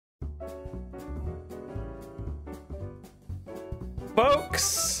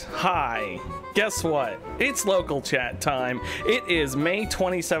Folks, hi. Guess what? It's local chat time. It is May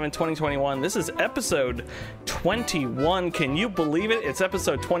 27, 2021. This is episode 21. Can you believe it? It's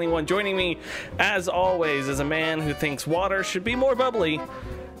episode 21. Joining me, as always, is a man who thinks water should be more bubbly.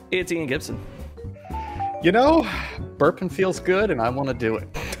 It's Ian Gibson. You know, burping feels good, and I want to do it.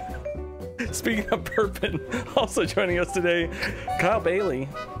 Speaking of burping, also joining us today, Kyle Bailey.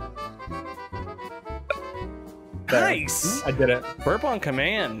 Nice! I did it. Burp on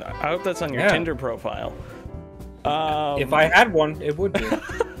command. I hope that's on your Tinder profile. If I had one, it would be.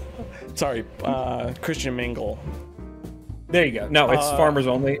 Sorry, Christian Mingle. There you go. No, it's farmers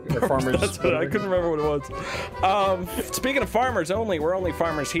only. Or farmers. That's what, I couldn't remember what it was. Speaking of farmers only, we're only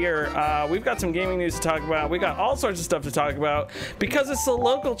farmers here. We've got some gaming news to talk about. We got all sorts of stuff to talk about because it's the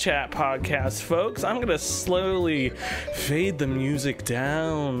local chat podcast, folks. I'm gonna slowly fade the music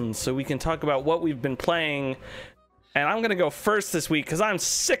down so we can talk about what we've been playing. And I'm gonna go first this week because I'm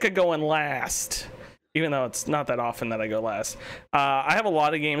sick of going last. Even though it's not that often that I go last. I have a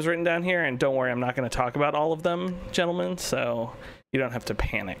lot of games written down here, and don't worry, I'm not going to talk about all of them, gentlemen, so you don't have to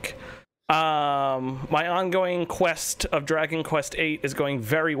panic. My ongoing quest of Dragon Quest VIII is going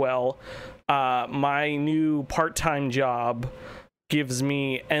very well. My new part-time job gives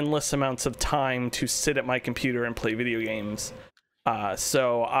me endless amounts of time to sit at my computer and play video games.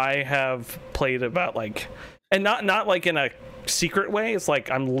 So I have played about and not like in a secret way. It's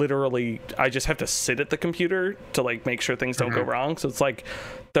like I just have to sit at the computer to make sure things don't go wrong. So it's like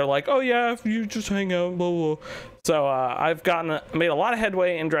they're like, oh yeah, if you just hang out, blah, blah. So I've made a lot of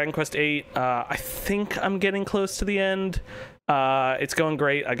headway in Dragon Quest VIII. I think I'm getting close to the end. It's going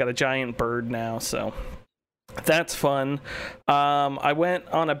great. I got a giant bird now, so that's fun. I went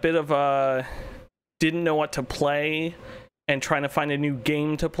on a bit of a didn't know what to play and trying to find a new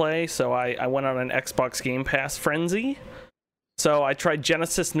game to play, so I went on an Xbox Game Pass frenzy. So I tried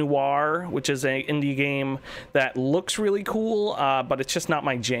Genesis Noir, which is an indie game that looks really cool, but it's just not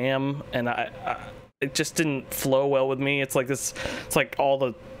my jam, and it just didn't flow well with me. It's like this. It's like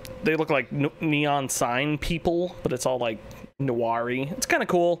they look like neon sign people, but it's all like noir-y. It's kind of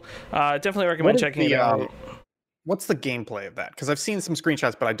cool. Definitely recommend checking it out. What's the gameplay of that? Because I've seen some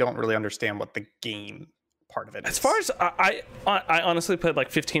screenshots, but I don't really understand what the game part of it is. As far as I honestly played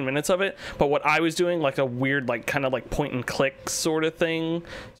 15 minutes of it, but what I was doing a weird kind of point and click sort of thing,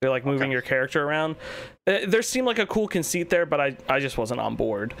 so you're moving your character around. There seemed like a cool conceit there, but I just wasn't on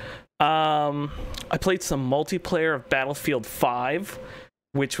board. I played some multiplayer of Battlefield 5,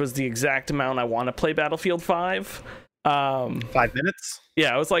 which was the exact amount I want to play Battlefield 5. 5 minutes.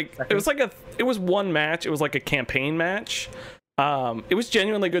 Yeah, it was one match. It was like a campaign match. It was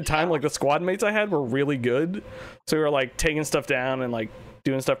genuinely a good time. The squad mates I had were really good, so we were taking stuff down and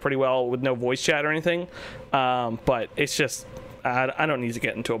doing stuff pretty well with no voice chat or anything. But it's just I don't need to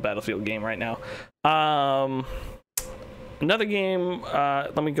get into a Battlefield game right now. Another game,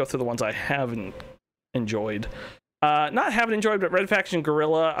 let me go through the ones I haven't enjoyed. Not haven't enjoyed, but Red Faction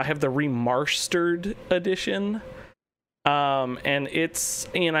Guerrilla. I have the remastered edition. And it's,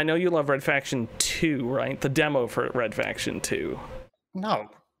 Ian, I know you love Red Faction 2, right? The demo for Red Faction 2. No.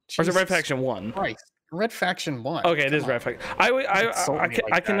 Or is it Red Faction 1? Right. Red Faction 1. Okay, it is Red Faction.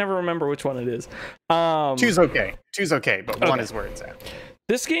 I can never remember which one it is. 2's okay. 2's okay, but 1 is where it's at.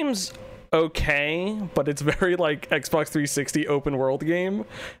 This game's okay, but it's very Xbox 360 open world game.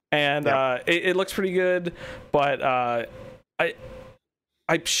 And it looks pretty good, but I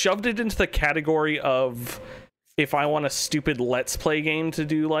shoved it into the category of, if I want a stupid let's play game to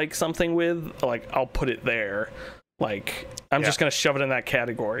do something with, I'll put it there. I'm just gonna shove it in that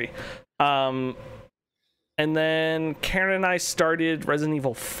category. And then Karen and I started Resident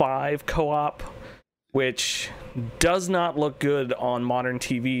Evil 5 co-op, which does not look good on modern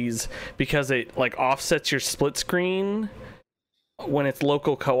TVs because it offsets your split screen when it's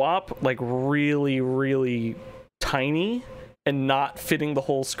local co-op really, really tiny and not fitting the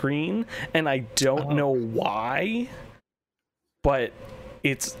whole screen, and I don't know why, but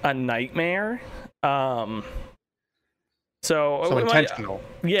it's a nightmare. So intentional.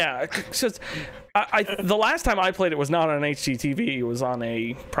 Yeah, because the last time I played it was not on an HDTV. It was on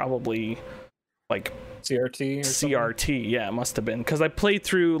a probably CRT. Yeah, it must have been, because I played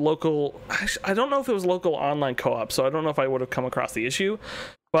through local. I don't know if it was local online co-op, so I don't know if I would have come across the issue,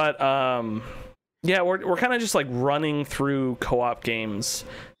 but yeah, we're kind of just running through co-op games,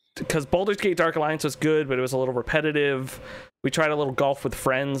 because Baldur's Gate Dark Alliance was good, but it was a little repetitive. We tried a little Golf with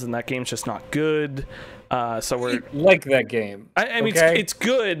Friends, and that game's just not good. So we're like that game. I mean, it's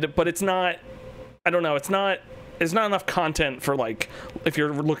good, but it's not. I don't know. It's not there's not enough content for like if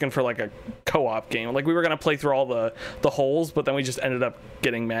you're looking for like a co-op game. Like we were gonna play through all the holes, but then we just ended up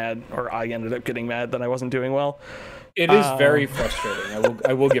getting mad, or I ended up getting mad that I wasn't doing well. It is very frustrating.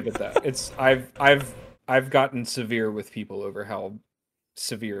 I will give it that. It's I've gotten severe with people over how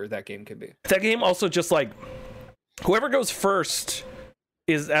severe that game can be. That game also just like whoever goes first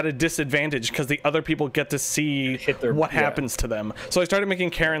is at a disadvantage because the other people get to see what happens to them. So I started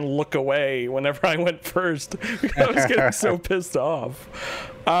making Karen look away whenever I went first because I was getting so pissed off.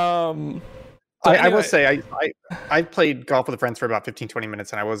 I will say I played golf with friends for about 15-20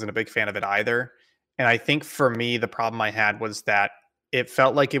 minutes and I wasn't a big fan of it either. And I think for me the problem I had was that it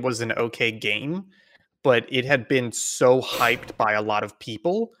felt like it was an okay game, but it had been so hyped by a lot of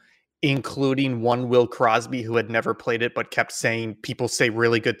people, including one Will Crosby who had never played it but kept saying, people say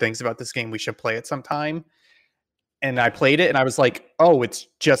really good things about this game, we should play it sometime. And I played it and I was like, oh, it's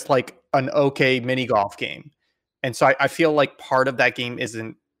just like an okay mini golf game. And so I feel like part of that game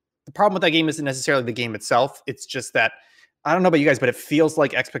isn't, the problem with that game isn't necessarily the game itself. It's just that, I don't know about you guys, but it feels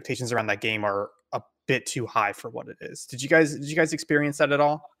like expectations around that game are a bit too high for what it is. Did you guys experience that at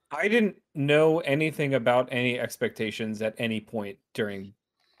all? I didn't know anything about any expectations at any point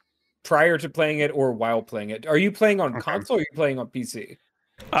prior to playing it or while playing it. Are you playing on console or are you playing on PC?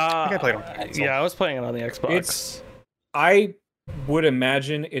 I think I played on console. Yeah, I was playing it on the Xbox. I would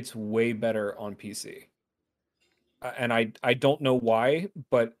imagine it's way better on PC. And I don't know why,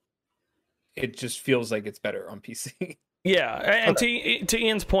 but it just feels like it's better on PC. Yeah, and to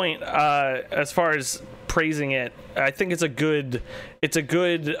Ian's point, as far as praising it, I think it's a good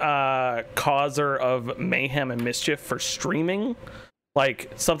causer of mayhem and mischief for streaming.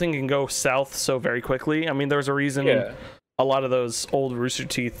 Like something can go south so very quickly. I mean, there's a reason a lot of those old Rooster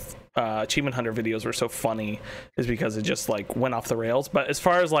Teeth Achievement Hunter videos were so funny, is because it just like went off the rails. But as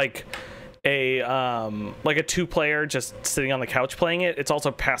far as like a 2-player just sitting on the couch playing it, it's also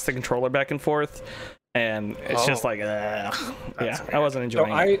pass the controller back and forth. And it's just like, yeah, weird. I wasn't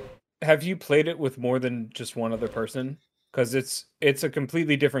enjoying it. Have you played it with more than just one other person? Because it's a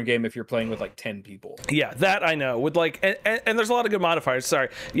completely different game if you're playing with like 10 people. Yeah, that I know. With like, and there's a lot of good modifiers. Sorry,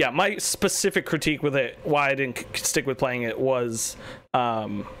 yeah, my specific critique with it, why I didn't stick with playing it, was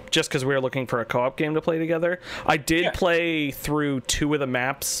just because we were looking for a co-op game to play together. I did play through 2 of the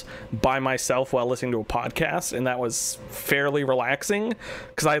maps by myself while listening to a podcast, and that was fairly relaxing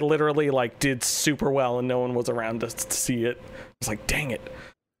because I literally like did super well and no one was around to see it. I was like, dang it.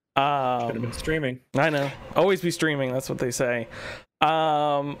 Should have been streaming. I know. Always be streaming. That's what they say.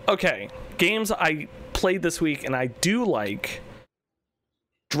 Okay. Games I played this week and I do like: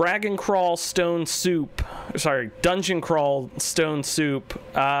 Dungeon Crawl Stone Soup. It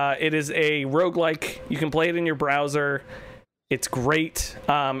is a roguelike. You can play it in your browser. It's great.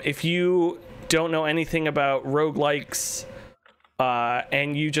 If you don't know anything about roguelikes,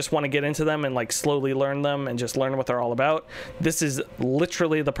 and you just want to get into them and like slowly learn them and just learn what they're all about, this is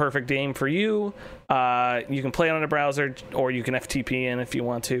literally the perfect game for you. You can play it on a browser, or you can FTP in if you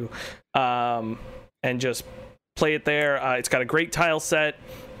want to, and just play it there. It's got a great tile set.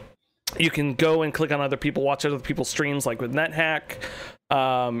 You can go and click on other people, watch other people's streams like with NetHack,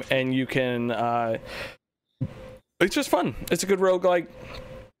 and you can it's just fun. It's a good roguelike.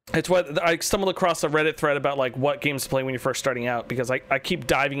 It's what I stumbled across a Reddit thread about like what games to play when you're first starting out, because I keep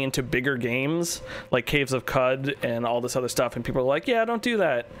diving into bigger games like Caves of Cud and all this other stuff, and people are like, yeah, don't do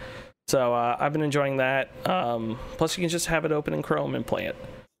that. So I've been enjoying that. Plus you can just have it open in Chrome and play it.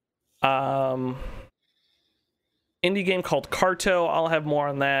 Indie game called Carto. I'll have more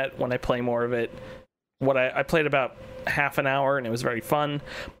on that when I play more of it. I played about half an hour and it was very fun.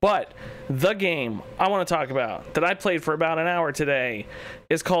 But the game I want to talk about that I played for about an hour today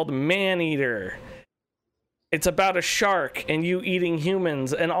is called Maneater. It's about a shark and you eating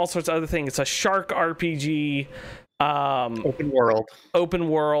humans and all sorts of other things. It's a shark RPG. Open world.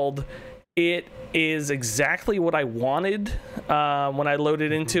 It is exactly what I wanted when I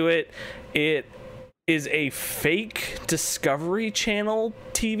loaded into it. It is a fake Discovery Channel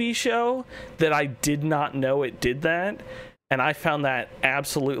TV show that I did not know it did that, and I found that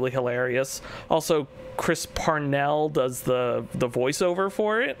absolutely hilarious. Also, Chris Parnell does the voiceover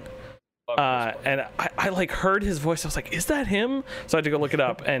for it, and I like heard his voice. I was like, is that him? So I had to go look it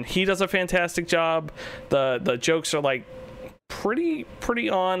up, and he does a fantastic job. The jokes are like pretty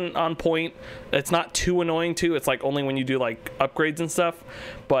on point. It's not too annoying too. It's like only when you do like upgrades and stuff.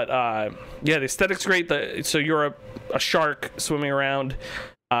 But yeah, the aesthetic's great. So you're a shark swimming around.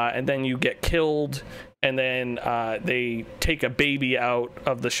 and then you get killed, and then they take a baby out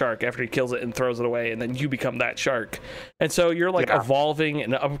of the shark after he kills it and throws it away, and then you become that shark. And so you're like evolving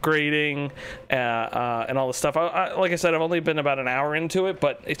and upgrading and all this stuff. Like I said, I've only been about an hour into it,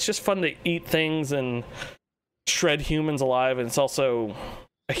 but it's just fun to eat things and shred humans alive, and it's also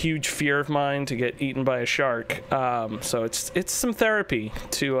a huge fear of mine to get eaten by a shark. So it's some therapy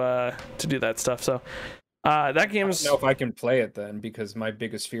to do that stuff. So that game's... I don't know if I can play it then, because my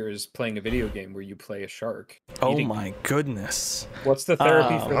biggest fear is playing a video game where you play a shark. Oh my goodness. What's the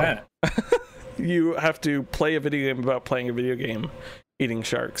therapy for that? You have to play a video game about playing a video game eating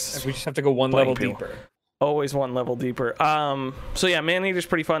sharks. We just have to go one level deeper. Always one level deeper. So yeah, Maneater's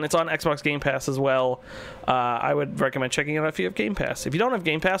pretty fun. It's on Xbox Game Pass as well. I would recommend checking it out if you have Game Pass. If you don't have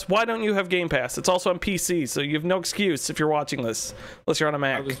Game Pass, why don't you have Game Pass? It's also on PC, so you have no excuse if you're watching this, unless you're on a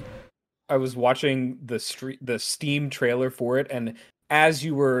Mac. I was watching the Steam trailer for it, and as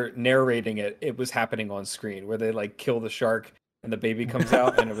you were narrating it, it was happening on screen, where they like kill the shark and the baby comes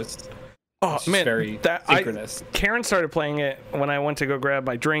out, and it was... Oh man, very synchronous. Karen started playing it when I went to go grab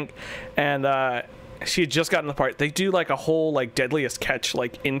my drink, and she had just gotten the part. They do like a whole like Deadliest Catch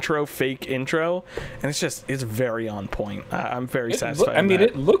like fake intro, and it's very on point. I'm very satisfied. I mean,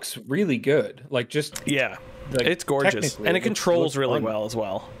 it looks really good. Like just like, it's gorgeous, and it controls really well as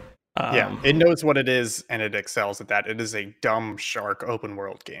well. Yeah, it knows what it is, and it excels at that. It is a dumb shark open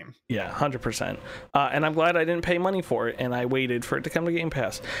world game. Yeah, 100%. And I'm glad I didn't pay money for it, and I waited for it to come to Game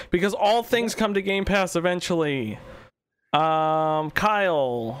Pass, because all things come to Game Pass eventually.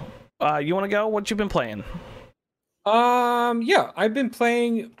 Kyle, you want to go? What you been playing? Yeah, I've been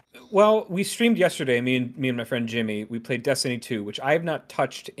playing. Well, we streamed yesterday. Me and my friend Jimmy. We played Destiny 2, which I have not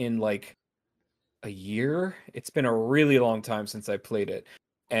touched in like a year. It's been a really long time since I played it.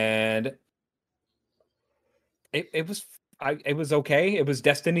 And it was okay. It was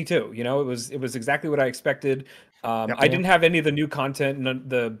Destiny 2, you know. It was exactly what I expected. I didn't have any of the new content,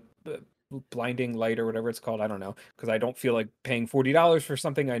 the blinding light or whatever it's called. I don't know, because I don't feel like paying $40 for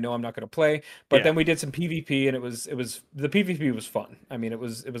something I know I'm not going to play. But then we did some PvP, and it was the PvP was fun. I mean, it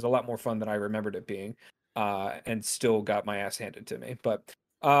was a lot more fun than I remembered it being, and still got my ass handed to me. But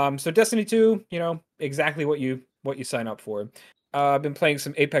so Destiny 2, you know, exactly what you sign up for. I've been playing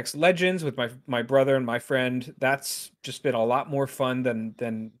some Apex Legends with my brother and my friend. That's just been a lot more fun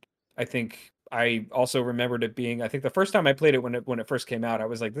than I think I also remembered it being. I think the first time I played it when it first came out, I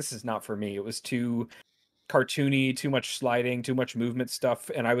was like, this is not for me. It was too cartoony, too much sliding, too much movement stuff,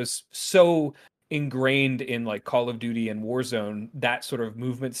 and I was so ingrained in like Call of Duty and Warzone, that sort of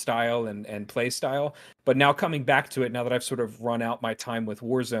movement style and play style. But now coming back to it, now that I've sort of run out my time with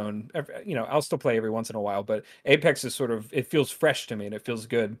Warzone, you know, I'll still play every once in a while, but Apex is sort of, it feels fresh to me and it feels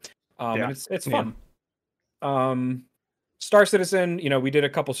good. And it's fun. Star Citizen, you know, we did a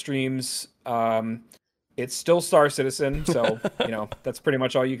couple streams. It's still Star Citizen, so you know, that's pretty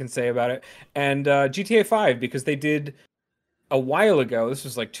much all you can say about it. And GTA 5, because they did a while ago, this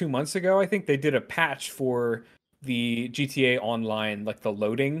was like 2 months ago, I think, they did a patch for the GTA Online, like the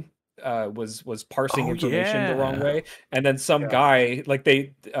loading was parsing information the wrong way, and then some guy, like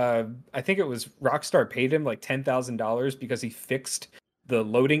I think it was Rockstar paid him like $10,000 because he fixed the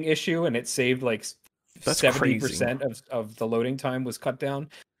loading issue, and it saved like 70% of the loading time was cut down.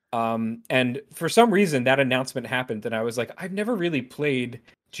 And for some reason that announcement happened, and I was like, I've never really played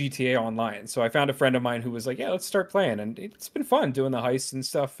GTA Online, so I found a friend of mine who was like, yeah, let's start playing, and it's been fun doing the heists and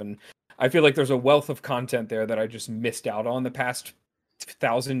stuff. And I feel like there's a wealth of content there that I just missed out on the past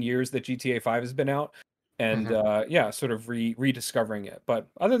 1,000 years that GTA 5 has been out, and sort of rediscovering it. But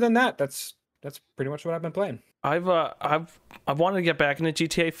other than that, that's pretty much what I've been playing. I've wanted to get back into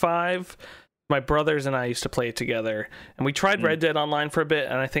GTA 5. My brothers and I used to play it together, and we tried Red Dead Online for a bit,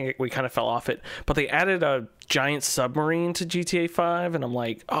 and I think we kind of fell off it. But they added a giant submarine to GTA 5, and I'm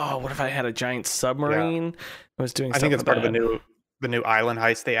like, oh, what if I had a giant submarine? I was doing. I think it's part of the new island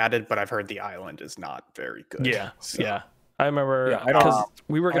heist they added, but I've heard the island is not very good. Yeah, so. I remember because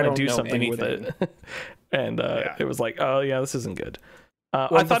we were gonna do something with it, and it was like, oh yeah, this isn't good.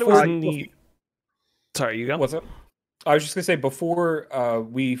 I thought it was neat. Sorry, you go. What's up? I was just gonna say, before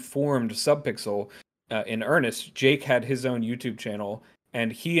we formed Subpixel in earnest, Jake had his own YouTube channel,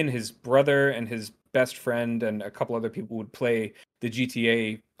 and he and his brother and his best friend and a couple other people would play the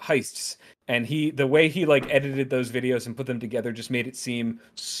GTA heists. And the way he like edited those videos and put them together just made it seem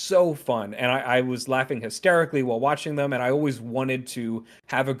so fun. And I was laughing hysterically while watching them, and I always wanted to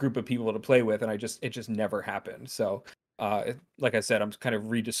have a group of people to play with, and it just never happened. So like I said, I'm kind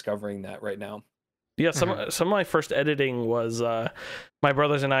of rediscovering that right now. Yeah, some of my first editing was my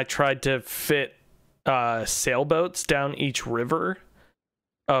brothers and I tried to fit sailboats down each river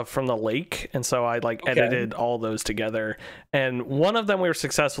from the lake, and so I like edited all those together. And one of them we were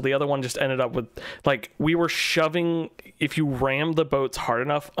successful. The other one just ended up with like we were shoving. If you rammed the boats hard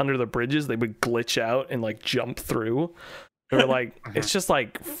enough under the bridges, they would glitch out and like jump through. They were like, it's just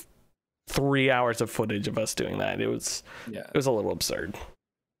like 3 hours of footage of us doing that. It was a little absurd.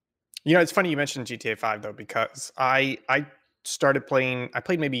 You know, it's funny you mentioned GTA 5 though, because I started playing. I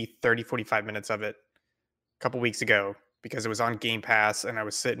played maybe 30, 45 minutes of it a couple weeks ago because it was on Game Pass, and I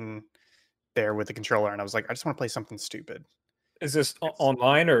was sitting there with the controller, and I was like, I just want to play something stupid. Is this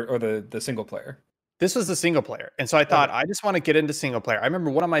online or the single player? This was the single player, and so I thought I just want to get into single player. I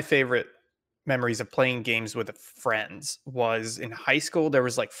remember one of my favorite memories of playing games with friends was in high school. There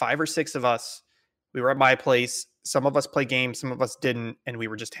was like 5 or 6 of us. We were at my place. Some of us play games, some of us didn't, and we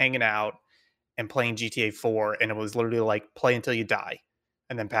were just hanging out and playing GTA 4, and it was literally like play until you die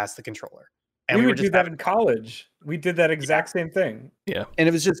and then pass the controller. And we would do that in college. We did that exact same thing. Yeah. And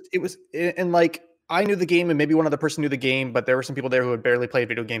and like I knew the game, and maybe one other person knew the game, but there were some people there who had barely played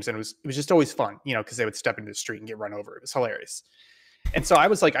video games, and it was just always fun, you know, because they would step into the street and get run over. It was hilarious. And so I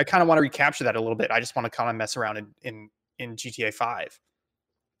was like, I kind of want to recapture that a little bit. I just want to kind of mess around in GTA 5.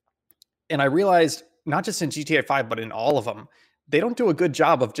 And I realized not just in GTA 5, but in all of them, they don't do a good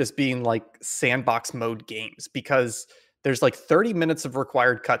job of just being like sandbox mode games, because there's like 30 minutes of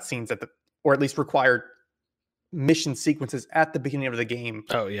required cutscenes or at least required mission sequences at the beginning of the game.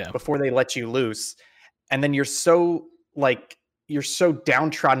 Oh yeah. Before they let you loose. And then you're so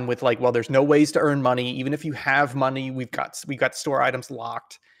downtrodden with like, well, there's no ways to earn money. Even if you have money, we've got store items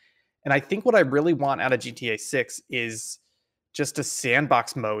locked. And I think what I really want out of GTA 6 is just a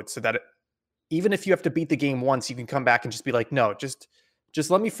sandbox mode, so that even if you have to beat the game once, you can come back and just be like, no, just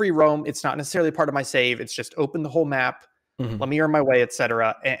let me free roam. It's not necessarily part of my save. It's just open the whole map. Let me earn my way,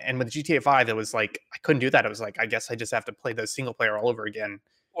 etc. And with GTA 5, it was like I couldn't do that. It was like, I guess I just have to play the single player all over again,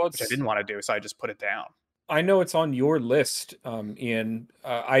 which I didn't want to do. So I just put it down. I know it's on your list, Ian.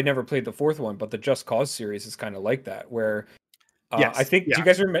 I never played the 4th one, but the Just Cause series is kind of like that, where yes, I think do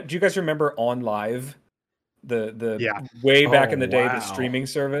you guys remember On Live, the way back in the day, the streaming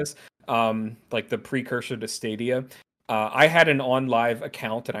service, like the precursor to Stadia. I had an On Live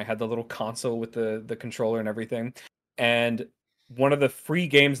account, and I had the little console with the controller and everything. And one of the free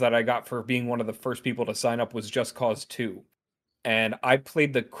games that I got for being one of the first people to sign up was Just Cause 2. And I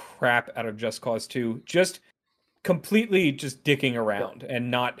played the crap out of Just Cause 2, just completely just dicking around,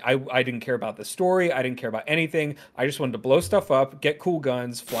 and I didn't care about the story. I didn't care about anything. I just wanted to blow stuff up, get cool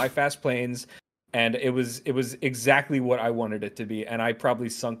guns, fly fast planes. And it was exactly what I wanted it to be. And I probably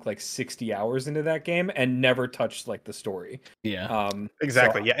sunk like 60 hours into that game and never touched like the story. Yeah.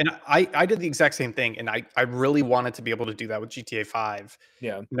 Exactly. Yeah. And I did the exact same thing. And I really wanted to be able to do that with GTA 5.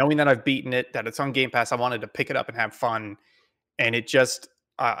 Yeah. Knowing that I've beaten it, that it's on Game Pass, I wanted to pick it up and have fun. And it just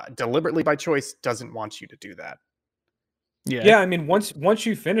deliberately by choice doesn't want you to do that. Yeah. Yeah. I mean, once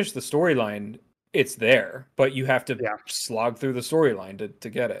you finish the storyline, it's there, but you have to slog through the storyline to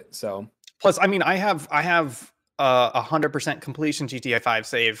get it. So. Plus, I mean, I have 100% completion GTA 5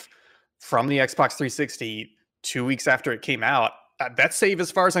 save from the Xbox 360 2 weeks after it came out. That save, as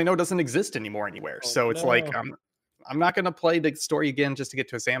far as I know, doesn't exist anymore anywhere. So it's like I'm not going to play the story again just to get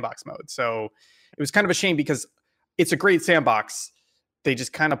to a sandbox mode. So it was kind of a shame, because it's a great sandbox. They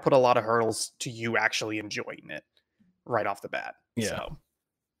just kind of put a lot of hurdles to you actually enjoying it right off the bat. Yeah. So.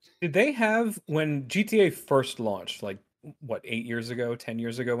 Did they have, when GTA first launched, like, what, 8 years ago, 10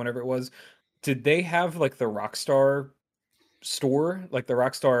 years ago, whenever it was, did they have like the Rockstar store, like the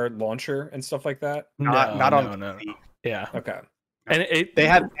Rockstar launcher and stuff like that? Not on PC. Yeah. Okay. And they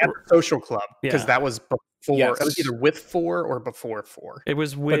had the Social Club, because Yeah. that was before. Yes. It was either with 4 or before 4. it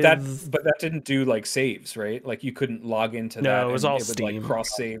was with But that didn't do like saves, right? Like you couldn't log into that. No, it was all would, Steam. like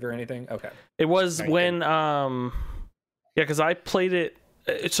cross save or anything. Okay. It was Right. when because I played it.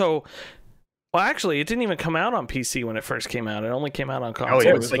 So, well, actually, it didn't even come out on PC when it first came out. It only came out on console. Oh, yeah,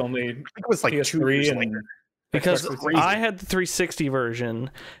 it it was was like- only I think it was like 2 PS3 years and later. because Xbox 360. I had the 360 version,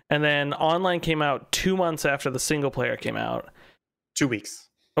 and then online came out 2 months after the single player came out. 2 weeks.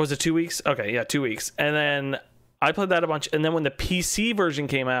 Oh, was it 2 weeks? Okay, yeah, 2 weeks. And then I played that a bunch. And then when the PC version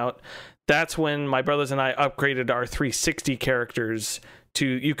came out, that's when my brothers and I upgraded our 360 characters to,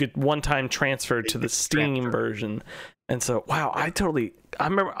 you could one-time transfer to the Steam version. And so, wow, I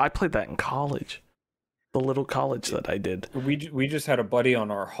remember I played that in college. The little college that I did. We just had a buddy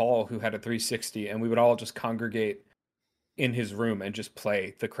on our hall who had a 360, and we would all just congregate in his room and just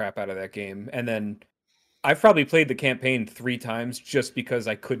play the crap out of that game. And then I've probably played the campaign 3 times just because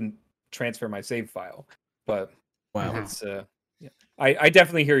I couldn't transfer my save file. But Wow. it's I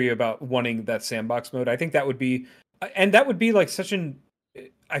definitely hear you about wanting that sandbox mode. I think that would be, and that would be like such an,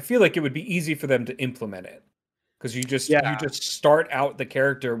 I feel like it would be easy for them to implement it, because you just start out the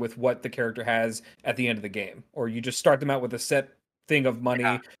character with what the character has at the end of the game, or you just start them out with a set thing of money.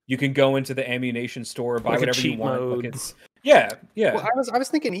 Yeah. You can go into the ammunition store, buy whatever you want. Like it's yeah. Well, I was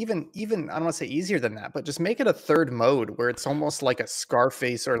thinking even I don't want to say easier than that, but just make it a third mode where it's almost like a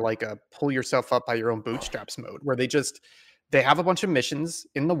Scarface or like a pull yourself up by your own bootstraps mode, where they have a bunch of missions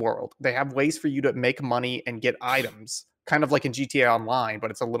in the world. They have ways for you to make money and get items, kind of like in GTA Online,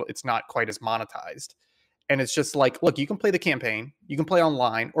 but it's not quite as monetized. And it's just like, look, you can play the campaign, you can play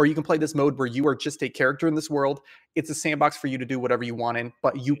online, or you can play this mode where you are just a character in this world. It's a sandbox for you to do whatever you want in,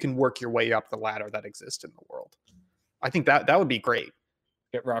 but you can work your way up the ladder that exists in the world. I think that would be great.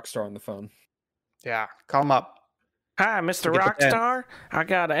 Get Rockstar on the phone. Yeah, call him up. Hi, Mr. Rockstar. I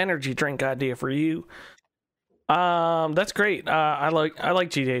got an energy drink idea for you. That's great. I like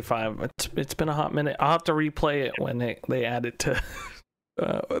GTA 5. It's been a hot minute. I'll have to replay it when they add it to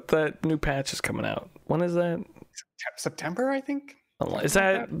that new patch is coming out. When is that? September, I think. Is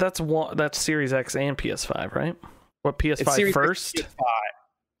that's Series X and PS5, right? What, PS5 first? PS5.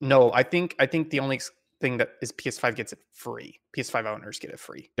 No, I think the only thing that is PS5 gets it free. PS5 owners get it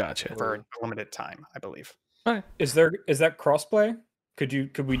free. Gotcha. For a limited time, I believe. Okay. Is that crossplay?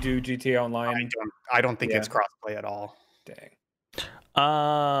 Could we do GTA Online? I don't think it's crossplay at all. Dang.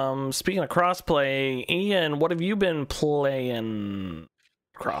 Speaking of crossplay, Ian, what have you been playing?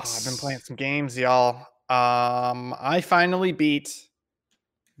 I've been playing some games, y'all. I finally beat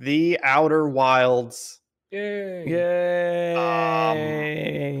The Outer Wilds. Yay!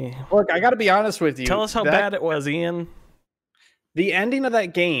 Look, I got to be honest with you. Tell us how bad it was, Ian. The ending of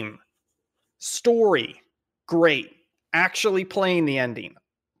that game, story, great. Actually playing the ending,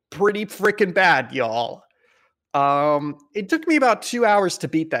 pretty freaking bad, y'all. It took me about 2 hours to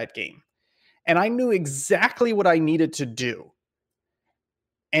beat that game, and I knew exactly what I needed to do.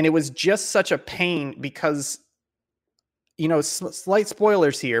 And it was just such a pain because, slight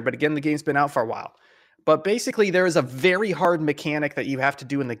spoilers here, but again, the game's been out for a while. But basically, there is a very hard mechanic that you have to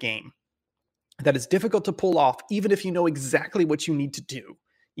do in the game that is difficult to pull off, even if you know exactly what you need to do,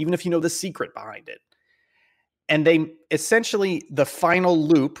 even if you know the secret behind it. And they essentially, the final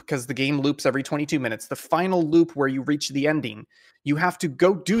loop, because the game loops every 22 minutes, the final loop where you reach the ending, you have to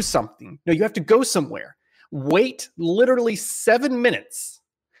go do something. No, you have to go somewhere. Wait literally 7 minutes.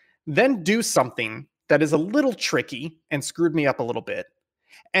 Then do something that is a little tricky and screwed me up a little bit.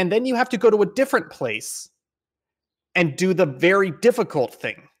 And then you have to go to a different place and do the very difficult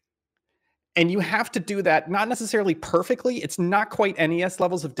thing. And you have to do that not necessarily perfectly. It's not quite NES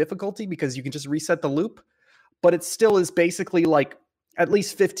levels of difficulty because you can just reset the loop. But it still is basically like at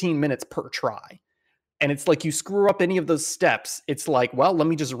least 15 minutes per try. And it's like you screw up any of those steps. It's like, well, let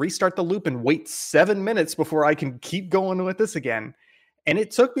me just restart the loop and wait 7 minutes before I can keep going with this again. And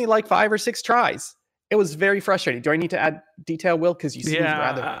it took me like 5 or 6 tries. It was very frustrating. Do I need to add detail, Will? Because you seem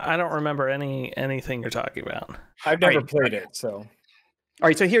rather... I don't remember anything you're talking about. I've never played it, so... All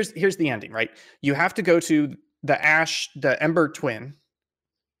right, so here's the ending, right? You have to go to the Ember Twin,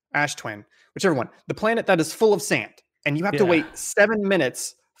 Ash Twin, whichever one, the planet that is full of sand. And you have to wait 7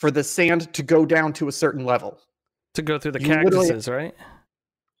 minutes for the sand to go down to a certain level. To go through the cactuses, right?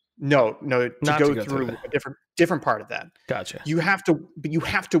 No, to go through a different part of that. Gotcha. You have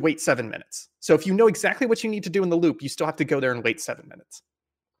to wait 7 minutes. So if you know exactly what you need to do in the loop, you still have to go there and wait 7 minutes.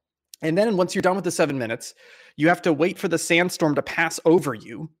 And then once you're done with the 7 minutes, you have to wait for the sandstorm to pass over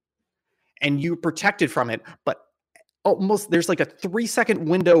you, and you're protected from it. But there's like a 3-second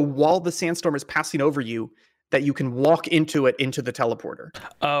window while the sandstorm is passing over you that you can walk into the teleporter.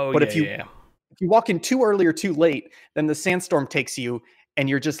 Oh, but if you walk in too early or too late, then the sandstorm takes you, and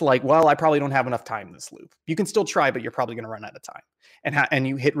you're just like, well, I probably don't have enough time in this loop. You can still try, but you're probably going to run out of time. And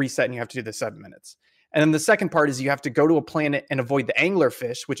you hit reset, and you have to do the 7 minutes. And then the second part is you have to go to a planet and avoid the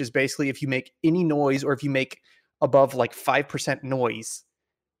anglerfish, which is basically if you make any noise or if you make above like 5% noise,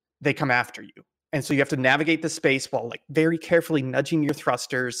 they come after you. And so you have to navigate the space while like very carefully nudging your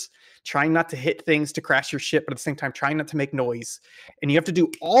thrusters, trying not to hit things to crash your ship, but at the same time trying not to make noise. And you have to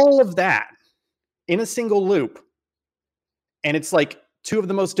do all of that in a single loop. And it's like 2 of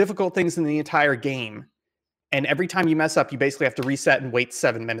the most difficult things in the entire game. And every time you mess up, you basically have to reset and wait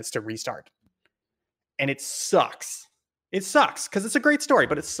 7 minutes to restart. And it sucks. It sucks because it's a great story,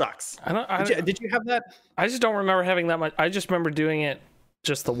 but it sucks. Did you have that? I just don't remember having that much. I just remember doing it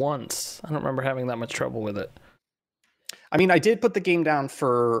just the once. I don't remember having that much trouble with it. I mean, I did put the game down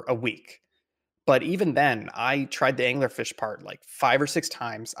for a week, but even then, I tried the anglerfish part like 5 or 6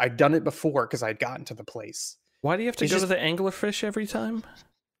 times. I'd done it before because I'd gotten to the place. Why do you have to go to the anglerfish every time?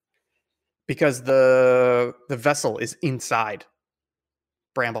 Because the vessel is inside.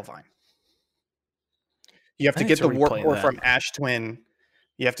 Bramblevine. You have to get the warp core from Ash Twin.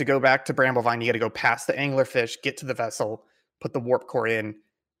 You have to go back to Bramblevine. You got to go past the anglerfish, get to the vessel, put the warp core in,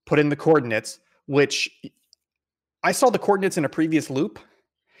 put in the coordinates, which I saw the coordinates in a previous loop.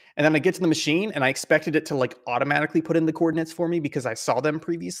 And then I get to the machine and I expected it to like automatically put in the coordinates for me because I saw them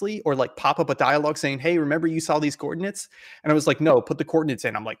previously, or like pop up a dialogue saying, hey, remember you saw these coordinates? And I was like, no, put the coordinates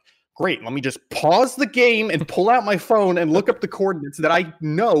in. I'm like, great. Let me just pause the game and pull out my phone and look up the coordinates that I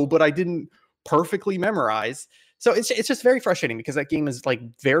know, but I didn't perfectly memorize. So it's just very frustrating because that game is like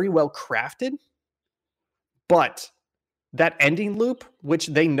very well crafted, but that ending loop, which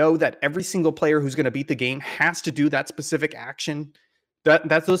they know that every single player who's going to beat the game has to do that specific action,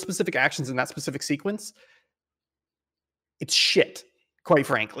 that's those specific actions in that specific sequence. It's shit, quite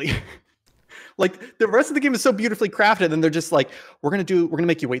frankly. Like the rest of the game is so beautifully crafted, and they're just like, we're gonna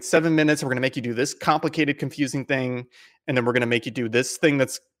make you wait 7 minutes, we're gonna make you do this complicated, confusing thing, and then we're gonna make you do this thing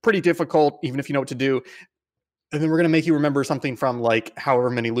that's pretty difficult, even if you know what to do. And then we're gonna make you remember something from like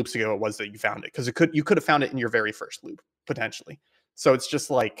however many loops ago it was that you found it, because you could have found it in your very first loop potentially. So it's just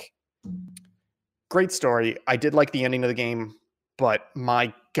like, great story. I did like the ending of the game, but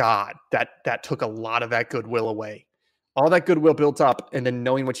my God, that took a lot of that goodwill away. All that goodwill built up, and then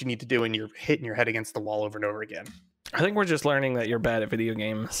knowing what you need to do, and you're hitting your head against the wall over and over again. I think we're just learning that you're bad at video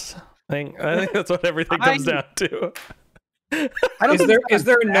games. I think that's what everything comes down to. Is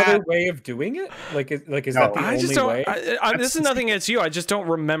there another way of doing it? Is that the only way? This is nothing against you. I just don't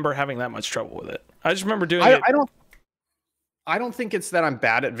remember having that much trouble with it. I just remember doing it. I don't think it's that I'm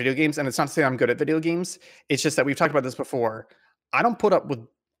bad at video games, and it's not to say I'm good at video games. It's just that we've talked about this before. I don't put up with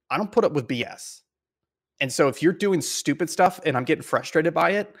BS. And so if you're doing stupid stuff and I'm getting frustrated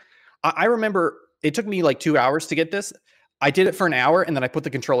by it, I remember it took me like 2 hours to get this. I did it for an hour and then I put the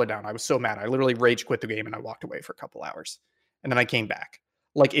controller down. I was so mad. I literally rage quit the game and I walked away for a couple hours. And then I came back.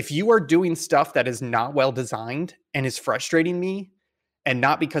 Like if you are doing stuff that is not well designed and is frustrating me, and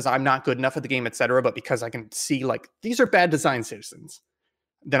not because I'm not good enough at the game, etc., but because I can see like these are bad design citizens,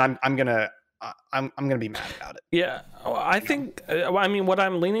 then I'm gonna be mad about it. Yeah, I think. I mean, what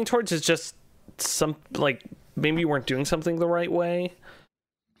I'm leaning towards is just some like maybe you weren't doing something the right way,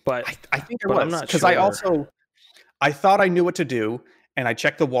 but I think it was. I'm not sure, because I thought I knew what to do, and I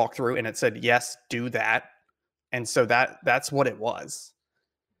checked the walkthrough and it said yes, do that, and so that's what it was.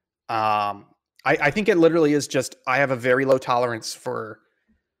 I think it literally is just I have a very low tolerance for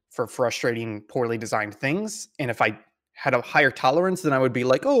frustrating, poorly designed things, and if I had a higher tolerance, then I would be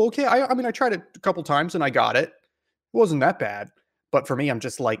like, oh, okay. I mean, I tried it a couple times and I got it. It wasn't that bad. But for me, I'm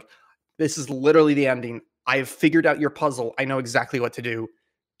just like, this is literally the ending. I have figured out your puzzle. I know exactly what to do.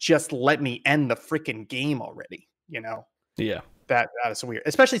 Just let me end the freaking game already. You know? Yeah. That is weird.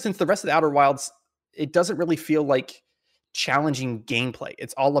 Especially since the rest of the Outer Wilds, it doesn't really feel like challenging gameplay.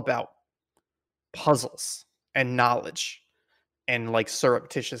 It's all about puzzles and knowledge and like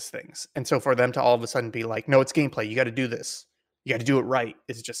surreptitious things. And so for them to all of a sudden be like, no, it's gameplay. You got to do this. You got to do it right.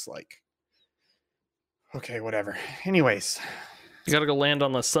 It's just like, okay, whatever. Anyways. You got to go land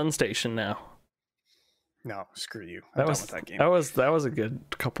on the sun station now. No, screw you. I'm done with that game. That was a good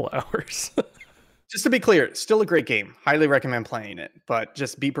couple hours. Just to be clear, still a great game. Highly recommend playing it, but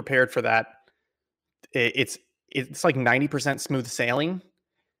just be prepared for that. It's like 90% smooth sailing,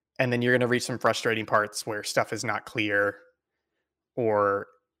 and then you're going to reach some frustrating parts where stuff is not clear, or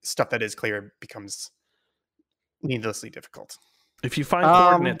stuff that is clear becomes needlessly difficult. If you find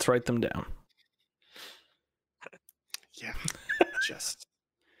coordinates, write them down. Yeah, just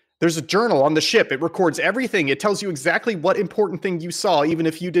there's a journal on the ship. It records everything. It tells you exactly what important thing you saw, even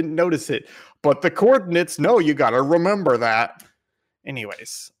if you didn't notice it. But the coordinates, no, you got to remember that.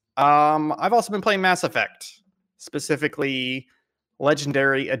 Anyways, I've also been playing Mass Effect, specifically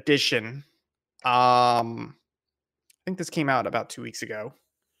Legendary Edition. I think this came out about 2 weeks ago.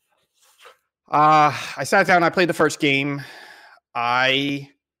 I sat down, I played the first game. I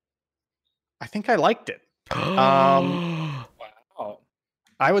think I liked it. Wow.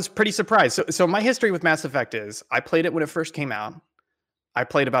 I was pretty surprised. So my history with Mass Effect is I played it when it first came out. I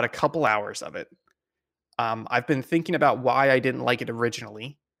played about a couple hours of it. I've been thinking about why I didn't like it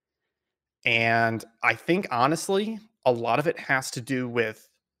originally. And I think, honestly, a lot of it has to do with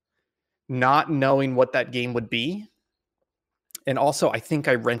not knowing what that game would be. And also, I think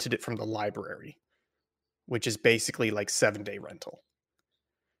I rented it from the library, which is basically like 7-day rental.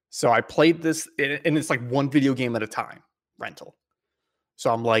 So I played this, and it's like one video game at a time rental.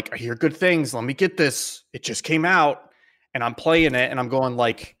 So I'm like, I hear good things. Let me get this. It just came out, and I'm playing it, and I'm going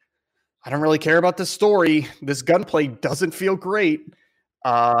like, I don't really care about this story. This gunplay doesn't feel great.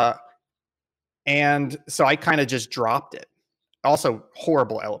 And so I kind of just dropped it. Also,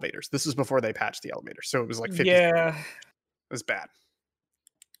 horrible elevators. This was before they patched the elevators, so it was like 50. Yeah, It was bad.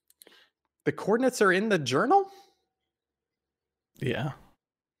 The coordinates are in the journal? Yeah.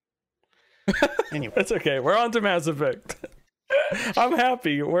 Anyway. That's okay. We're on to Mass Effect. I'm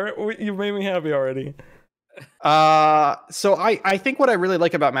happy. You made me happy already. So I think what I really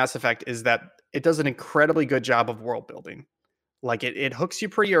like about Mass Effect is that it does an incredibly good job of world building. Like it hooks you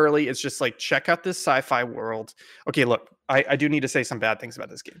pretty early. It's just like, check out this sci-fi world. Okay, look, I do need to say some bad things about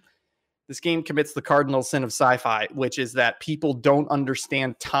this game. This game commits the cardinal sin of sci-fi, which is that people don't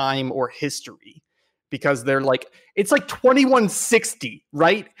understand time or history because they're like, it's like 2160,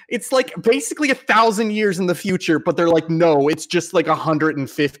 right? It's like basically 1,000 years in the future, but they're like, no, it's just like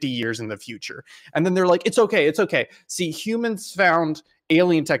 150 years in the future. And then they're like, it's okay, it's okay. See, humans found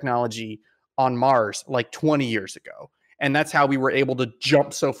alien technology on Mars like 20 years ago. And that's how we were able to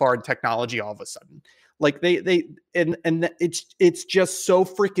jump so far in technology all of a sudden. Like it's just so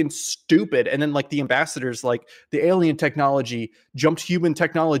freaking stupid. And then like the ambassadors, like the alien technology jumped human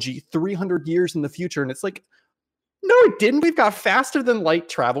technology 300 years in the future. And it's like, no, it didn't. We've got faster than light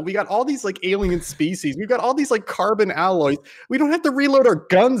travel. We got all these like alien species. We've got all these like carbon alloys. We don't have to reload our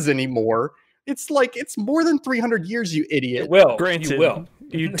guns anymore. It's like, it's more than 300 years, you idiot. It will. Granted, you will.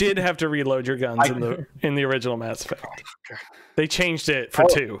 You did have to reload your guns in the original Mass Effect. They changed it for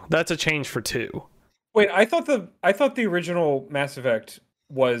 2. That's a change for 2. Wait, I thought the original Mass Effect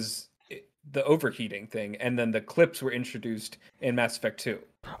was the overheating thing, and then the clips were introduced in Mass Effect 2.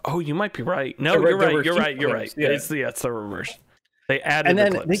 Oh, you might be right. No, you're right. Yeah. It's the reverse. They added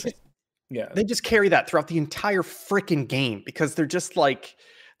the clips. They just carry that throughout the entire freaking game because they're just like,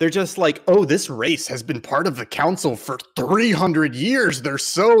 oh, this race has been part of the council for 300 years. They're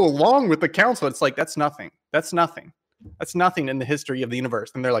so long with the council. It's like, that's nothing. That's nothing in the history of the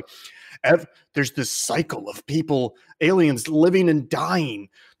universe. And they're like, there's this cycle of people, aliens living and dying.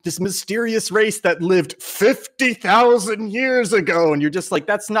 This mysterious race that lived 50,000 years ago. And you're just like,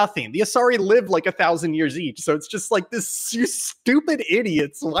 that's nothing. The Asari lived like 1,000 years each. So it's just like this, you stupid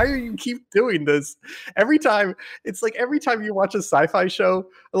idiots. Why do you keep doing this? Every time you watch a sci-fi show,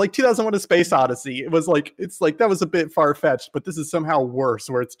 like 2001: A Space Odyssey, it's like that was a bit far-fetched, but this is somehow worse,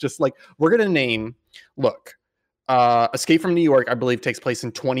 where it's just like, we're going to name, Escape from New York, I believe, takes place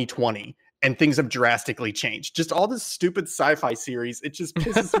in 2020. And things have drastically changed. Just all this stupid sci-fi series, it just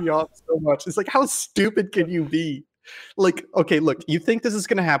pisses me off so much. It's like, how stupid can you be? Like, okay, look, you think this is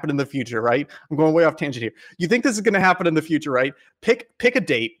going to happen in the future, right? I'm going way off tangent here. You think this is going to happen in the future, right? Pick a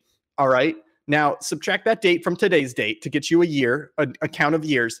date, all right? Now, subtract that date from today's date to get you a year, a count of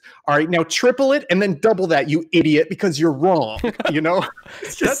years. All right, now triple it and then double that, you idiot, because you're wrong, you know?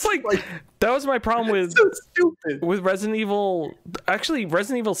 That's like that was my problem with so stupid. With Resident Evil, actually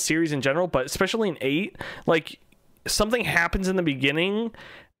Resident Evil series in general, but especially in 8, like something happens in the beginning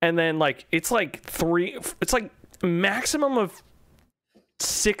and then like it's like maximum of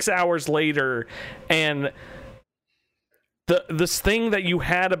 6 hours later, and this thing that you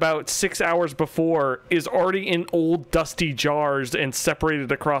had about 6 hours before is already in old dusty jars and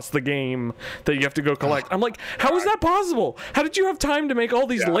separated across the game that you have to go collect. I'm like, how is that possible? How did you have time to make all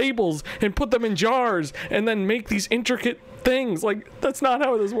these labels and put them in jars and then make these intricate things? Like, that's not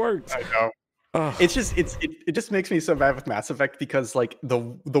how this works. I know. It just makes me so mad with Mass Effect because like the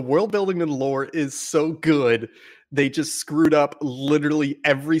world building and lore is so good. They just screwed up literally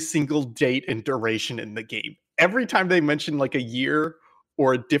every single date and duration in the game. Every time they mention like a year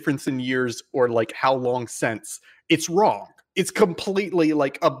or a difference in years or like how long since, it's wrong. It's completely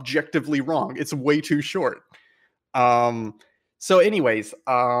like objectively wrong. It's way too short. So anyways,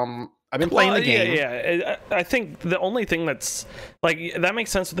 I've been playing the game. Yeah. I think the only thing that's like, that makes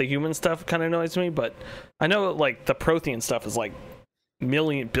sense with the human stuff kind of annoys me, but I know like the Prothean stuff is like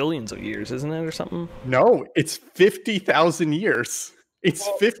billions of years, isn't it, or something? No, it's 50,000 years. It's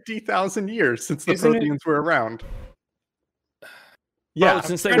 50,000 years since the Protheans were around. Yeah,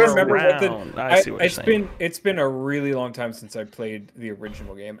 since they were around. It's been a really long time since I played the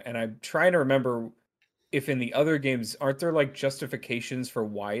original game, and I'm trying to remember if in the other games aren't there like justifications for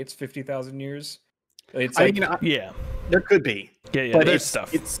why it's 50,000 years. It's like, yeah, there could be. Yeah, but there's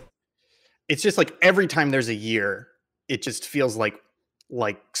stuff. It's just like every time there's a year, it just feels like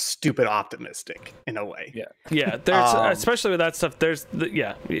stupid optimistic in a way. Yeah. There's especially with that stuff. There's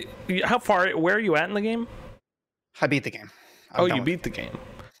where are you at in the game? I beat the game. You beat the game.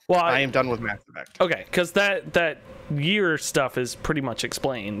 Well, I am done with Mass Effect. Okay, because that year stuff is pretty much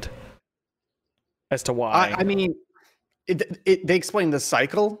explained as to why. I mean, they explain the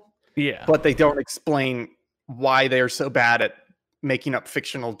cycle. Yeah, but they don't explain why they are so bad at making up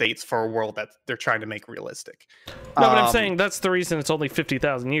fictional dates for a world that they're trying to make realistic. No, but I'm saying that's the reason it's only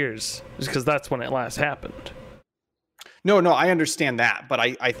 50,000 years, is because that's when it last happened. No, I understand that, but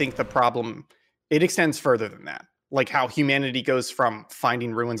I think the problem, it extends further than that. Like how humanity goes from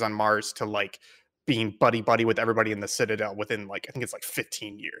finding ruins on Mars to like being buddy with everybody in the Citadel within like, I think it's like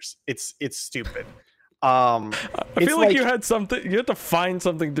 15 years. It's stupid. I feel like you had to find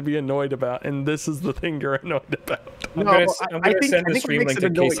something to be annoyed about, and this is the thing you're annoyed about. I'm gonna send the stream link to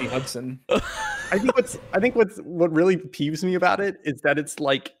Casey Hudson. I think what really peeves me about it is that it's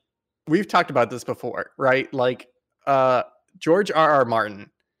like, we've talked about this before, right? Like George R.R.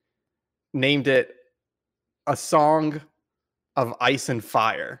 Martin named it A Song of Ice and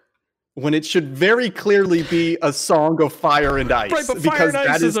Fire, when it should very clearly be A Song of Fire and Ice, right, but because Fire and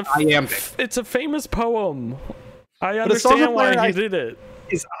Ice that is iambic. It's a famous poem. I understand why he did it.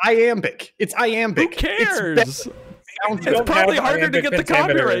 It's iambic. It's iambic. Who cares? It's probably harder to get the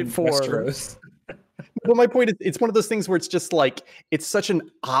copyright for. Well, my point is, it's one of those things where it's just like, it's such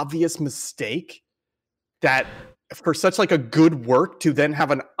an obvious mistake that for such like a good work to then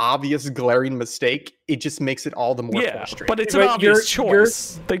have an obvious glaring mistake, it just makes it all the more frustrating. But it's an obvious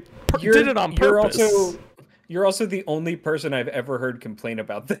choice. They did it on purpose. You're also the only person I've ever heard complain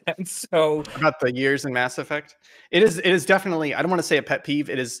about that. So about the years in Mass Effect, it is definitely, I don't want to say a pet peeve.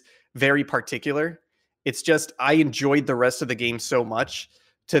 It is very particular. It's just, I enjoyed the rest of the game so much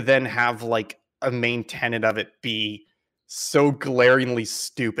to then have like a main tenet of it be so glaringly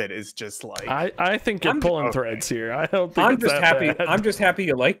stupid is just like, I think you're pulling threads here. I don't think I'm just happy. Bad. I'm just happy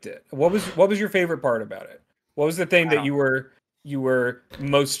you liked it. What was your favorite part about it? What was the thing that you were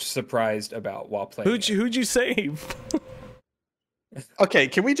most surprised about while playing? Who'd you save? Okay,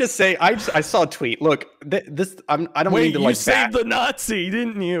 can we just say I saw a tweet. Look, this I don't mean to like. You saved the Nazi,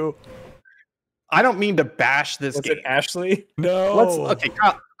 didn't you? I don't mean to bash this game. Was it Ashley? No. Okay,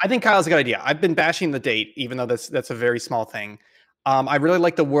 Kyle, I think Kyle's a good idea. I've been bashing the date, even though that's a very small thing. I really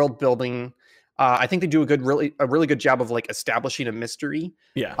like the world building. I think they do a really good job of like establishing a mystery.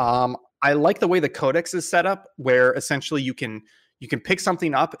 Yeah. I like the way the codex is set up, where essentially you can pick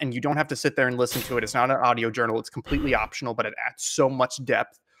something up and you don't have to sit there and listen to it. It's not an audio journal. It's completely optional, but it adds so much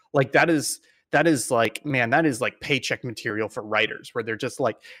depth. Like that is like, man, that is like paycheck material for writers, where they're just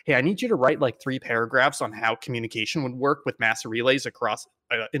like, hey, I need you to write like 3 paragraphs on how communication would work with mass relays across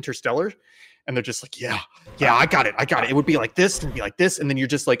Interstellar. And they're just like, yeah, I got it. It would be like this, it would be like this. And then you're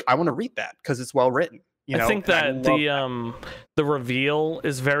just like, I want to read that because it's well written. You know? I think that the reveal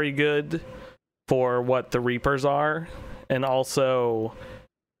is very good for what the Reapers are, and also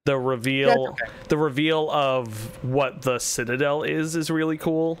the reveal of what the Citadel is really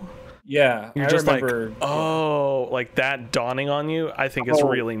cool. Yeah, you're just remember, like, oh, like that dawning on you. I think is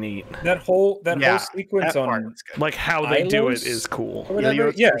really neat. That whole sequence on like how they do it is cool.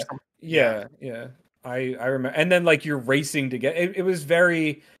 Yeah. I remember, and then like you're racing to get. It was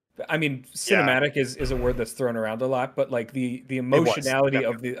very. I mean, cinematic is a word that's thrown around a lot, but like the emotionality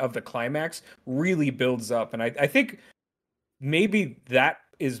of the climax really builds up, and I think maybe that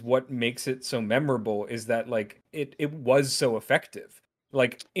is what makes it so memorable. Is that like it was so effective.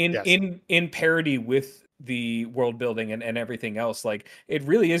 Like in parody with the world building and everything else, like it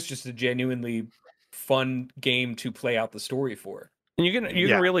really is just a genuinely fun game to play out the story for. And you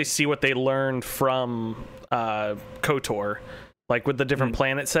can really see what they learned from KOTOR, like with the different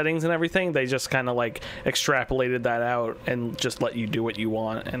planet settings and everything. They just kind of like extrapolated that out and just let you do what you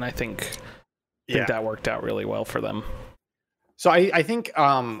want. And I think that worked out really well for them. So I think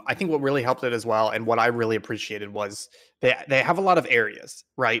what really helped it as well, and what I really appreciated was they have a lot of areas,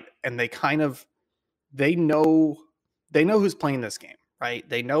 right? And they know who's playing this game, right?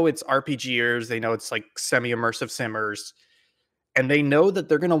 They know it's RPGers, they know it's like semi-immersive simmers, and they know that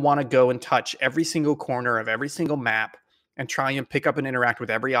they're going to want to go and touch every single corner of every single map and try and pick up and interact with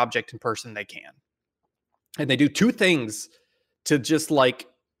every object and person they can. And they do 2 things to just like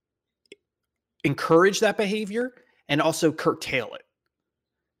encourage that behavior and also curtail it.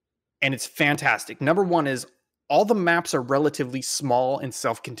 And it's fantastic. Number 1 is all the maps are relatively small and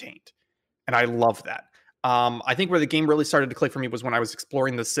self-contained. And I love that. I think where the game really started to click for me was when I was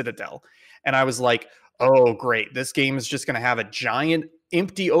exploring the Citadel. And I was like, oh, great. This game is just going to have a giant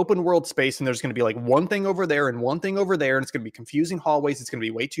empty open world space. And there's going to be like one thing over there and one thing over there. And it's going to be confusing hallways. It's going to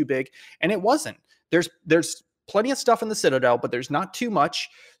be way too big. And it wasn't. There's plenty of stuff in the Citadel, but there's not too much.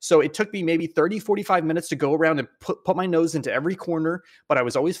 So it took me maybe 30, 45 minutes to go around and put my nose into every corner, but I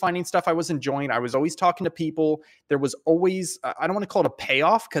was always finding stuff I was enjoying. I was always talking to people. There was always, I don't want to call it a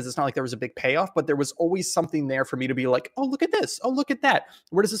payoff because it's not like there was a big payoff, but there was always something there for me to be like, oh, look at this. Oh, look at that.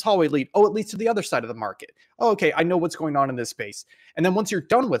 Where does this hallway lead? Oh, it leads to the other side of the market. Oh, okay. I know what's going on in this space. And then once you're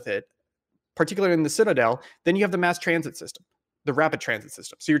done with it, particularly in the Citadel, then you have the mass transit system, the rapid transit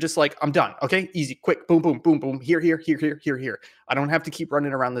system. So you're just like, I'm done. Okay, easy, quick, boom, boom, boom, boom, here, here, here, here, here, here. I don't have to keep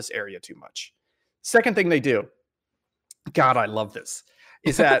running around this area too much. Second thing they do, God, I love this,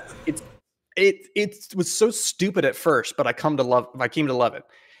 is that it was so stupid at first, but I came to love it.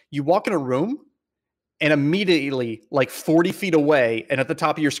 You walk in a room and immediately like 40 feet away and at the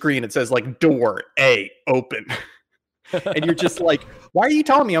top of your screen, it says like door A open. And you're just like, why are you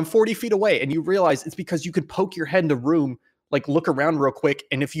telling me I'm 40 feet away? And you realize it's because you could poke your head in the room, like look around real quick.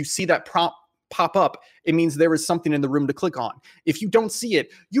 And if you see that prompt pop up, it means there is something in the room to click on. If you don't see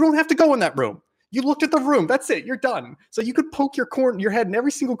it, you don't have to go in that room. You looked at the room. That's it. You're done. So you could poke your head in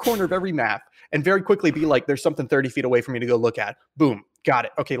every single corner of every map and very quickly be like, there's something 30 feet away for me to go look at. Boom. Got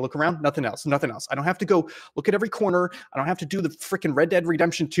it. Okay, look around. Nothing else. Nothing else. I don't have to go look at every corner. I don't have to do the freaking Red Dead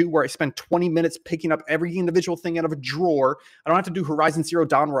Redemption 2 where I spend 20 minutes picking up every individual thing out of a drawer. I don't have to do Horizon Zero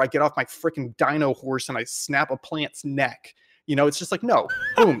Dawn where I get off my freaking dino horse and I snap a plant's neck. You know, it's just like, no,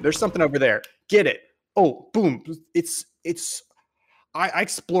 boom, there's something over there. Get it. Oh, boom. I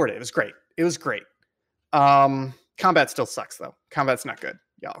explored it. It was great. It was great. Combat still sucks though. Combat's not good,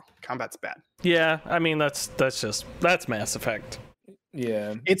 y'all. Combat's bad. Yeah, I mean that's Mass Effect.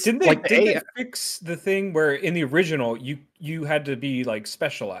 Yeah, didn't they fix the thing where in the original you had to be like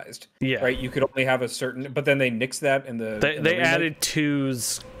specialized? Yeah, right. You could only have a certain, but then they nixed that in the. They added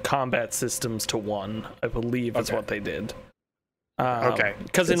 2's combat systems to 1, I believe, is what they did. Okay,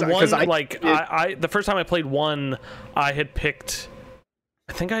 because in 1, the first time I played 1, I had picked.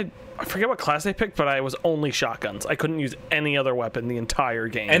 I forget what class I picked, but I was only shotguns. I couldn't use any other weapon the entire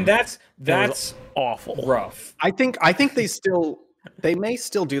game, and that's awful, rough. I think they may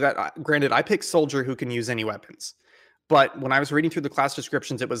still do that. Granted, I picked soldier who can use any weapons, but when I was reading through the class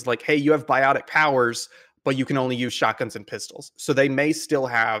descriptions, it was like, hey, you have biotic powers, but you can only use shotguns and pistols. So they may still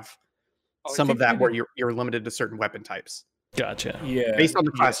have some of that where you're limited to certain weapon types. Gotcha. Yeah. Based on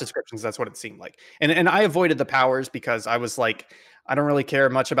the class descriptions, that's what it seemed like. And I avoided the powers because I was like, I don't really care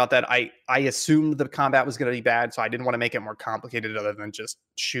much about that. I assumed the combat was going to be bad, so I didn't want to make it more complicated other than just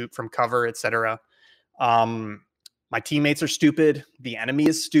shoot from cover, etc. My teammates are stupid. The enemy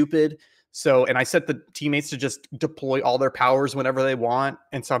is stupid. So, and I set the teammates to just deploy all their powers whenever they want.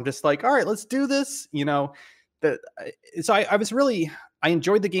 And so I'm just like, all right, let's do this. You know, so I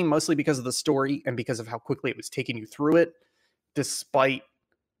enjoyed the game mostly because of the story and because of how quickly it was taking you through it, despite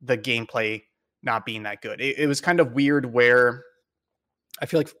the gameplay not being that good. It was kind of weird where I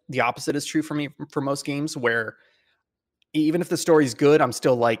feel like the opposite is true for me for most games, where even if the story's good, I'm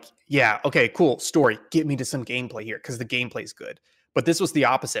still like, yeah, okay, cool, story, get me to some gameplay here because the gameplay's good. But this was the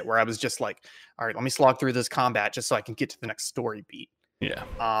opposite, where I was just like, all right, let me slog through this combat just so I can get to the next story beat. Yeah.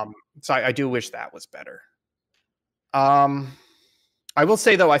 So I do wish that was better. I will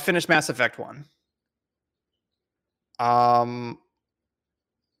say though, I finished Mass Effect 1. And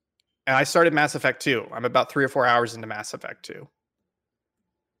I started Mass Effect 2. I'm about 3 or 4 hours into Mass Effect 2.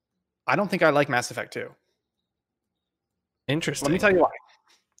 I don't think I like Mass Effect 2. Interesting. Let me tell you why.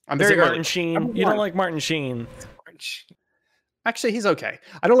 I'm Is very it Martin Sheen? You don't like Martin Sheen? Actually, he's okay.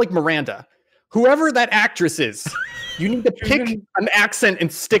 I don't like Miranda. Whoever that actress is, you need to pick an accent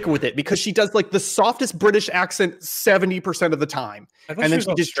and stick with it because she does like the softest British accent 70% of the time. And then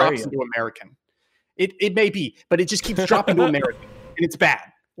she just drops into American. It may be, but it just keeps dropping to American. And it's bad.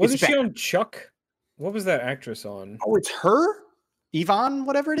 Wasn't she on Chuck? What was that actress on? Oh, it's her? Yvonne,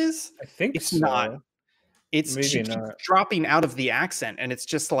 whatever it is? I think it's not. She keeps dropping out of the accent, and it's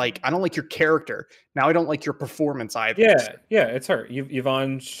just like, I don't like your character. Now I don't like your performance either. Yeah, it's her.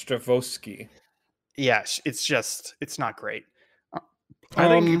 Yvonne Stravosky. Yeah, it's not great. I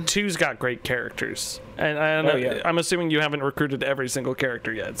think 2's got great characters. And I'm assuming you haven't recruited every single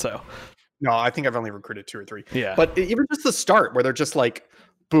character yet, so. No, I think I've only recruited 2 or 3. Yeah. But even just the start where they're just like,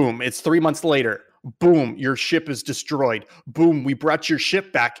 boom, it's 3 months later. Boom, your ship is destroyed. Boom, we brought your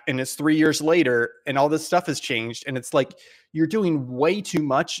ship back and it's 3 years later and all this stuff has changed. And it's like, you're doing way too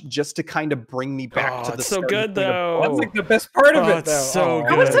much just to kind of bring me back to the so good though. That's like the best part of it though. So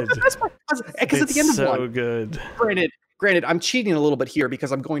good. It's the best part. Because at the end of one. So good. Granted, I'm cheating a little bit here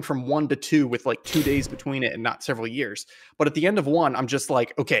because I'm going from 1 to 2 with like 2 days between it and not several years. But at the end of 1, I'm just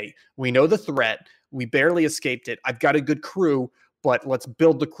like, okay, we know the threat. We barely escaped it. I've got a good crew. but let's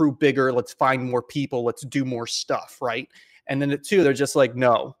build the crew bigger. Let's find more people. Let's do more stuff, right? And then at 2, they're just like,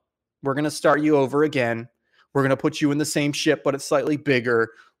 no, we're going to start you over again. We're going to put you in the same ship, but it's slightly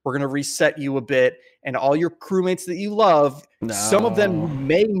bigger. We're going to reset you a bit. And all your crewmates that you love, some of them you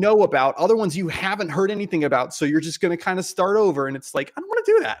may know about, other ones you haven't heard anything about. So you're just going to kind of start over. And it's like, I don't want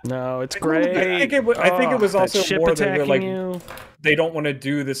to do that. No, it's great. I think it was also more that like you. They don't want to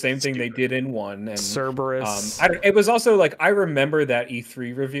do the same thing they did in 1. And Cerberus. It was also like, I remember that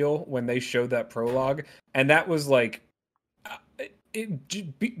E3 reveal when they showed that prologue. And that was like,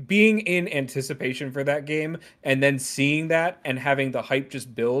 being in anticipation for that game and then seeing that and having the hype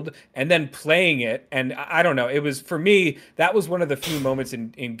just build and then playing it, and I don't know, it was, for me, that was one of the few moments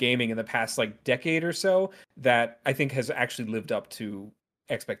in gaming in the past like decade or so that I think has actually lived up to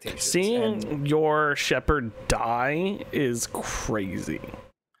expectations. Seeing your Shepard die is crazy.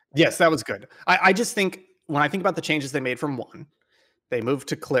 Yes, that was good. I just think when I think about the changes they made from 1, they moved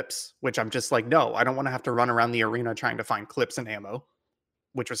to clips, which I'm just like, no, I don't want to have to run around the arena trying to find clips and ammo,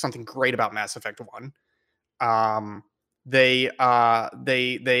 which was something great about Mass Effect 1. It's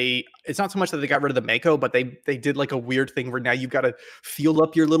not so much that they got rid of the Mako, but they did like a weird thing where now you've got to fuel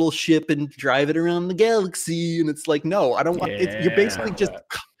up your little ship and drive it around the galaxy. And it's like, no, I don't want it. You're basically just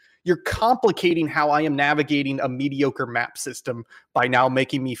you're complicating how I am navigating a mediocre map system by now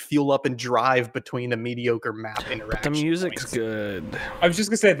making me fuel up and drive between a mediocre map interaction. The music's good. I was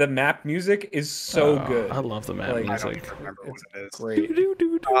just gonna say the map music is so good. I love the map music. I don't even remember what it is. Great.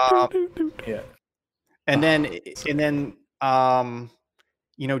 Yeah. And then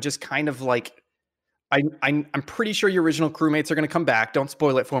you know, just kind of like I'm pretty sure your original crewmates are going to come back. Don't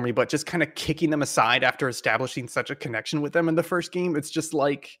spoil it for me, but just kind of kicking them aside after establishing such a connection with them in the first game, it's just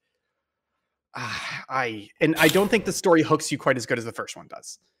like I don't think the story hooks you quite as good as the first one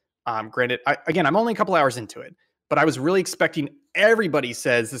does. Granted, I'm only a couple hours into it, but I was really expecting, everybody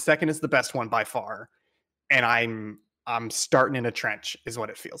says the second is the best one by far, and I'm starting in a trench is what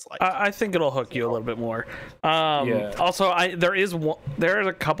it feels like. I think it'll hook you a little bit more. Also, there are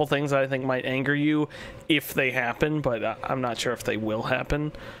a couple things that I think might anger you if they happen, but I'm not sure if they will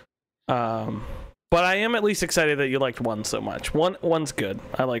happen. But I am at least excited that you liked 1 so much. One's good.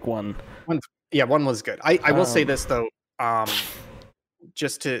 I like 1. 1 was good. I will say this though,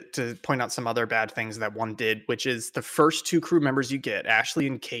 just to point out some other bad things that 1 did, which is the first 2 crew members you get, Ashley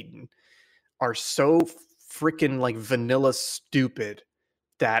and Kaidan, are so freaking like vanilla stupid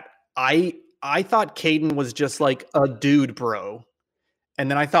that I thought Kaidan was just like a dude bro, and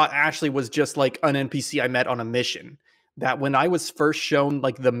then I thought Ashley was just like an NPC I met on a mission. That when I was first shown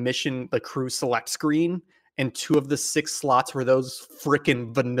like the mission, the crew select screen, and 2 of the 6 slots were those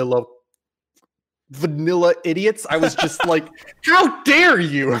freaking vanilla idiots, I was just like, how dare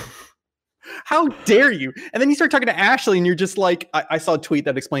you? How dare you? And then you start talking to Ashley and you're just like, I saw a tweet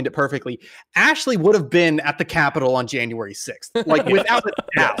that explained it perfectly. Ashley would have been at the Capitol on January 6th, like without a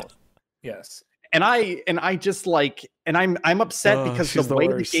doubt. Yes. And I just like, and I'm upset because the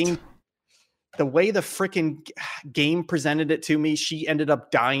way the freaking game presented it to me, she ended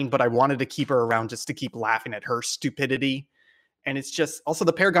up dying, but I wanted to keep her around just to keep laughing at her stupidity. And it's just also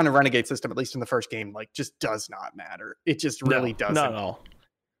the Paragon and Renegade system, at least in the first game, like just does not matter. It just really doesn't. Not at all.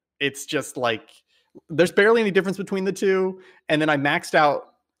 It's just like there's barely any difference between the 2. And then I maxed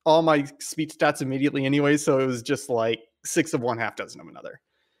out all my speech stats immediately anyway. So it was just like 6 of one, half dozen of another.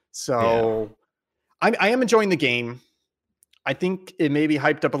 So I am enjoying the game. I think it may be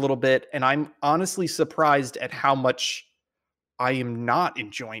hyped up a little bit. And I'm honestly surprised at how much I am not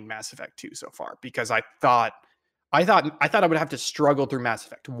enjoying Mass Effect 2 so far, because I thought I would have to struggle through Mass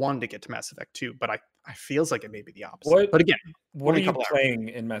Effect 1 to get to Mass Effect 2, but I feels like it may be the opposite. But again, what are you playing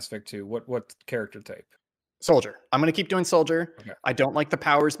in Mass Effect 2? What character type? Soldier. I'm going to keep doing Soldier. Okay. I don't like the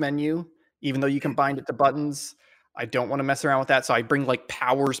powers menu, even though you can bind it to buttons. I don't want to mess around with that, so I bring like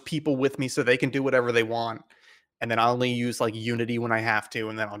powers people with me so they can do whatever they want. And then I only use like Unity when I have to,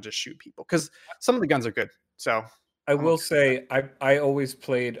 and then I'll just shoot people because some of the guns are good. So I will say I always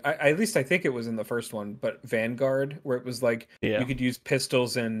played, at least I think it was in the first one, but Vanguard, where it was like you could use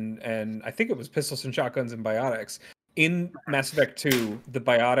pistols and I think it was pistols and shotguns and biotics. In Mass Effect 2, the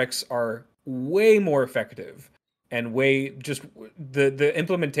biotics are way more effective and way just the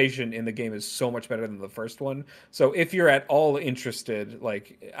implementation in the game is so much better than the first one. So if you're at all interested,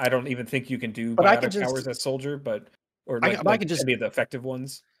 like I don't even think you can do biotic powers as Soldier, but I could just any of the effective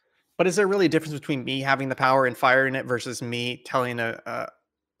ones. But is there really a difference between me having the power and firing it versus me telling an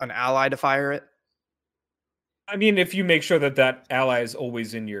ally to fire it? I mean, if you make sure that ally is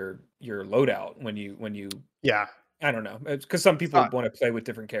always in your loadout when you I don't know, because some people want to play with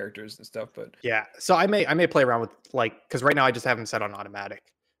different characters and stuff. But yeah, so I may play around with like, because right now I just have them set on automatic,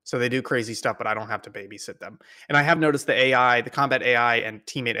 so they do crazy stuff, but I don't have to babysit them. And I have noticed the combat AI and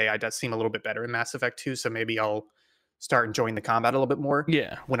teammate AI does seem a little bit better in Mass Effect 2. So maybe I'll start enjoying the combat a little bit more.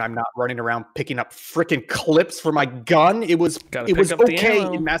 Yeah, when I'm not running around picking up freaking clips for my gun. It was okay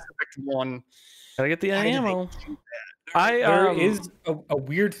in Mass Effect 1. Gotta get the ammo. There is a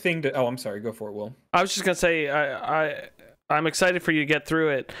weird thing to. Oh, I'm sorry. Go for it, Will. I was just gonna say I'm excited for you to get through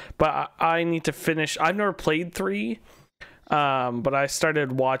it, but I need to finish. I've never played 3, but I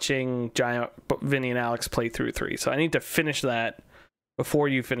started watching Giant Vinny and Alex play through 3, so I need to finish that before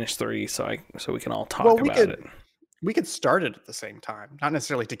you finish 3, so we can all talk about it. We could start it at the same time, not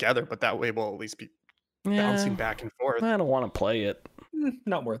necessarily together, but that way we'll at least be bouncing back and forth. I don't want to play it.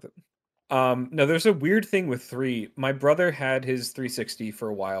 Not worth it. No, there's a weird thing with 3. My brother had his 360 for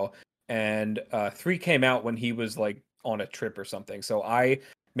a while, and 3 came out when he was like on a trip or something. So I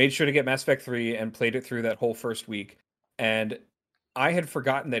made sure to get Mass Effect 3 and played it through that whole first week. And I had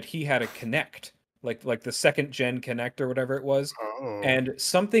forgotten that he had a Kinect, like the second gen Kinect or whatever it was. Oh. And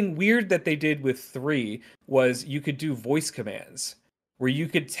something weird that they did with 3 was you could do voice commands where you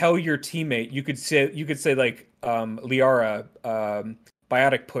could tell your teammate, you could say like Liara,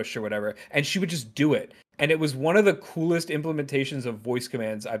 biotic push or whatever, and she would just do it. And it was one of the coolest implementations of voice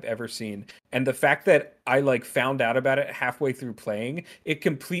commands I've ever seen. And the fact that I like found out about it halfway through playing, it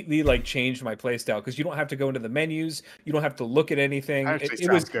completely like changed my playstyle, because you don't have to go into the menus, you don't have to look at anything.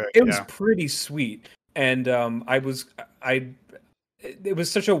 It was pretty sweet. And it was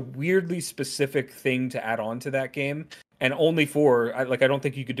such a weirdly specific thing to add on to that game, and only I don't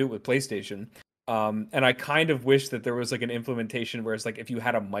think you could do it with PlayStation. And I kind of wish that there was like an implementation where it's like if you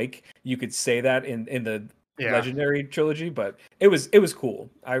had a mic, you could say that in the Legendary trilogy. But it was cool.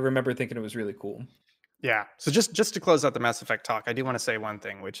 I remember thinking it was really cool. Yeah. So just to close out the Mass Effect talk, I do want to say one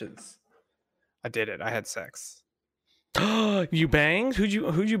thing, which is I did it. I had sex. You banged? Who'd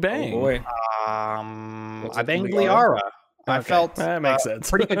you bang? Oh boy. I banged Liara. Okay. I felt that makes sense.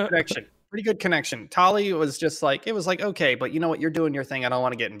 Pretty good connection. Tali was just like, it was like, okay, but you know what, you're doing your thing. I don't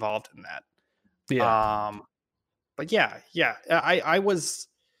want to get involved in that. Yeah. But yeah. I was.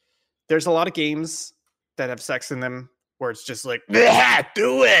 There's a lot of games that have sex in them where it's just like,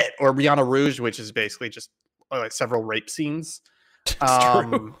 do it, or Rihanna Rouge, which is basically just like several rape scenes.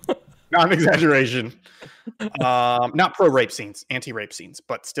 True. Not an exaggeration. Not pro rape scenes, anti rape scenes,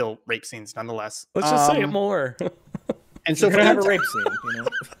 but still rape scenes nonetheless. Let's just say it more. And so you're gonna have a rape scene, you know.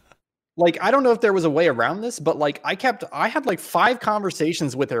 Like, I don't know if there was a way around this, but like I had like 5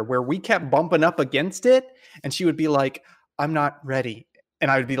 conversations with her where we kept bumping up against it, and she would be like, I'm not ready.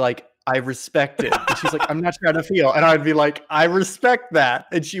 And I would be like, I respect it. And she's like, I'm not sure how to feel. And I would be like, I respect that.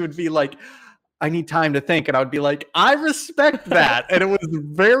 And she would be like, I need time to think. And I would be like, I respect that. And it was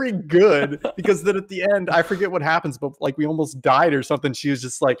very good, because then at the end, I forget what happens, but like we almost died or something. She was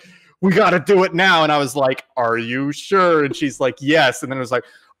just like, we got to do it now. And I was like, are you sure? And she's like, yes. And then it was like,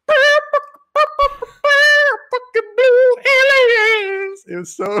 it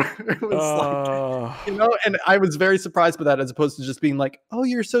was like, you know, and I was very surprised by that, as opposed to just being like, oh,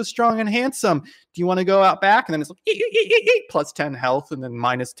 you're so strong and handsome, do you want to go out back? And then it's like plus 10 health and then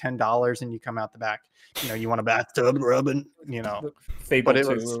minus $10, and you come out the back, you know, you want a bathtub rubbing, you know, Fable 2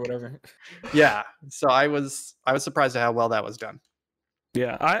 or whatever. Yeah, so I was surprised at how well that was done.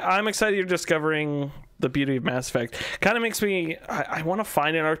 Yeah, I'm excited you're discovering the beauty of Mass Effect. Kind of makes me, I want to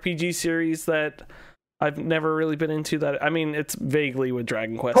find an RPG series that I've never really been into. That, I mean, it's vaguely with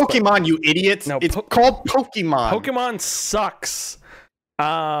Dragon Quest. Pokemon, you idiots! No, it's called Pokemon. Pokemon sucks.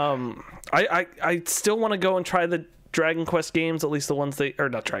 I still want to go and try the Dragon Quest games, at least the ones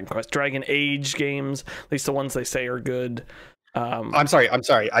Dragon Age games, at least the ones they say are good. I'm sorry.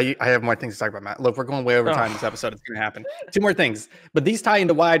 I have more things to talk about, Matt. Look, we're going way over time this episode. It's going to happen. 2 more things, but these tie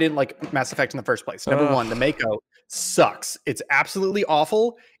into why I didn't like Mass Effect in the first place. Number 1, the Mako sucks. It's absolutely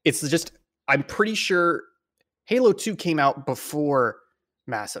awful. It's just, I'm pretty sure Halo 2 came out before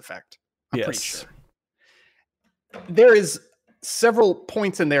Mass Effect. I'm pretty sure. There is several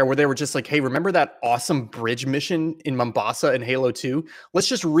points in there where they were just like, hey, remember that awesome bridge mission in Mombasa in Halo 2? Let's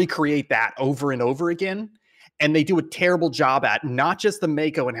just recreate that over and over again. And they do a terrible job at not just the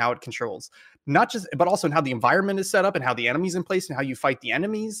Mako and how it controls, but also in how the environment is set up and how the enemies in place and how you fight the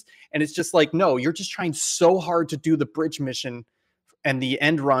enemies. And it's just like, no, you're just trying so hard to do the bridge mission and the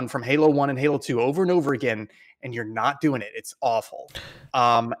end run from Halo 1 and Halo 2 over and over again, and you're not doing it. It's awful.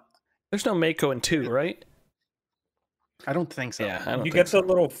 There's no Mako in 2, right? I don't think so. Yeah, I don't you think get so. the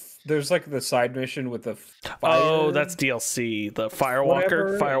little. There's like the side mission with the. Oh, that's DLC. The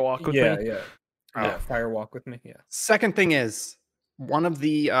Firewalker. Firewalk with me. Yeah. Yeah, Fire Walk with Me. Yeah. Second thing is one of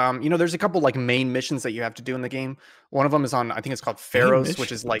the there's a couple like main missions that you have to do in the game. One of them is on, I think it's called Pharos,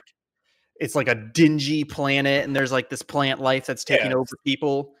 which is like it's like a dingy planet, and there's like this plant life that's taking over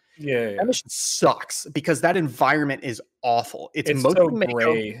people. Yeah, that mission sucks because that environment is awful. It's so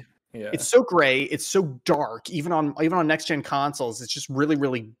gray. Yeah. It's so gray. It's so dark. Even on next gen consoles, it's just really,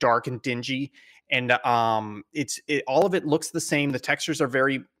 really dark and dingy. And all of it looks the same. The textures are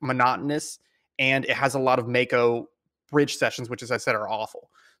very monotonous, and it has a lot of Mako bridge sessions, which, as I said, are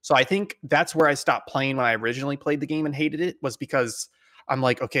awful. So I think that's where I stopped playing when I originally played the game and hated it, was because I'm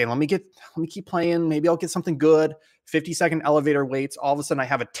like, okay, let me keep playing. Maybe I'll get something good. 50-second elevator waits. All of a sudden, I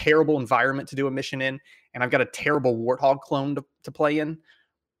have a terrible environment to do a mission in, and I've got a terrible Warthog clone to play in.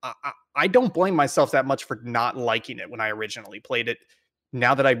 I don't blame myself that much for not liking it when I originally played it.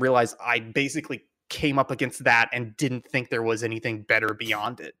 Now that I realize I basically came up against that and didn't think there was anything better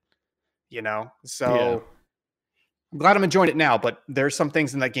beyond it, So I'm glad I'm enjoying it now, but there's some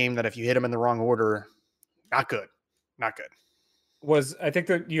things in that game that if you hit them in the wrong order, not good. Not good. I think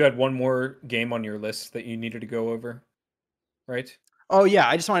that you had one more game on your list that you needed to go over, right? Oh, yeah.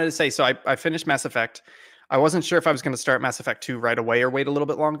 I just wanted to say, so I finished Mass Effect. I wasn't sure if I was going to start Mass Effect 2 right away or wait a little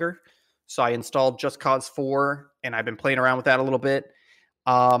bit longer. So I installed Just Cause 4, and I've been playing around with that a little bit.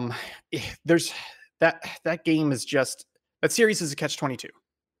 There's that game is just, that series is a catch-22.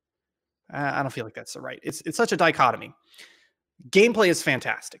 I don't feel like that's the right. It's such a dichotomy. Gameplay is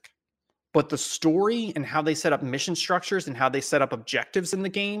fantastic, but the story and how they set up mission structures and how they set up objectives in the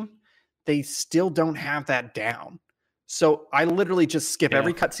game, they still don't have that down. So I literally just skip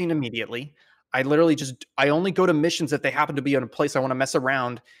every cutscene immediately. I only go to missions if they happen to be in a place I want to mess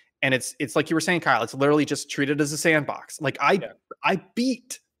around. And it's like you were saying, Kyle, it's literally just treated as a sandbox. Like I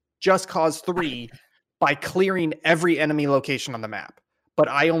beat Just Cause 3 by clearing every enemy location on the map, but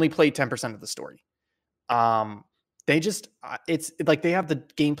I only played 10% of the story. It's like they have the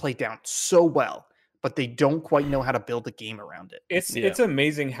gameplay down so well, but they don't quite know how to build a game around it. It's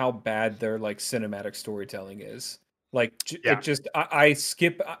amazing how bad their like cinematic storytelling is. Like it just, I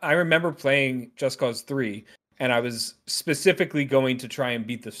remember playing Just Cause 3, and I was specifically going to try and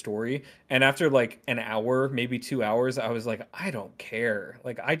beat the story. And after like an hour, maybe 2 hours, I was like, I don't care.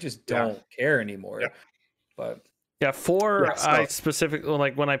 Like, I just don't care anymore. But 4, I specifically,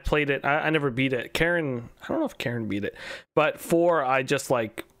 like when I played it, I never beat it. Karen, I don't know if Karen beat it, but 4, I just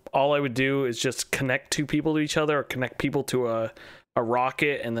like, all I would do is just connect 2 people to each other, or connect people to a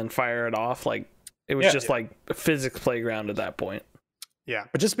rocket and then fire it off. Like, it was just like a physics playground at that point. Yeah,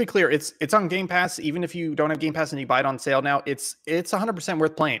 but just to be clear, it's on Game Pass. Even if you don't have Game Pass and you buy it on sale now, it's 100%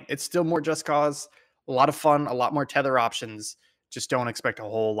 worth playing. It's still more Just Cause, a lot of fun, a lot more tether options. Just don't expect a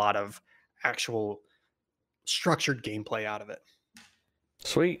whole lot of actual structured gameplay out of it.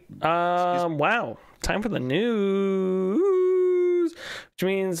 Sweet. Wow. Time for the news, which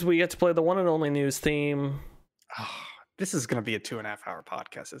means we get to play the one and only news theme. This is going to be a 2.5 hour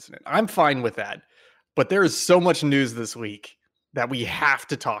podcast, isn't it? I'm fine with that. But there is so much news this week that we have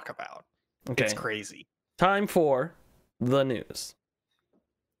to talk about. Okay. It's crazy. Time for the news.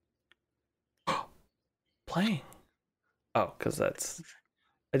 Playing. Oh, because that's...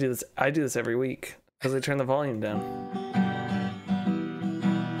 I do this every week because I turn the volume down.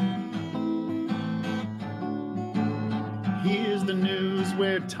 Here's the news.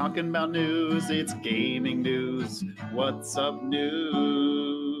 We're talking about news. It's gaming news. What's up,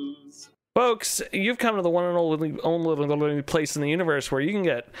 news? Folks, you've come to the one and only place in the universe where you can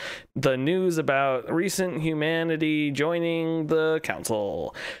get the news about recent humanity joining the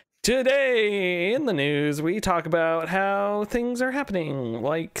council. Today in the news, we talk about how things are happening,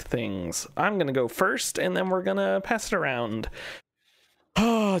 like things. I'm going to go first, and then we're going to pass it around.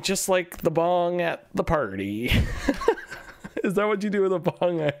 Oh, just like the bong at the party. Is that what you do with a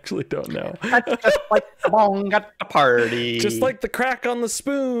bong? I actually don't know. Just like the bong at the party. Just like the crack on the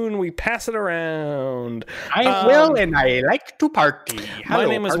spoon, we pass it around. I'm Will, and I like to party. Hello, my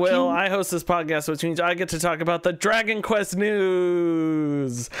name is Will. I host this podcast, which means I get to talk about the Dragon Quest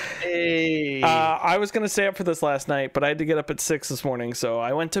news. Hey. I was going to stay up for this last night, but I had to get up at 6 this morning, so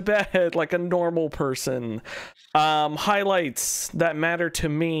I went to bed like a normal person. Highlights that matter to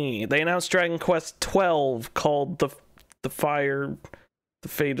me. They announced Dragon Quest 12 called the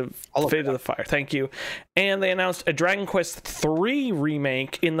Fate of the Fire. Thank you. And they announced a Dragon Quest 3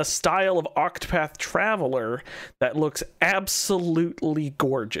 remake in the style of Octopath Traveler that looks absolutely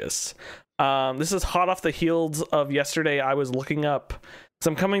gorgeous. This is hot off the heels of yesterday. I was looking up, so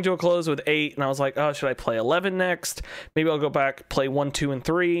I'm coming to a close with 8, and I was like, oh, should I play 11 next? Maybe I'll go back, play 1, 2, and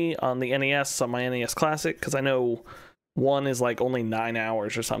 3 on the NES, on my NES Classic, because I know one is like only 9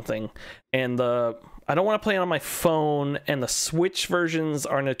 hours or something, and I don't want to play it on my phone, and the Switch versions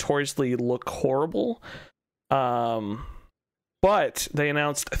are notoriously look horrible. But they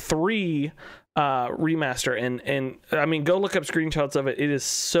announced 3 remaster, and I mean, go look up screenshots of it. It is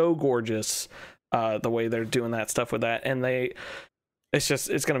so gorgeous, the way they're doing that stuff with that, and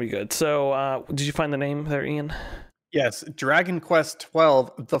it's gonna be good. So did you find the name there, Ian? Yes, Dragon Quest XII: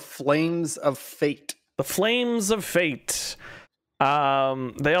 The Flames of Fate. The Flames of Fate.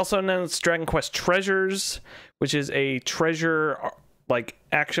 They also announced Dragon Quest Treasures, which is a treasure like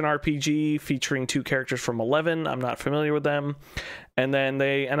action RPG featuring 2 characters from 11. I'm not familiar with them. And then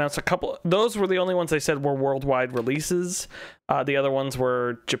they announced a couple. Those were the only ones they said were worldwide releases. The other ones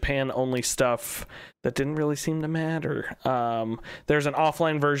were Japan only stuff that didn't really seem to matter. There's an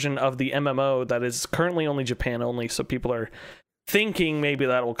offline version of the MMO that is currently only Japan only, so people are thinking maybe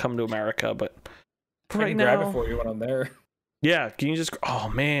that will come to America, but right now, grab it for you when I'm there. Yeah, can you just? Oh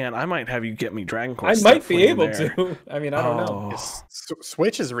man, I might have you get me Dragon Quest. I might be able to. I mean, I don't know. Is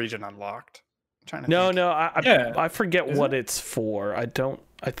Switch's region unlocked? I'm trying to think. No. I forget what it's for. I think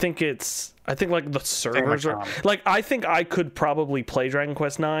like the servers are like. I think I could probably play Dragon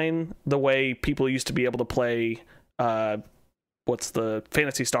Quest 9 the way people used to be able to play. What's the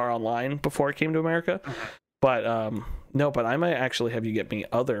Phantasy Star Online before it came to America? But no. But I might actually have you get me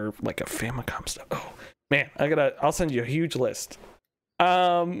other like a Famicom stuff. Oh. Man, I'll send you a huge list.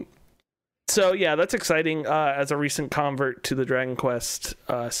 So yeah, that's exciting. As a recent convert to the Dragon Quest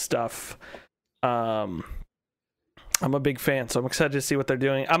stuff, I'm a big fan, so I'm excited to see what they're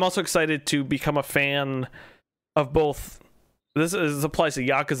doing. I'm also excited to become a fan of both. This applies to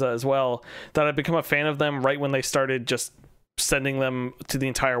Yakuza as well. That I've become a fan of them right when they started just sending them to the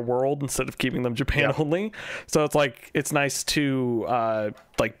entire world instead of keeping them Japan only. So it's like it's nice to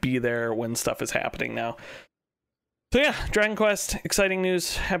like be there when stuff is happening now. So yeah, Dragon Quest, exciting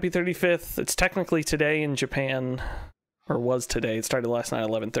news. Happy 35th. It's technically today in Japan, or was today. It started last night at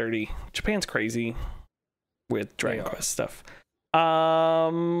 11:30. Japan's crazy with Dragon Quest stuff.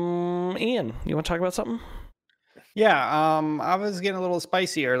 Ian, you want to talk about something? Yeah, I was getting a little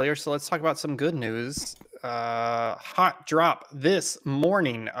spicy earlier, so let's talk about some good news. Hot drop this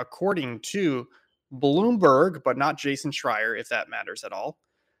morning, according to Bloomberg, but not Jason Schreier, if that matters at all.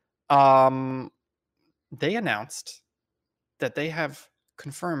 They announced that they have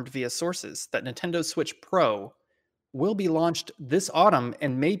confirmed via sources that Nintendo Switch Pro will be launched this autumn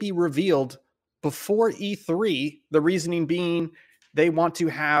and may be revealed before E3. The reasoning being they want to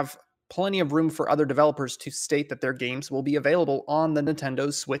have plenty of room for other developers to state that their games will be available on the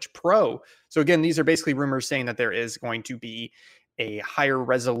Nintendo Switch Pro. So again, these are basically rumors saying that there is going to be a higher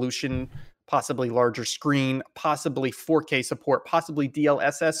resolution, possibly larger screen, possibly 4K support, possibly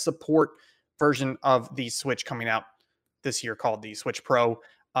DLSS support version of the Switch coming out this year called the Switch Pro.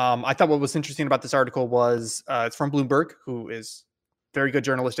 I thought what was interesting about this article was it's from Bloomberg, who is very good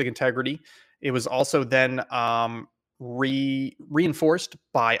journalistic integrity. It was also then reinforced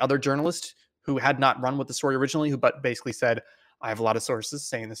by other journalists who had not run with the story originally, but basically said, I have a lot of sources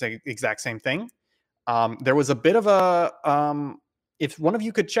saying the exact same thing. There was a bit of a, if one of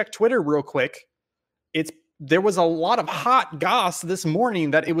you could check Twitter real quick, there was a lot of hot goss this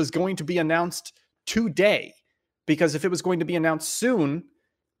morning that it was going to be announced today, because if it was going to be announced soon,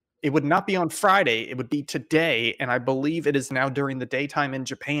 it would not be on Friday, it would be today. And I believe it is now during the daytime in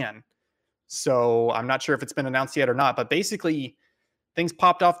Japan. So I'm not sure if it's been announced yet or not, but basically things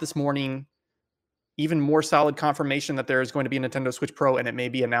popped off this morning. Even more solid confirmation that there is going to be a Nintendo Switch Pro, and it may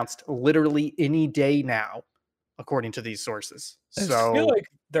be announced literally any day now, according to these sources. I feel like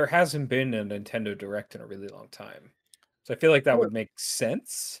there hasn't been a Nintendo Direct in a really long time. So I feel like that would make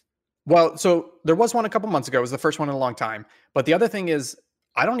sense. Well, so there was one a couple months ago. It was the first one in a long time. But the other thing is,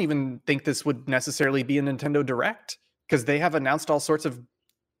 I don't even think this would necessarily be a Nintendo Direct, because they have announced all sorts of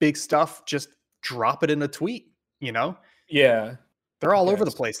big stuff. Just drop it in a tweet, you know? Yeah. They're all over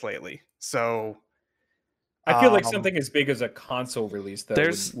the place lately. So I feel like something as big as a console release that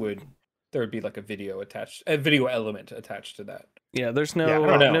there would be like a video element attached to that. Yeah, there's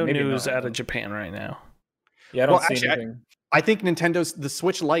no news out of Japan right now. Yeah, I don't see anything. I think the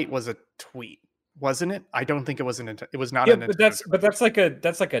Switch Lite was a tweet, wasn't it? I don't think it was it was not. Yeah, but that's like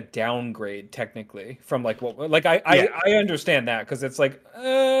a downgrade technically from like what like I understand that, because it's like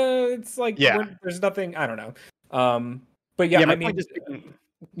there's nothing, I don't know. But yeah, I mean,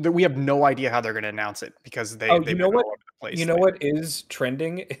 we have no idea how they're going to announce it, because they you know what all over the place. You know what is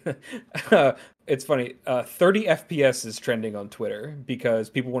trending? It's funny. 30 FPS is trending on Twitter because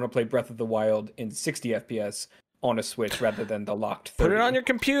people want to play Breath of the Wild in 60 FPS on a Switch rather than the locked 30. Put it on your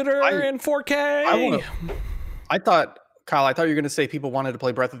computer in 4K. I thought Kyle, I thought you were going to say people wanted to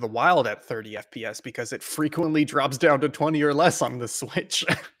play Breath of the Wild at 30 FPS because it frequently drops down to 20 or less on the Switch.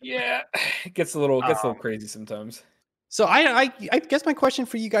 Yeah, it gets a little crazy sometimes. So I guess my question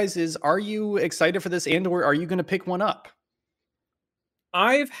for you guys is: are you excited for this, and/or are you going to pick one up?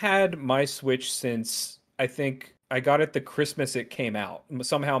 I've had my Switch since I think I got it the Christmas it came out.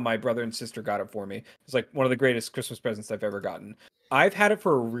 Somehow my brother and sister got it for me. It's like one of the greatest Christmas presents I've ever gotten. I've had it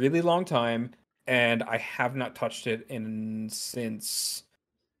for a really long time, and I have not touched it since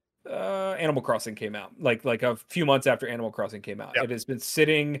Animal Crossing came out. Like a few months after Animal Crossing came out. Yep. It has been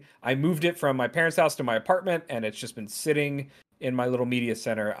sitting. I moved it from my parents' house to my apartment, and it's just been sitting in my little media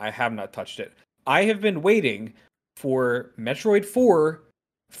center. I have not touched it. I have been waiting for Metroid 4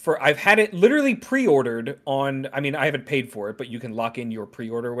 I've had it literally pre-ordered on, I mean, I haven't paid for it, but you can lock in your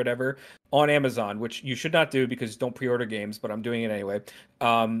pre-order or whatever on Amazon, which you should not do because don't pre-order games, but I'm doing it anyway.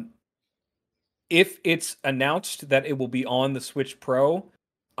 If it's announced that it will be on the Switch Pro,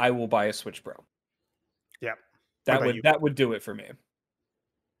 I will buy a Switch Pro. Yeah. That would do it for me.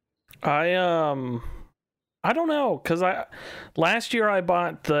 I don't know, because last year I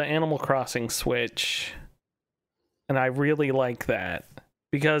bought the Animal Crossing Switch, and I really like that.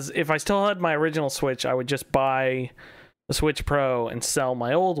 Because if I still had my original Switch, I would just buy the Switch Pro and sell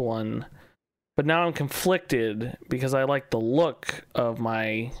my old one. But now I'm conflicted because I like the look of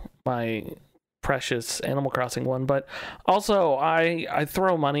my precious Animal Crossing one. But also, I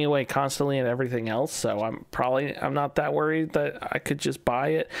throw money away constantly and everything else, so I'm not that worried that I could just buy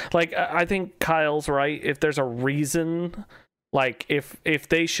it. Like, I think Kyle's right. If there's a reason, like if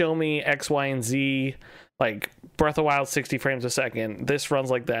they show me X, Y, and Z, like Breath of the Wild 60 frames a second, this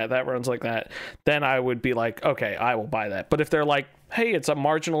runs like that runs like that, then I would be like, okay, I will buy that. But if they're like, hey, it's a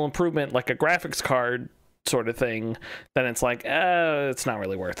marginal improvement, like a graphics card sort of thing, then it's like, it's not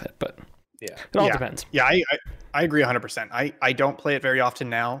really worth it. But yeah, it all depends. Yeah, I agree 100%. I don't play it very often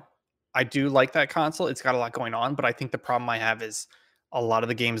now. I do like that console. It's got a lot going on, but I think the problem I have is a lot of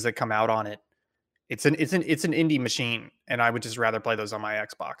the games that come out on it, it's an indie machine, and I would just rather play those on my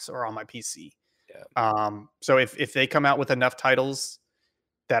Xbox or on my PC. Yeah. So if they come out with enough titles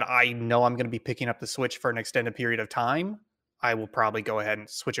that I know I'm going to be picking up the Switch for an extended period of time, I will probably go ahead and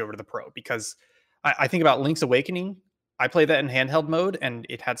switch over to the Pro, because I think about Link's Awakening. I played that in handheld mode and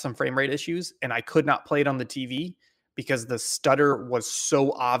it had some frame rate issues, and I could not play it on the TV because the stutter was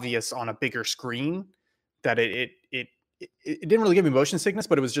so obvious on a bigger screen that it didn't really give me motion sickness,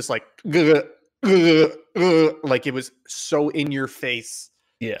 but it was just like like it was so in your face.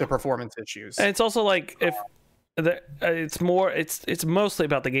 Yeah, the performance issues. And it's also like it's mostly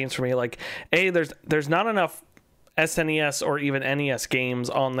about the games for me. Like, there's not enough SNES or even NES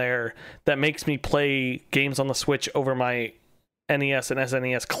games on there that makes me play games on the Switch over my NES and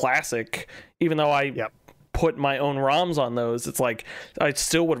SNES Classic, even though I put my own ROMs on those. It's like I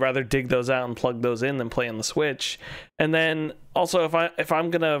still would rather dig those out and plug those in than play on the Switch. And then also, if I'm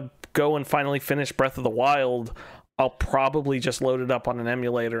gonna go and finally finish Breath of the Wild, I'll probably just load it up on an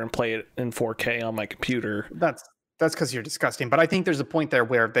emulator and play it in 4K on my computer. That's because you're disgusting. But I think there's a point there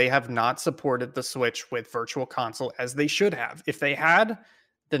where they have not supported the Switch with Virtual Console as they should have. If they had,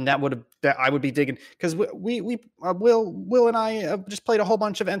 then I would be digging, because Will and I just played a whole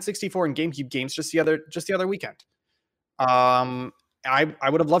bunch of N64 and GameCube games just the other weekend. I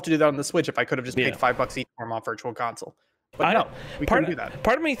would have loved to do that on the Switch if I could have just paid $5 each for them on Virtual Console. But no, we couldn't do that.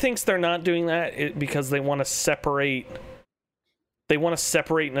 Part of me thinks they're not doing that because they want to separate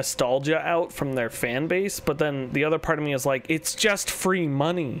nostalgia out from their fan base, but then the other part of me is like, it's just free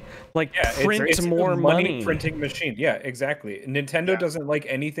money. Like, print more money. Printing machine. Yeah, exactly. Nintendo doesn't like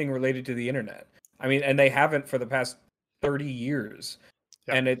anything related to the internet. I mean, and they haven't for the past 30 years.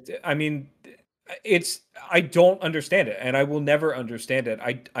 Yeah. And I don't understand it, and I will never understand it.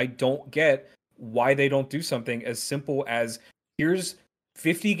 I don't get why they don't do something as simple as, here's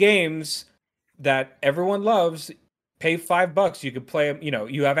 50 games that everyone loves, pay $5, you could play them,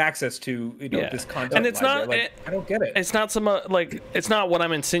 you have access to this content. And it's not I don't get it. It's not it's not what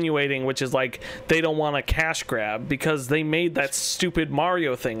I'm insinuating, which is like they don't want a cash grab, because they made that stupid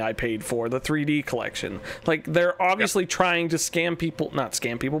Mario thing I paid for, the 3D collection. Like, they're obviously trying to not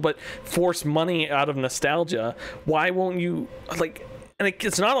scam people, but force money out of nostalgia. Why won't you, like, and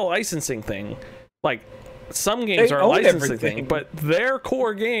it's not a licensing thing. Like, some games are a licensing thing, but their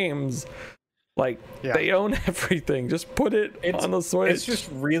core games, like, they own everything. Just put it on the Switch. It's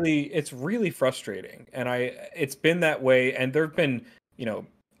really frustrating. And it's been that way. And there've been,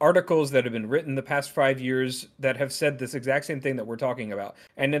 articles that have been written the past 5 years that have said this exact same thing that we're talking about.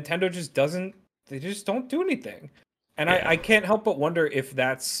 And Nintendo just don't do anything. And I can't help but wonder if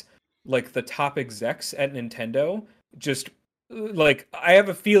that's like the top execs at Nintendo just like, I have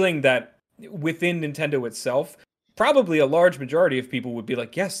a feeling that within Nintendo itself, probably a large majority of people would be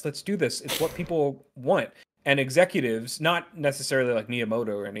like, yes, let's do this. It's what people want. And executives, not necessarily like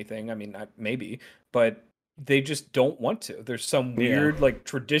Miyamoto or anything, I mean, maybe, but they just don't want to. There's some weird like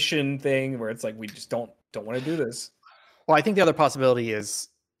tradition thing where it's like, we just don't want to do this. Well, I think the other possibility is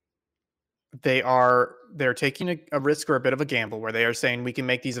they're taking a risk or a bit of a gamble where they are saying we can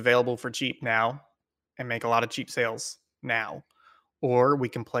make these available for cheap now and make a lot of cheap sales now. Or we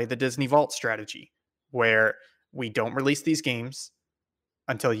can play the Disney Vault strategy where we don't release these games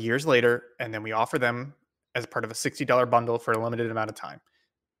until years later, and then we offer them as part of a $60 bundle for a limited amount of time.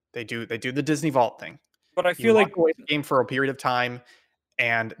 They do the Disney Vault thing. But I feel like away the game for a period of time,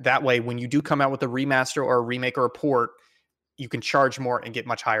 and that way when you do come out with a remaster or a remake or a port, you can charge more and get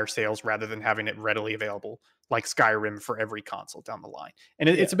much higher sales rather than having it readily available like Skyrim for every console down the line. And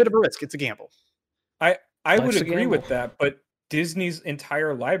it's a bit of a risk. It's a gamble. I would agree with that, but Disney's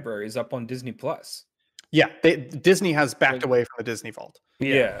entire library is up on Disney Plus. Yeah, Disney has backed away from the Disney Vault.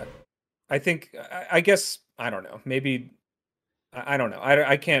 Yeah. I think, I guess, I don't know. Maybe, I don't know.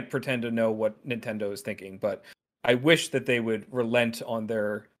 I can't pretend to know what Nintendo is thinking, but I wish that they would relent on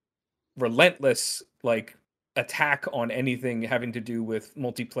their relentless, like, attack on anything having to do with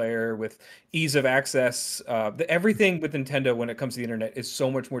multiplayer, with ease of access. Everything with Nintendo when it comes to the internet is so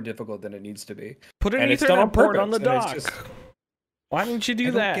much more difficult than it needs to be. Put an Ethernet port on the dock. Why didn't you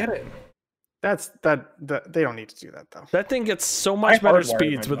do that? I don't get it. That they don't need to do that though. That thing gets so much better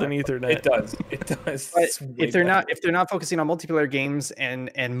speeds with an Ethernet. It does. If they're not focusing on multiplayer games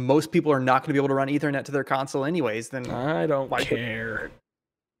and most people are not going to be able to run Ethernet to their console anyways, then I don't care.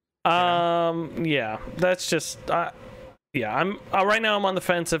 Yeah, that's just I'm right now I'm on the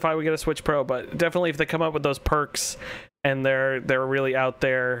fence if I would get a Switch Pro, but definitely if they come up with those perks and they're really out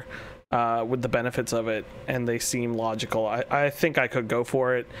there with the benefits of it and they seem logical, I think I could go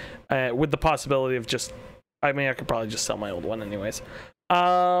for it with the possibility of I could probably just sell my old one anyways.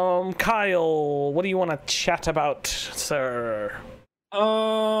 Kyle, what do you want to chat about, sir?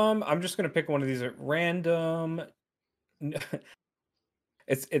 I'm just gonna pick one of these at random.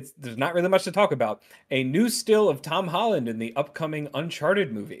 It's there's not really much to talk about. A new still of Tom Holland in the upcoming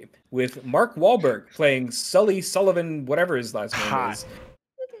Uncharted movie with Mark Wahlberg playing Sully Sullivan, whatever his last name is.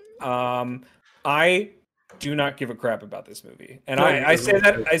 I do not give a crap about this movie, and I say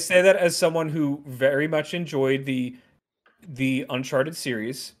that as someone who very much enjoyed the Uncharted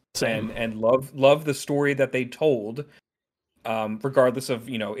series and love the story that they told. Regardless of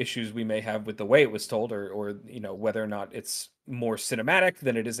issues we may have with the way it was told or whether or not it's more cinematic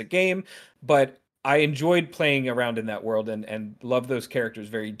than it is a game, but I enjoyed playing around in that world and love those characters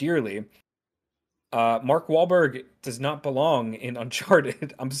very dearly. Mark Wahlberg does not belong in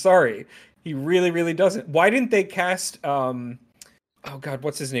Uncharted. I'm sorry, he really doesn't. Why didn't they cast oh god,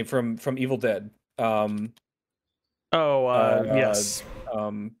 what's his name from Evil Dead? Yes.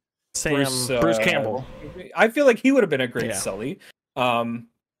 Bruce Campbell. I feel like he would have been a great Sully.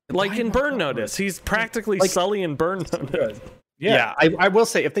 Like in Burn Notice, he's practically Sully in Burn Notice. Yeah, I will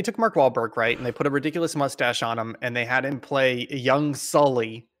say if they took Mark Wahlberg, right, and they put a ridiculous mustache on him and they had him play a young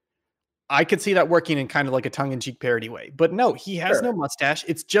Sully, I could see that working in kind of like a tongue-in-cheek parody way. But no, he has no mustache.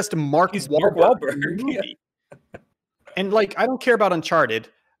 It's just Mark Wahlberg. Yeah. And like, I don't care about Uncharted,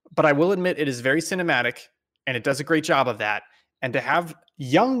 but I will admit it is very cinematic and it does a great job of that. And to have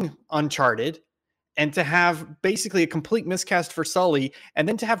young Uncharted and to have basically a complete miscast for Sully, and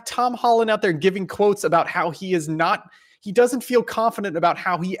then to have Tom Holland out there giving quotes about how he doesn't feel confident about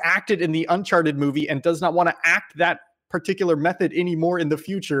how he acted in the Uncharted movie and does not want to act that particular method anymore in the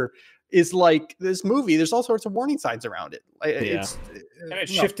future, is like, this movie, there's all sorts of warning signs around it. It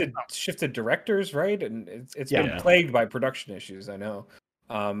shifted directors, right? And it's been plagued by production issues, I know.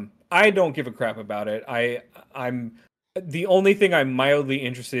 I don't give a crap about it. I'm the only thing I'm mildly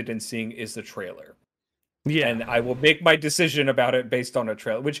interested in seeing is the trailer. Yeah. And I will make my decision about it based on a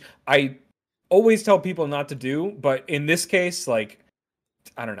trailer, which I always tell people not to do. But in this case, like,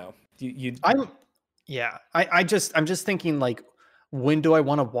 I don't know. I'm just thinking, like, when do I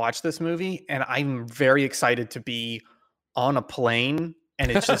want to watch this movie? And I'm very excited to be on a plane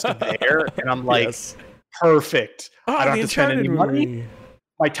and it's just there. And I'm like, perfect. I don't have to spend any money.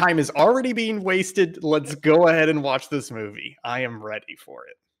 My time is already being wasted. Let's go ahead and watch this movie. I am ready for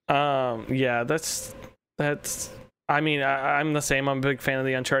it. Yeah, that's. I mean, I'm the same. I'm a big fan of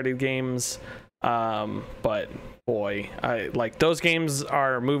the Uncharted games, but boy, I like those games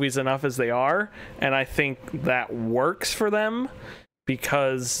are movies enough as they are, and I think that works for them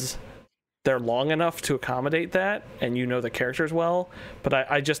because they're long enough to accommodate that, and the characters well. But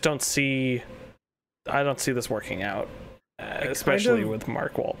I just don't see I don't see this working out, especially with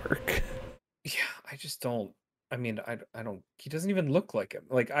Mark Wahlberg. Yeah, I just don't. I mean, I don't. He doesn't even look like him.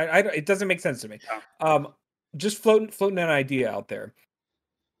 Like it doesn't make sense to me. Just floating an idea out there.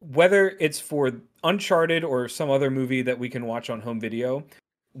 Whether it's for Uncharted or some other movie that we can watch on home video,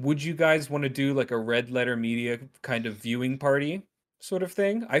 would you guys want to do like a Red Letter Media kind of viewing party sort of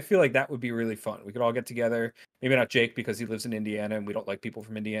thing? I feel like that would be really fun. We could all get together. Maybe not Jake because he lives in Indiana and we don't like people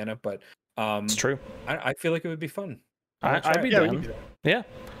from Indiana, but it's true. I feel like it would be fun. I'd be down. Yeah.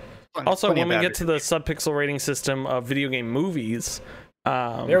 Also, when we get to the subpixel rating system of video game movies,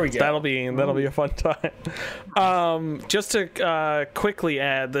 there we go. That'll be a fun time. Just to quickly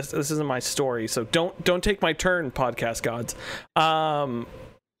add, this isn't my story, so don't take my turn, podcast gods.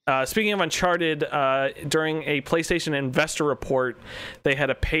 Speaking of Uncharted, during a PlayStation investor report, they had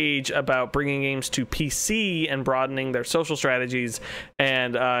a page about bringing games to PC and broadening their social strategies,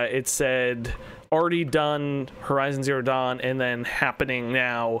 and it said already done Horizon Zero Dawn, and then happening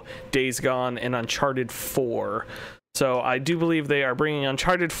now Days Gone and Uncharted 4. So I do believe they are bringing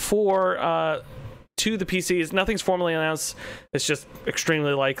Uncharted 4 to the PCs. Nothing's formally announced. It's just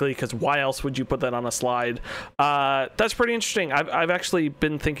extremely likely, because why else would you put that on a slide? That's pretty interesting. I've actually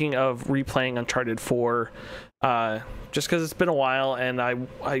been thinking of replaying Uncharted 4 just because it's been a while, and there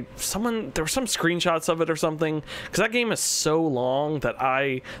were some screenshots of it or something, because that game is so long that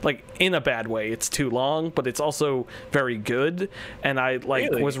I, like, in a bad way, it's too long, but it's also very good, and I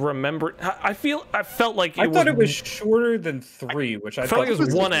really? was remembered. I felt like I thought it was shorter than 3, which I felt thought like it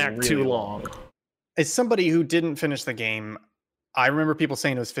was one really act too long. As somebody who didn't finish the game, I remember people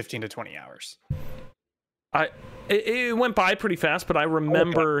saying it was 15 to 20 hours. It went by pretty fast, but I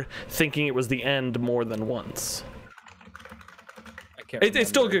remember thinking it was the end more than once. It's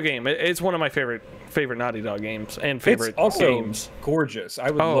still a good game. It's one of my favorite Naughty Dog games and favorite it's also games. Gorgeous.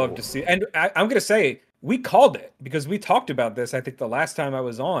 I would love to see. And I'm going to say we called it because we talked about this. I think the last time I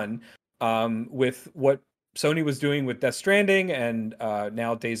was on, with what Sony was doing with Death Stranding and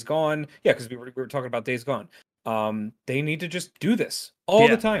now Days Gone. Yeah, because we were talking about Days Gone. They need to just do this all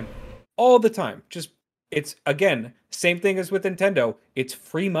the time. Just, it's, again, same thing as with Nintendo. It's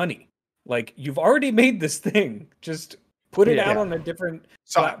free money. Like, you've already made this thing. Just put it out on a different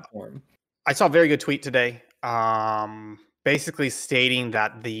platform. I saw a very good tweet today, basically stating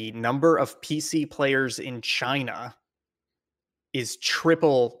that the number of PC players in China is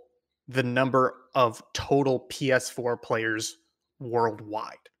triple the number of total PS4 players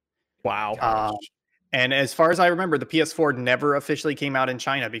worldwide. Wow. And as far as I remember, the PS4 never officially came out in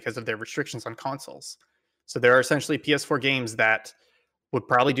China because of their restrictions on consoles. So there are essentially PS4 games that would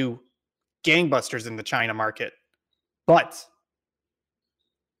probably do gangbusters in the China market, but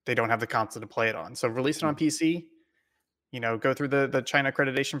they don't have the console to play it on. So release it on PC, go through the China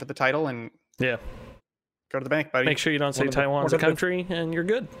accreditation for the title, and go to the bank, buddy. Make sure you don't say Taiwan's a country, and you're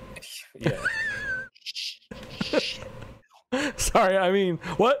good. Yeah. Sorry, I mean,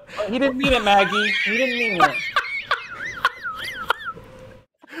 what? He didn't mean it, Maggie. He didn't mean it.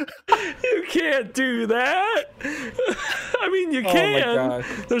 You can't do that. I mean, you can. Oh my God.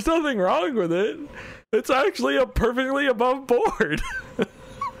 There's nothing wrong with it. It's actually a perfectly above board.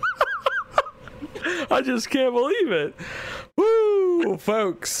 I just can't believe it. Woo,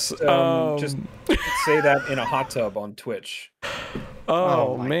 folks. Just say that in a hot tub on Twitch.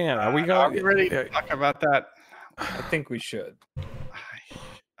 Oh man, are we ready to talk about that? I think we should.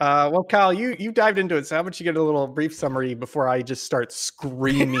 Well, Kyle, you dived into it, so how about you get a little brief summary before I just start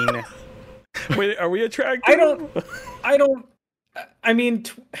screaming? Wait, are we attracted? I mean,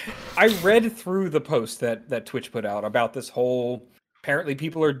 I read through the post that Twitch put out about this whole, apparently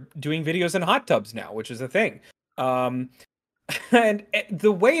people are doing videos in hot tubs now, which is a thing. And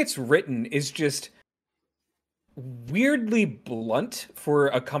the way it's written is just weirdly blunt for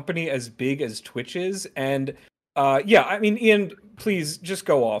a company as big as Twitch is. And I mean, Ian, please just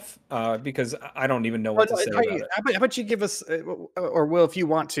go off because I don't even know what to say about it. How about you give us, or Will, if you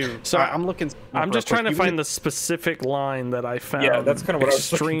want to. So I'm looking. I'm just trying to find the specific line that I found. Yeah, that's kind of what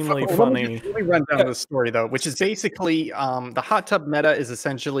extremely I was funny. Let me run down the story though, which is basically the hot tub meta is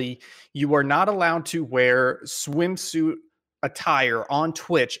essentially you are not allowed to wear swimsuit attire on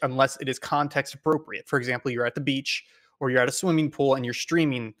Twitch unless it is context appropriate. For example, you're at the beach or you're at a swimming pool and you're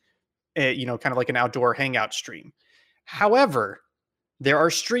streaming. Kind of like an outdoor hangout stream. However, there are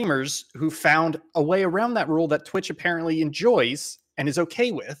streamers who found a way around that rule that Twitch apparently enjoys and is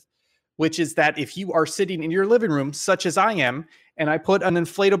okay with, which is that if you are sitting in your living room, such as I am, and I put an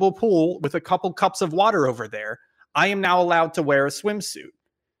inflatable pool with a couple cups of water over there, I am now allowed to wear a swimsuit.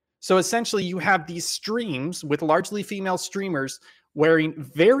 So essentially, you have these streams with largely female streamers wearing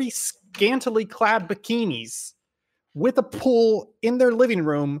very scantily clad bikinis with a pool in their living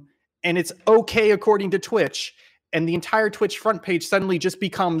room, and it's okay according to Twitch, and the entire Twitch front page suddenly just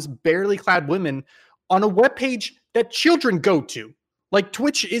becomes barely clad women on a webpage that children go to. Like,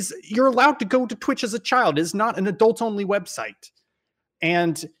 Twitch is, you're allowed to go to Twitch as a child. It is not an adult-only website.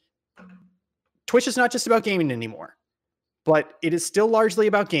 And Twitch is not just about gaming anymore, but it is still largely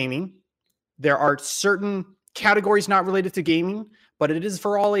about gaming. There are certain categories not related to gaming, but it is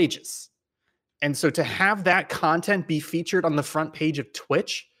for all ages. And so to have that content be featured on the front page of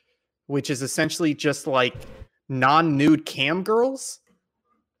Twitch, which is essentially just like non-nude cam girls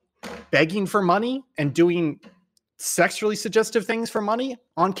begging for money and doing sexually suggestive things for money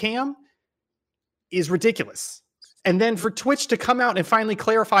on cam, is ridiculous. And then for Twitch to come out and finally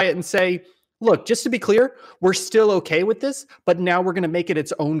clarify it and say, look, just to be clear, we're still okay with this, but now we're going to make it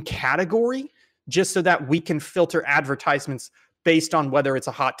its own category just so that we can filter advertisements based on whether it's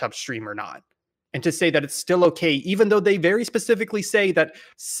a hot tub stream or not. And to say that it's still okay, even though they very specifically say that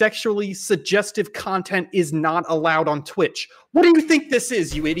sexually suggestive content is not allowed on Twitch. What do you think this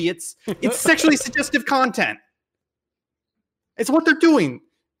is, you idiots? It's sexually suggestive content. It's what they're doing.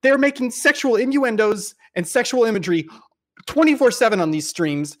 They're making sexual innuendos and sexual imagery 24/7 on these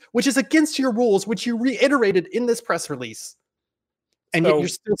streams, which is against your rules, which you reiterated in this press release. And yet you're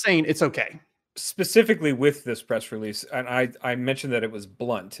still saying it's okay. Specifically with this press release, and I mentioned that it was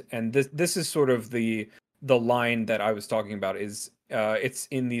blunt, and this is sort of the line that I was talking about. Is it's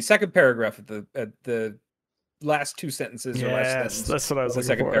in the second paragraph at the last two sentences, or last sentence. That's what I was the looking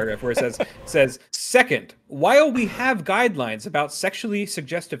second for. paragraph, where it says second, while we have guidelines about sexually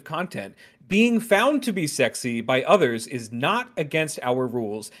suggestive content, being found to be sexy by others is not against our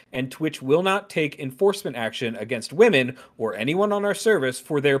rules, and Twitch will not take enforcement action against women or anyone on our service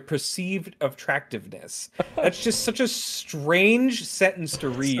for their perceived attractiveness. That's just such a strange sentence to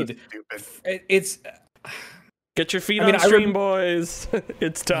read. So stupid. It's Get your feet on stream, boys.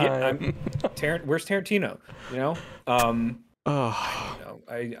 It's time. Yeah, where's Tarantino? You know?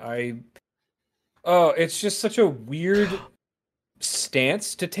 It's just such a weird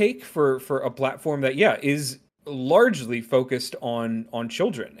stance to take for a platform that is largely focused on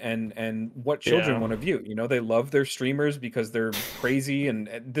children and what children want to view. You know, they love their streamers because they're crazy, and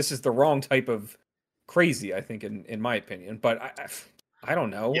this is the wrong type of crazy, I think, in my opinion. But I don't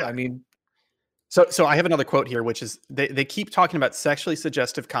know. Yeah. I mean, So I have another quote here, which is they keep talking about sexually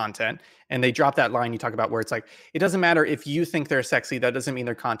suggestive content, and they drop that line you talk about where it's like, it doesn't matter if you think they're sexy, that doesn't mean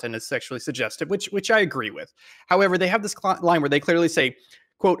their content is sexually suggestive, which I agree with. However, they have this line where they clearly say,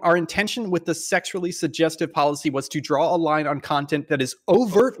 quote, our intention with the sexually suggestive policy was to draw a line on content that is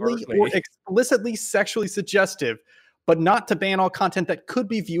overtly or explicitly sexually suggestive, but not to ban all content that could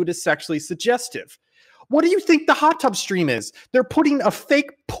be viewed as sexually suggestive. What do you think the hot tub stream is? They're putting a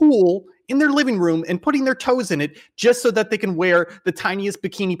fake pool in their living room and putting their toes in it just so that they can wear the tiniest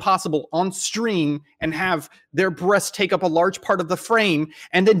bikini possible on stream and have their breasts take up a large part of the frame,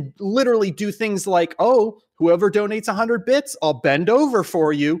 and then literally do things like, oh, whoever donates 100 bits, I'll bend over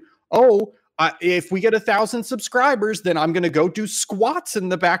for you. Oh, if we get 1,000 subscribers, then I'm going to go do squats in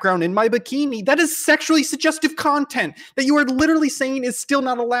the background in my bikini. That is sexually suggestive content that you are literally saying is still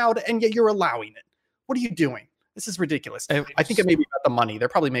not allowed, and yet you're allowing it. What are you doing? This is ridiculous. I think it may be about the money. They're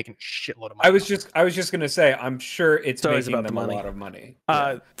probably making a shitload of money. I was just gonna say, I'm sure it's making them a lot of money.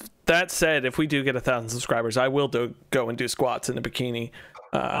 That said, if we do get 1,000 subscribers, I will go and do squats in a bikini.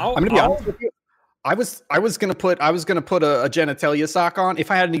 I'm gonna be honest with you. I was gonna put a genitalia sock on.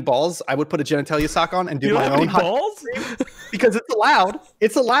 If I had any balls, I would put a genitalia sock on and do my own balls because it's allowed.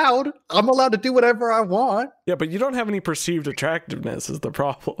 It's allowed. I'm allowed to do whatever I want. Yeah, but you don't have any perceived attractiveness is the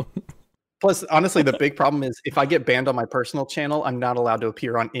problem. Plus, honestly, the big problem is if I get banned on my personal channel, I'm not allowed to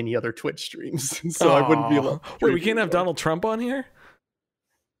appear on any other Twitch streams. So I wouldn't be allowed. Wait, we can't have Donald Trump on here?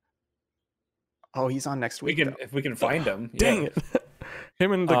 Oh, he's on next week. If we can find him. Dang it.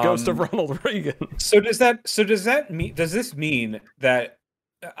 Him and the ghost of Ronald Reagan. So does this mean that,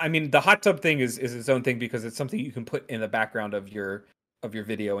 I mean, the hot tub thing is its own thing because it's something you can put in the background of your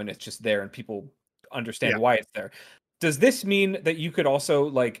video and it's just there and people understand why it's there. Does this mean that you could also,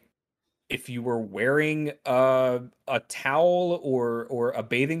 like, if you were wearing a towel or a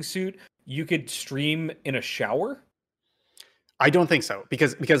bathing suit, you could stream in a shower? I don't think so,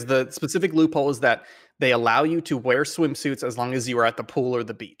 because the specific loophole is that they allow you to wear swimsuits as long as you are at the pool or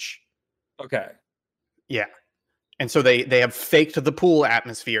the beach. Okay. Yeah. And so they have faked the pool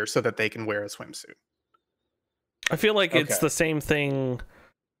atmosphere so that they can wear a swimsuit. I feel like it's the same thing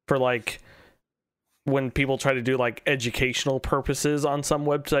for, like, when people try to do like educational purposes on some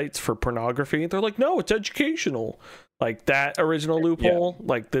websites for pornography. They're like, no, it's educational. Like that original loophole,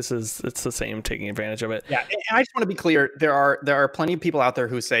 like it's the same, taking advantage of it. Yeah, and I just want to be clear. There are plenty of people out there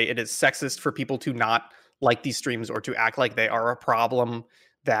who say it is sexist for people to not like these streams or to act like they are a problem,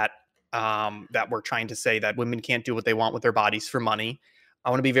 that that we're trying to say that women can't do what they want with their bodies for money.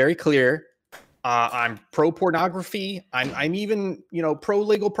 I want to be very clear. I'm pro pornography. I'm even, pro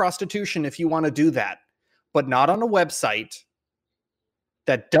legal prostitution if you want to do that, but not on a website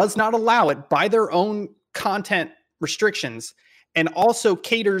that does not allow it by their own content restrictions, and also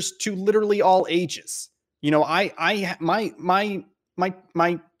caters to literally all ages. My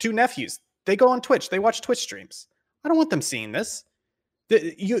two nephews, they go on Twitch, they watch Twitch streams. I don't want them seeing this.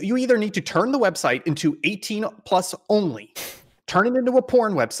 You either need to turn the website into 18 plus only, turn it into a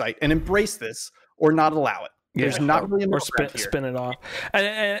porn website and embrace this, or not allow it. There's not really or spin it off.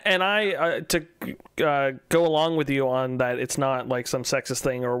 And I to go along with you on that, it's not like some sexist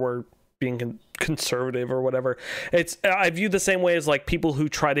thing or we're being conservative or whatever. I view the same way as like people who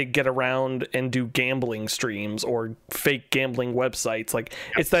try to get around and do gambling streams or fake gambling websites. Like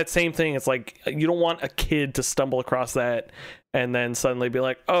it's that same thing. It's like you don't want a kid to stumble across that and then suddenly be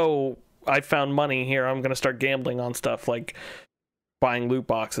like, oh, I found money here, I'm gonna start gambling on stuff, like buying loot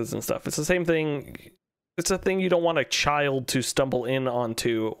boxes and stuff. It's the same thing. It's a thing you don't want a child to stumble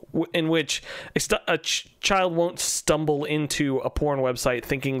onto, in which a child won't stumble into a porn website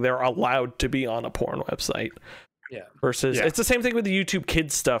thinking they're allowed to be on a porn website. Yeah. Versus, it's the same thing with the YouTube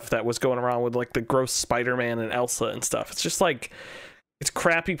Kids stuff that was going around with like the gross Spider-Man and Elsa and stuff. It's just like, it's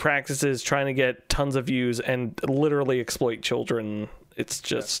crappy practices trying to get tons of views and literally exploit children. It's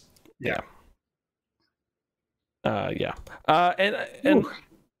just, and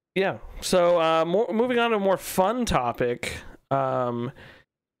yeah, so moving on to a more fun topic,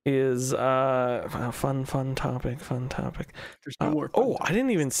 is fun topic. There's no more. I didn't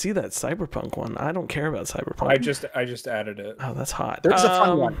even see that Cyberpunk one. I don't care about Cyberpunk. I just added it. Oh, that's hot. There's a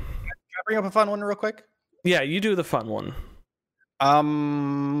fun one. Can I bring up a fun one real quick? Yeah, you do the fun one.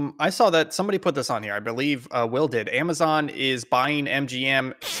 I saw that somebody put this on here. I believe Will did. Amazon is buying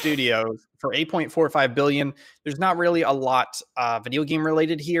MGM Studios for $8.45 billion. There's not really a lot video game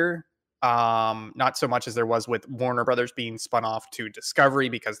related here. Not so much as there was with Warner Brothers being spun off to Discovery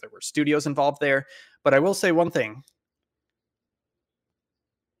because there were studios involved there. But I will say one thing.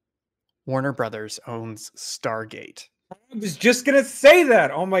 Warner Brothers owns Stargate. I was just gonna say that.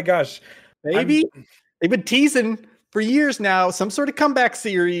 Oh my gosh. Maybe they've been teasing for years now, some sort of comeback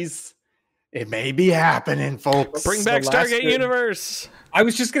series. It may be happening, folks. Bring back Stargate Universe. I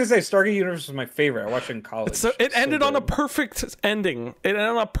was just gonna say Stargate Universe was my favorite. I watched it in college. So it ended on a perfect ending. It ended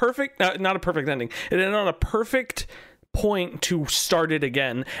on a perfect, not a perfect ending. It ended on a perfect point to start it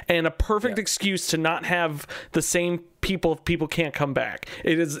again, and a perfect excuse to not have the same people if people can't come back.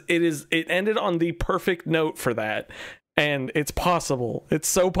 It ended on the perfect note for that, and it's possible. It's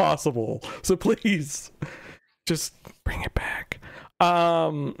so possible. So please, just bring it back.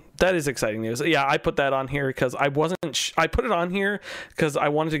 That is exciting news. Yeah, I put that on here because I wasn't. I put it on here because I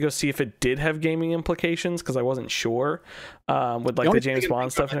wanted to go see if it did have gaming implications because I wasn't sure with like the James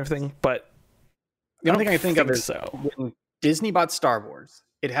Bond stuff and everything. But the only thing I think of is when Disney bought Star Wars,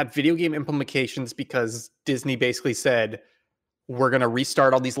 it had video game implications because Disney basically said, we're going to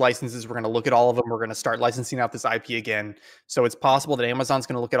restart all these licenses. We're going to look at all of them. We're going to start licensing out this IP again. So it's possible that Amazon's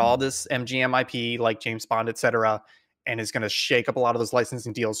going to look at all this MGM IP like James Bond, etc., and is going to shake up a lot of those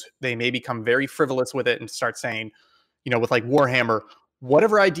licensing deals. They may become very frivolous with it and start saying, with like Warhammer,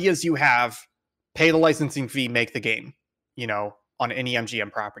 whatever ideas you have, pay the licensing fee, make the game, on any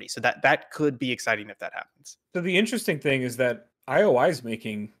MGM property. So that could be exciting if that happens. So the interesting thing is that IOI is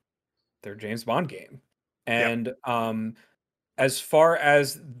making their James Bond game. And as far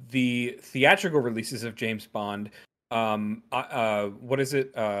as the theatrical releases of James Bond, what is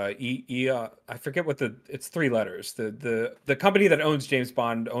it? I forget what it's 3 letters. The company that owns James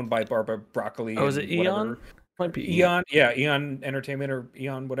Bond, owned by Barbara Broccoli. Oh, is it Eon? Might be Eon. Yeah, Eon Entertainment or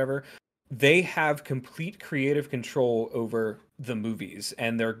Eon, whatever. They have complete creative control over the movies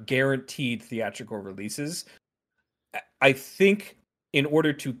and their guaranteed theatrical releases. I think in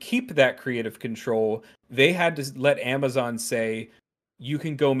order to keep that creative control, they had to let Amazon say, you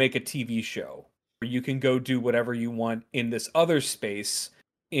can go make a TV show. You can go do whatever you want in this other space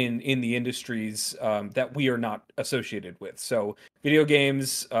in the industries that we are not associated with. So video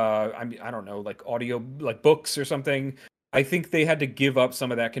games, I don't know, like audio, like books or something. I think they had to give up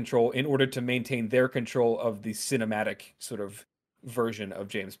some of that control in order to maintain their control of the cinematic sort of version of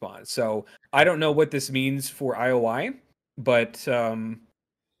James Bond. So I don't know what this means for IOI, but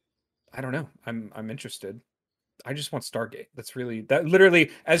I don't know. I'm interested. want Stargate. That's really that.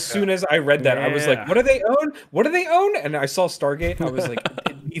 Literally, as soon as I read that, I was like, Yeah. "What do they own? What do they own?" And I saw Stargate. I was like,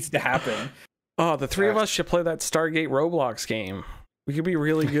 "It needs to happen." Oh, the three of us should play that Stargate Roblox game. We could be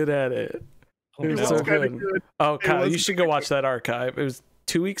really good at it. Oh, It was no. so kinda good. good. Oh, It Kyle, you was should go watch that archive. It was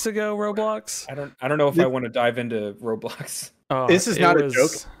 2 weeks ago, Roblox. I don't know if I want to dive into Roblox. Oh, This is it not a was-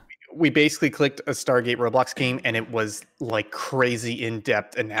 joke. We basically clicked a Stargate Roblox game, and it was like crazy in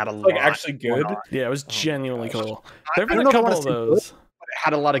depth and had a lot. Like actually going good. on. Yeah, it was Oh, genuinely gosh. cool. I There have been don't a know if I couple wanna of say good, those, but it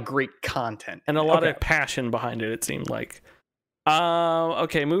had a lot of great content. and a lot Okay. of passion behind it. It seemed like.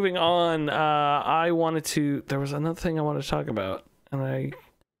 Okay, moving on. I wanted to. There was another thing I wanted to talk about, and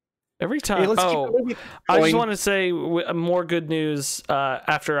every time. Hey, let's keep oh, the movie I just going. want to say more good news.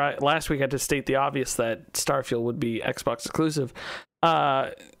 After last week, I had to state the obvious that Starfield would be Xbox exclusive.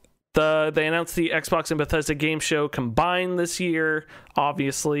 They announced the Xbox and Bethesda Game Show combined this year.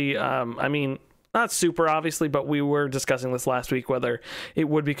 Obviously, I mean, not super obviously, but we were discussing this last week whether it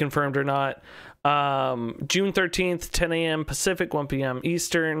would be confirmed or not. June 13th, 10 a.m. Pacific, 1 p.m.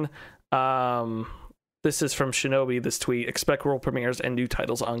 Eastern. This is from Shinobi, this tweet. Expect world premieres and new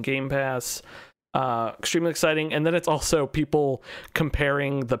titles on Game Pass. Extremely exciting. And then it's also people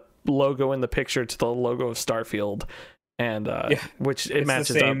comparing the logo in the picture to the logo of Starfield. And which it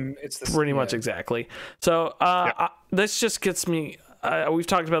matches up It's pretty much exactly. So this just gets me. We've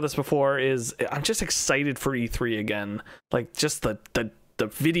talked about this before. I'm just excited for E3 again. Like just the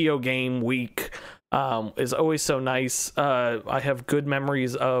video game week is always so nice. I have good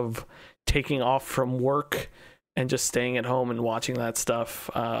memories of taking off from work and just staying at home and watching that stuff.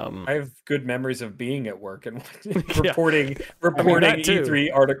 I have good memories of being at work and Yeah. reporting that too.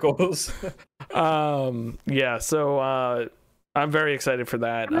 E3 articles. Yeah, so I'm very excited for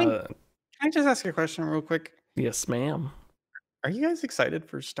that. Can I just ask a question real quick? Yes, ma'am. Are you guys excited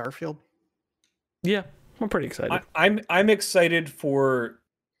for Starfield? Yeah, I'm pretty excited. I'm excited for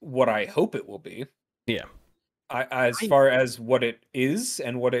what I hope it will be. Yeah. As far as what it is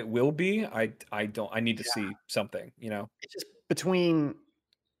and what it will be, I need to see something, It's just between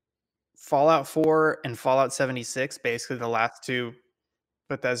Fallout 4 and Fallout 76, basically the last two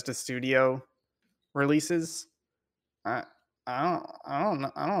Bethesda Studio releases. I don't know.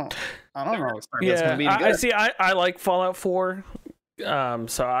 I don't know if Starfield's gonna be any good. I like Fallout 4.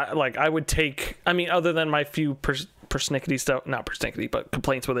 So I would take. I mean, other than my few persnickety stuff, not persnickety, but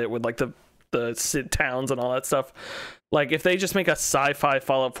complaints with it, with like the towns and all that stuff. Like if they just make a sci-fi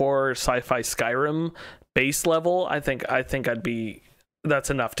Fallout 4 or sci-fi Skyrim base level, I think I'd be.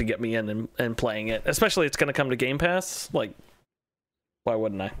 That's enough to get me in and playing it. Especially it's going to come to Game Pass. Like, why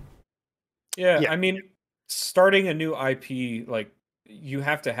wouldn't I? Yeah, I mean, starting a new IP, like you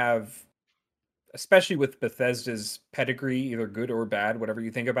have to have, especially with Bethesda's pedigree, either good or bad, whatever you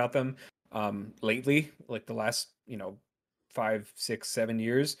think about them. Lately, like the last 5, 6, 7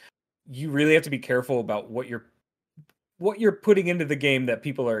 years, you really have to be careful about what you're putting into the game that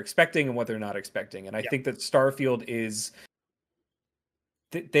people are expecting and what they're not expecting. And I think that Starfield is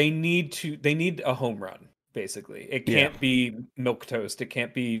they need a home run. Basically, it can't be milquetoast. It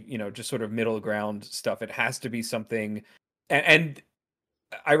can't be just sort of middle ground stuff. It has to be something. And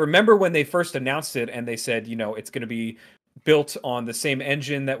I remember when they first announced it, and they said it's going to be built on the same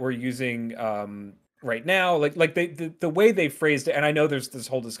engine that we're using right now. Like the way they phrased it, and I know there's this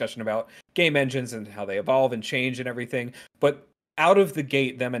whole discussion about game engines and how they evolve and change and everything, but out of the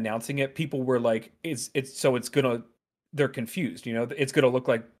gate, them announcing it, people were like, they're confused. It's gonna look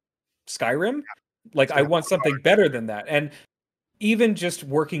like Skyrim. Like I want something better than that. And even just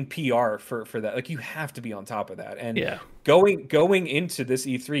working PR for that, like you have to be on top of that. And going into this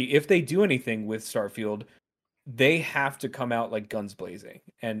E3, if they do anything with Starfield, they have to come out like guns blazing.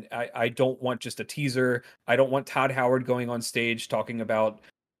 And I don't want just a teaser. I don't want Todd Howard going on stage talking about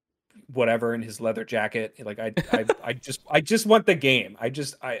whatever in his leather jacket. Like I just want the game. I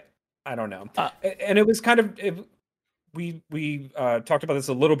don't know. And it was kind of we talked about this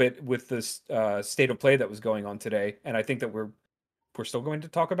a little bit with this state of play that was going on today, and I think that we're still going to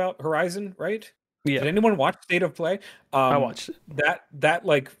talk about Horizon, right? Yeah. Did anyone watch State of Play? I watched it. That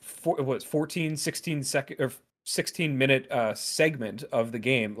like it was 14, 16 second or 16-minute segment of the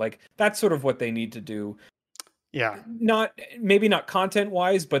game. Like that's sort of what they need to do. Yeah. Maybe not content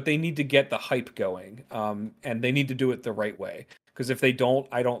wise, but they need to get the hype going. And they need to do it the right way. Because if they don't,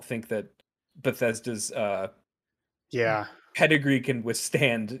 I don't think that Bethesda's pedigree can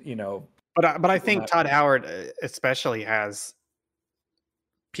withstand, But I think Todd Howard especially has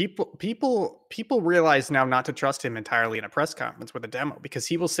people realize now not to trust him entirely in a press conference with a demo, because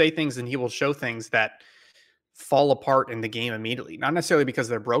he will say things and he will show things that fall apart in the game immediately. Not necessarily because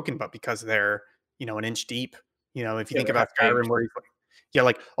they're broken, but because they're, an inch deep You know, if you Yeah, think they're about half-baked. Skyrim, where yeah,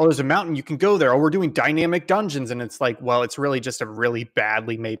 like, oh, there's a mountain, you can go there. Oh, we're doing dynamic dungeons, and it's like, well, it's really just a really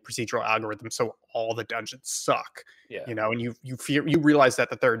badly made procedural algorithm, so all the dungeons suck. Yeah. You know, and you realize that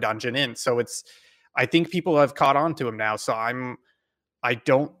the third dungeon in, so it's, I think people have caught on to him now. So I'm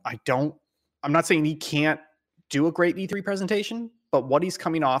not saying he can't do a great E3 presentation, but what he's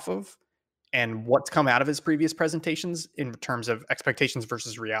coming off of and what's come out of his previous presentations in terms of expectations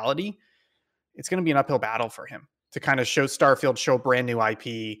versus reality, it's going to be an uphill battle for him to kind of show Starfield, show brand new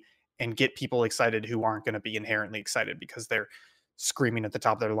IP, and get people excited who aren't going to be inherently excited because they're screaming at the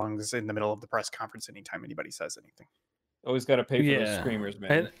top of their lungs in the middle of the press conference anytime anybody says anything. Always got to pay for those screamers,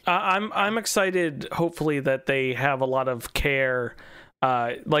 man. And I'm excited, hopefully, that they have a lot of care.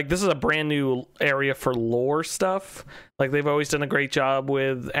 Like, this is a brand new area for lore stuff. Like, they've always done a great job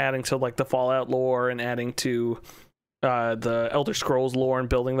with adding to, like, the Fallout lore and adding to the Elder Scrolls lore and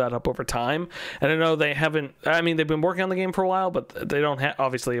building that up over time. And I know they haven't, I mean, they've been working on the game for a while, but they don't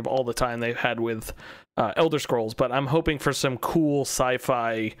obviously have all the time they've had with Elder Scrolls. But I'm hoping for some cool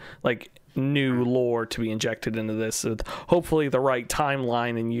sci-fi, like, new lore to be injected into this, with hopefully the right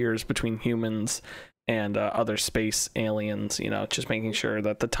timeline and years between humans and other space aliens, you know, just making sure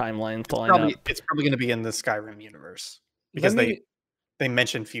that the timelines line up. It's probably going to be in the Skyrim universe because they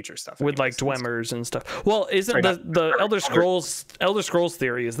mention future stuff with like Dwemmers and stuff. Well, isn't the Elder Scrolls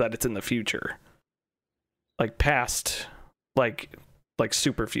theory is that it's in the future, like past, like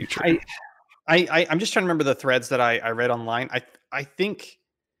super future. I'm just trying to remember the threads that I read online. I think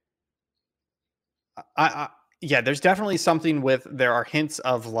yeah, there's definitely something with, there are hints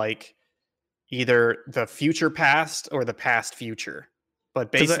of like either the future past or the past future. But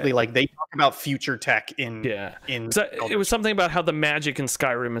basically, like, they talk about future tech in So it was something about how the magic in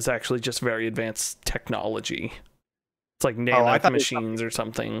Skyrim is actually just very advanced technology. It's like nanite machines or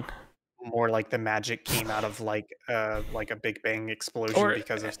something. More like the magic came out of like a Big Bang explosion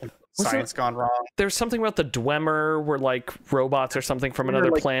because of science gone wrong. There's something about the Dwemer were like robots or something from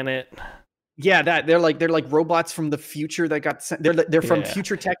another planet. Yeah, that they're like robots from the future that got sent. They're from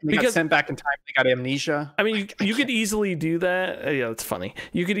future tech and they got sent back in time. They got amnesia. I mean, you could easily do that. Yeah, that's funny.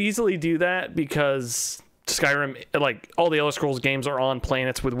 You could easily do that because Skyrim, like all the Elder Scrolls games, are on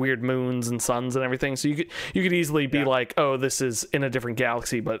planets with weird moons and suns and everything. So you could easily be like, oh, this is in a different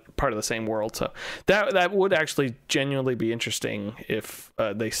galaxy but part of the same world. So that would actually genuinely be interesting if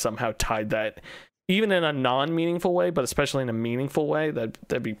they somehow tied that, even in a non-meaningful way, but especially in a meaningful way.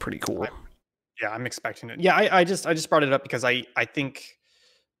 That'd be pretty cool. Yeah, I'm expecting it. Yeah, I just brought it up because I think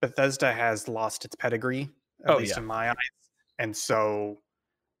Bethesda has lost its pedigree, at least in my eyes. And so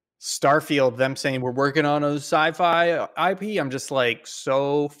Starfield, them saying we're working on a sci-fi IP, I'm just like,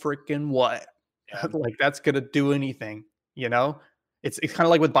 so freaking what? Yeah. Like, that's gonna do anything, you know? It's kind of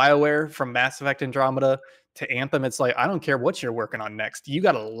like with BioWare, from Mass Effect Andromeda to Anthem. It's like, I don't care what you're working on next. You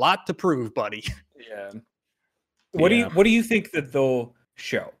got a lot to prove, buddy. Yeah. What do you think that they'll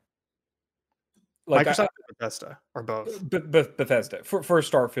show? Like Microsoft or Bethesda, or both? Bethesda for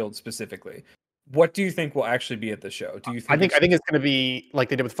Starfield specifically. What do you think will actually be at the show? Do you think? I think it's going to be like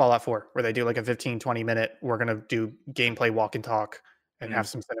they did with Fallout 4, where they do like a 15-20 minute. We're going to do gameplay, walk and talk, and have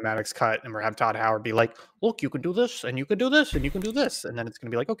some cinematics cut, and we'll have Todd Howard be like, "Look, you can do this, and you can do this, and you can do this," and then it's going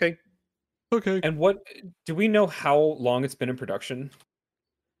to be like, "Okay." And what do we know? How long it's been in production?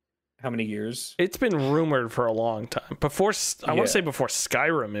 How many years? It's been rumored for a long time. Before I want to say before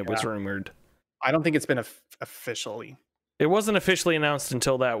Skyrim, it was rumored. I don't think it's been officially. It wasn't officially announced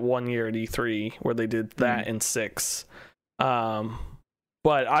until that 1 year at E3 where they did that in 6. But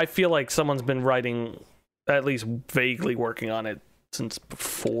I feel like someone's been writing, at least vaguely working on it since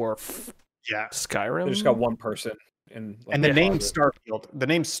before Skyrim. They just got one person. And the name Starfield. The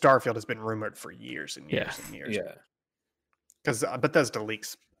name Starfield has been rumored for years and years and years. Yeah. Because Bethesda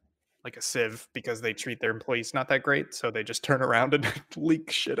leaks like a sieve because they treat their employees not that great, so they just turn around and leak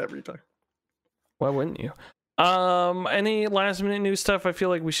shit every time. Why wouldn't you? Any last minute news stuff? I feel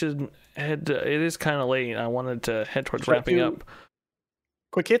like we should head. It is kind of late. I wanted to head towards wrapping up.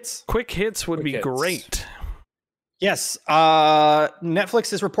 Quick hits? Quick hits would be great. Yes.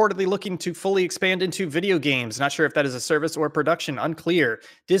 Netflix is reportedly looking to fully expand into video games. Not sure if that is a service or production. Unclear.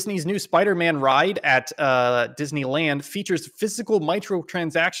 Disney's new Spider-Man ride at Disneyland features physical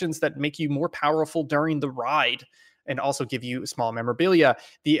microtransactions that make you more powerful during the ride and also give you small memorabilia.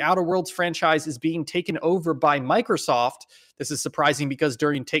 The Outer Worlds franchise is being taken over by Microsoft. This is surprising because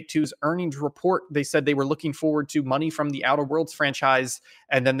during Take-Two's earnings report, they said they were looking forward to money from the Outer Worlds franchise,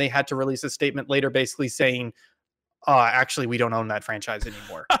 and then they had to release a statement later basically saying, actually, we don't own that franchise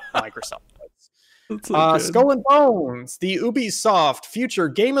anymore. Microsoft does. Skull and Bones, the Ubisoft future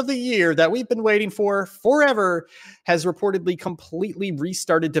game of the year that we've been waiting for forever, has reportedly completely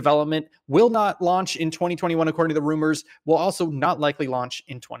restarted development. Will not launch in 2021, according to the rumors. Will also not likely launch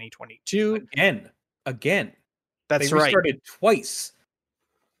in 2022. Again. That's they restarted twice.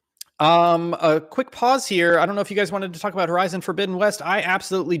 A quick pause here. I don't know if you guys wanted to talk about Horizon Forbidden West. I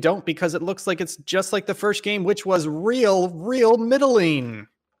absolutely don't, because it looks like it's just like the first game, which was real middling.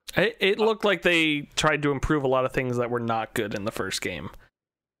 It looked like they tried to improve a lot of things that were not good in the first game.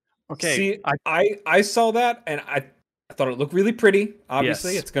 Okay. See, I saw that and I thought it looked really pretty.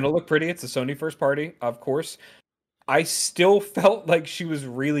 Obviously, It's going to look pretty. It's a Sony first party, of course. I still felt like she was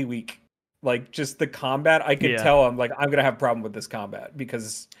really weak. Like, just the combat, I could tell I'm going to have a problem with this combat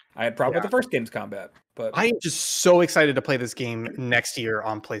because I had a problem with the first game's combat. But I am just so excited to play this game next year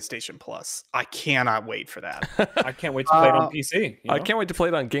on PlayStation Plus. I cannot wait for that. I can't wait to play it on PC. I can't wait to play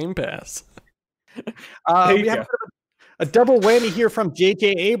it on Game Pass. We have a double whammy here from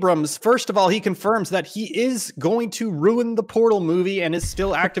J.J. Abrams. First of all, he confirms that he is going to ruin the Portal movie and is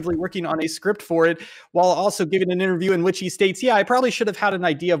still actively working on a script for it, while also giving an interview in which he states, I probably should have had an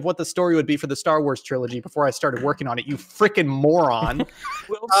idea of what the story would be for the Star Wars trilogy before I started working on it, you freaking moron.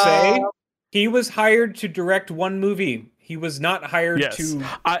 Will say he was hired to direct one movie. He was not hired to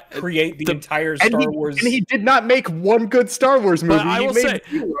create the entire Star Wars. And he did not make one good Star Wars movie. But I will say,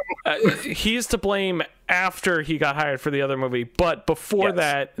 he's to blame after he got hired for the other movie. But before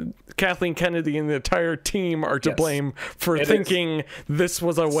that, Kathleen Kennedy and the entire team are to blame for thinking this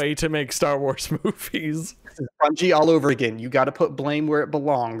was a way to make Star Wars movies. Bungie all over again. You got to put blame where it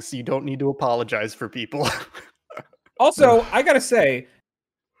belongs. You don't need to apologize for people. Also, I got to say,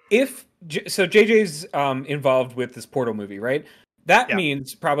 so JJ's involved with this Portal movie, right? That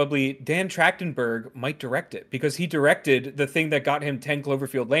means probably Dan Trachtenberg might direct it, because he directed the thing that got him 10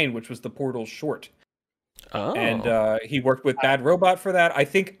 Cloverfield Lane, which was the Portal short. Oh. And he worked with Bad Robot for that. I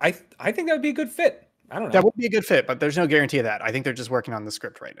think that would be a good fit. I don't know. That would be a good fit, but there's no guarantee of that. I think they're just working on the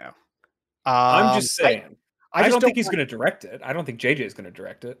script right now. I'm just saying. I don't think he's going to direct it. I don't think JJ is going to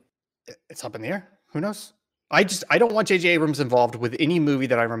direct it. It's up in the air. Who knows? I don't want J.J. Abrams involved with any movie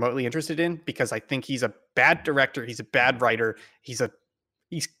that I'm remotely interested in, because I think he's a bad director. He's a bad writer. He's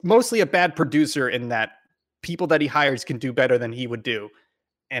mostly a bad producer, in that people that he hires can do better than he would do.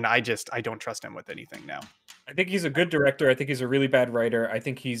 And I don't trust him with anything now. I think he's a good director. I think he's a really bad writer. I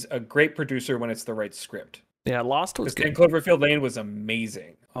think he's a great producer when it's the right script. Yeah, Lost was good. And Cloverfield Lane was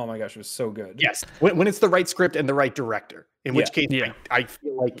amazing. Oh my gosh, it was so good. Yes, when it's the right script and the right director. In which case, I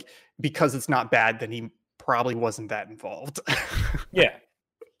feel like because it's not bad, then he probably wasn't that involved. Yeah.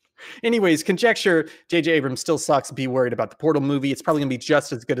 Anyways, conjecture, J.J. Abrams still sucks. Be worried about the Portal movie. It's probably going to be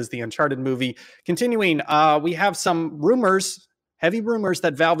just as good as the Uncharted movie. Continuing, we have some heavy rumors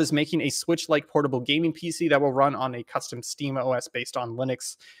that Valve is making a Switch-like portable gaming PC that will run on a custom Steam OS based on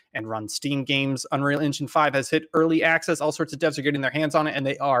Linux and run Steam games. Unreal Engine 5 has hit early access. All sorts of devs are getting their hands on it, and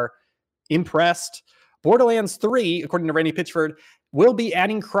they are impressed. Borderlands 3, according to Randy Pitchford, will be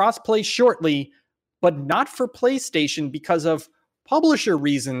adding crossplay shortly, but not for PlayStation because of publisher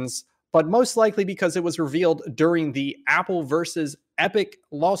reasons, but most likely because it was revealed during the Apple versus Epic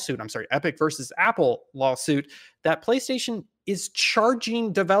lawsuit. Epic versus Apple lawsuit, that PlayStation is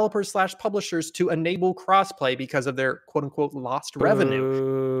charging developers / publishers to enable crossplay because of their quote unquote lost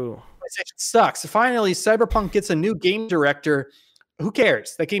revenue. PlayStation sucks. Finally, Cyberpunk gets a new game director. Who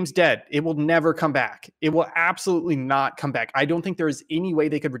cares? That game's dead. It will never come back. It will absolutely not come back. I don't think there is any way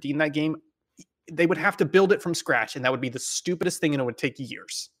they could redeem that game. They would have to build it from scratch, and that would be the stupidest thing, and it would take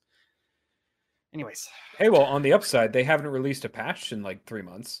years. Anyways. Hey, well, on the upside, they haven't released a patch in like 3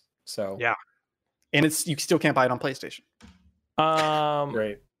 months. So yeah. And you still can't buy it on PlayStation.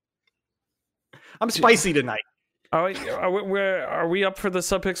 Great. I'm spicy tonight. Are we up for the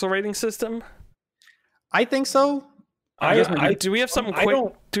subpixel rating system? I think so. Do we have something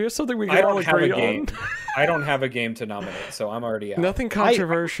quick? Do we have something we can all agree on? I don't have a game to nominate, so I'm already out. Nothing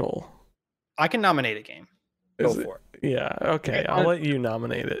controversial. I can nominate a game. Go for it. Yeah, okay. I'll let you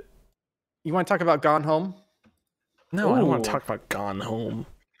nominate it. You want to talk about Gone Home? No, I don't want to talk about Gone Home.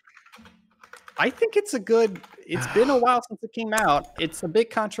 I think it's been a while since it came out. It's a bit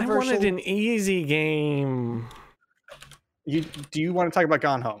controversial. I wanted an easy game. Do you want to talk about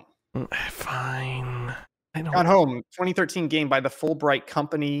Gone Home? Fine. Gone Home, 2013 game by the Fulbright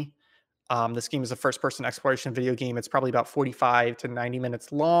Company. This game is a first-person exploration video game. It's probably about 45 to 90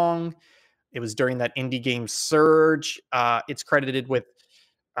 minutes long. It was during that indie game surge. It's credited with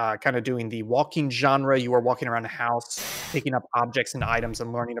kind of doing the walking genre. You are walking around a house, picking up objects and items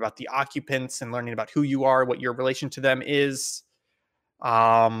and learning about the occupants and learning about who you are, what your relation to them is.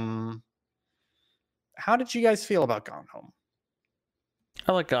 how did you guys feel about Gone Home?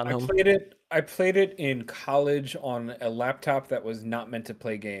 I like Gone Home. I played it in college on a laptop that was not meant to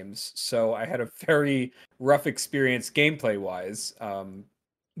play games, so I had a very rough experience gameplay wise.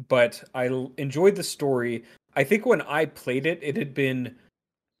 But I enjoyed the story. I think when I played it,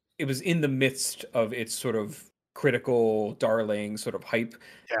 it was in the midst of its sort of critical darling sort of hype,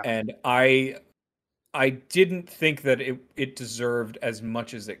 and I didn't think that it deserved as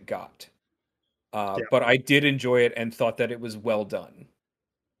much as it got. But I did enjoy it and thought that it was well done.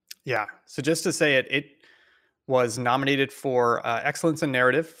 Yeah. So just to say it was nominated for Excellence in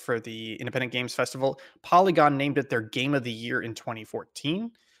Narrative for the Independent Games Festival. Polygon named it their Game of the Year in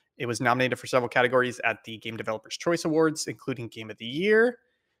 2014. It was nominated for several categories at the Game Developers Choice Awards, including Game of the Year.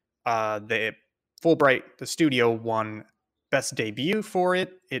 The Fulbright, the studio, won Best Debut for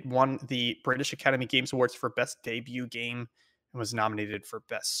it. It won the British Academy Games Awards for Best Debut Game and was nominated for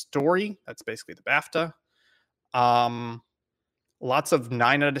Best Story. That's basically the BAFTA. Lots of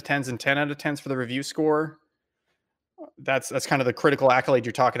 9 out of 10s and 10 out of 10s for the review score. That's kind of the critical accolade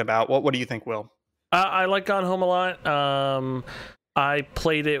you're talking about. What do you think, Will? I like Gone Home a lot. I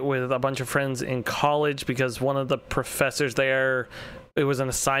played it with a bunch of friends in college because one of the professors there, it was an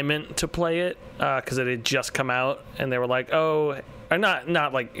assignment to play it because it had just come out, and they were like, "Oh." Or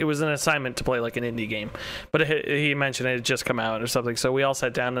not like it was an assignment to play like an indie game, but he mentioned it had just come out or something. So we all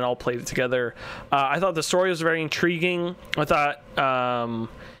sat down and all played it together. I thought the story was very intriguing. I thought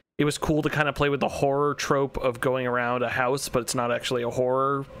it was cool to kind of play with the horror trope of going around a house, but it's not actually a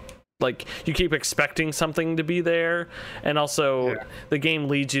horror. Like you keep expecting something to be there, and also the game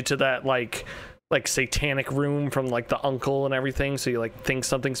leads you to that like satanic room from like the uncle and everything, so you like think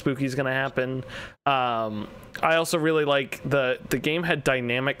something spooky is gonna happen. I also really like the game had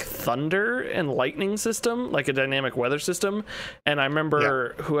dynamic thunder and lightning system, like a dynamic weather system, and I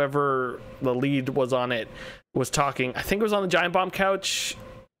remember whoever the lead was on it was talking, I think it was on the Giant Bomb couch,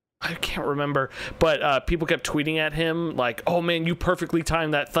 I can't remember, but people kept tweeting at him like, "Oh man, you perfectly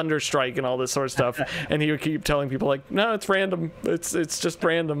timed that thunder strike" and all this sort of stuff, and he would keep telling people like, "No, it's random. It's just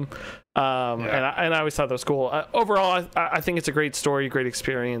random." And I always thought that was cool. Overall, I think it's a great story, great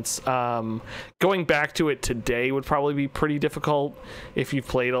experience. Going back to it today would probably be pretty difficult if you've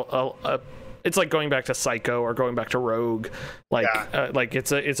played it's like going back to Psycho or going back to Rogue, like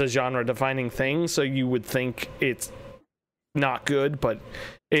it's a genre defining thing. So you would think it's not good, but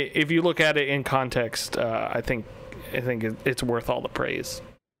if you look at it in context, I think it's worth all the praise.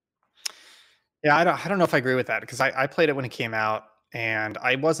 Yeah, I don't know if I agree with that because I played it when it came out and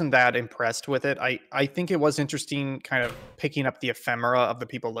I wasn't that impressed with it. I think it was interesting kind of picking up the ephemera of the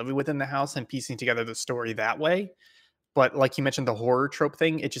people living within the house and piecing together the story that way. But like you mentioned, the horror trope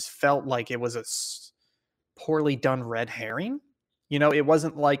thing, it just felt like it was a poorly done red herring. You know, it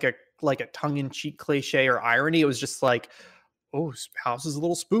wasn't like a tongue-in-cheek cliche or irony. It was just like, oh, house is a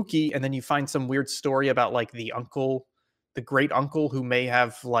little spooky, and then you find some weird story about like the great uncle who may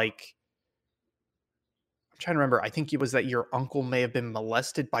have like, I'm trying to remember, I think it was that your uncle may have been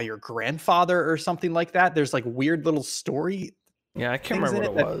molested by your grandfather or something like that. There's like weird little story. Yeah, I can't remember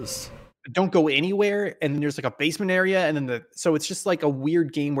what it was. Don't go anywhere, and then there's like a basement area, and then so it's just like a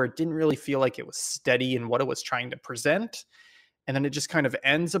weird game where it didn't really feel like it was steady in what it was trying to present, and then it just kind of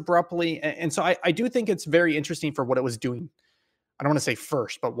ends abruptly. And so I do think it's very interesting for what it was doing. I don't want to say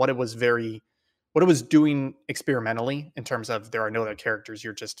first, but what it was doing experimentally in terms of there are no other characters.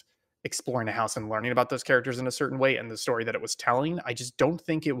 You're just exploring a house and learning about those characters in a certain way and the story that it was telling. I just don't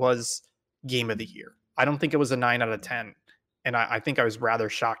think it was Game of the Year. I don't think it was a 9 out of 10. And I think I was rather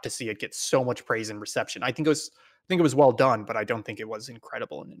shocked to see it get so much praise and reception. I think it was well done, but I don't think it was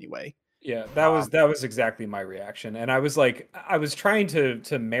incredible in any way. Yeah, that was exactly my reaction. And I was trying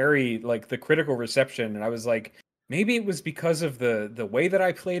to marry like the critical reception, and I was like, maybe it was because of the way that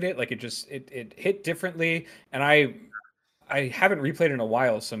I played it. Like it hit differently, and I haven't replayed in a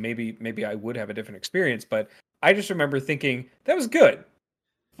while, so maybe I would have a different experience. But I just remember thinking that was good,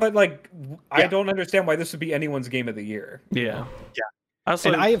 but like I don't understand why this would be anyone's Game of the Year. Yeah.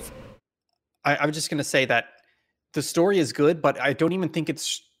 And I'm just gonna say that the story is good, but I don't even think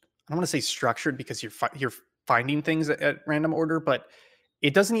it's, I don't want to say structured because you're finding things at random order, but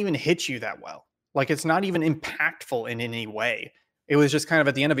it doesn't even hit you that well. Like it's not even impactful in any way. It was just kind of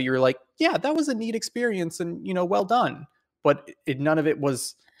at the end of it, you were like, yeah, that was a neat experience and, well done. But none of it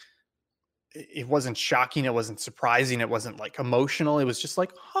was, it wasn't shocking. It wasn't surprising. It wasn't like emotional. It was just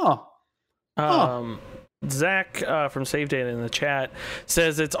like, Zach from Save Data in the chat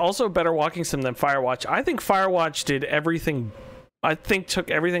says it's also a better walking sim than Firewatch. I think Firewatch took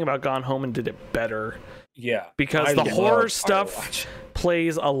everything about Gone Home and did it better. Yeah, because I the horror love stuff Firewatch.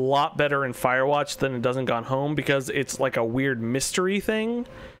 plays a lot better in Firewatch than it does in Gone Home because it's like a weird mystery thing.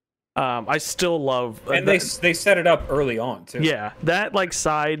 I still love And they set it up early on too. yeah, that like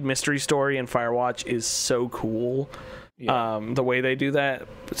side mystery story in Firewatch is so cool. Yeah. The way they do that.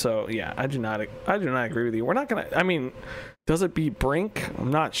 So yeah, I do not agree with you. We're not gonna. I mean, does it beat Brink?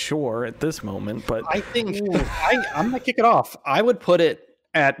 I'm not sure at this moment, but I think I'm gonna kick it off. I would put it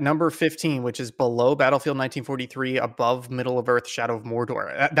at number 15, which is below Battlefield 1943, above Middle of Earth, Shadow of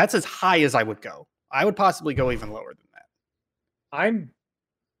Mordor. That's as high as I would go. I would possibly go even lower than that.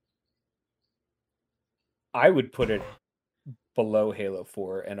 I would put it below Halo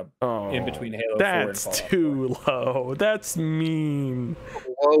 4 and in between Halo 4 and that's Fallout too low. That's mean.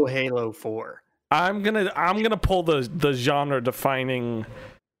 Below Halo 4. I'm gonna pull the genre defining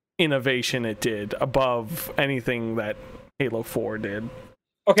innovation it did above anything that Halo 4 did.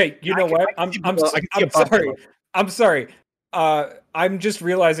 Okay, you know what? I'm sorry. I'm sorry. I'm just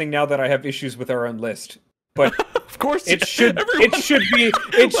realizing now that I have issues with our own list. But of course it should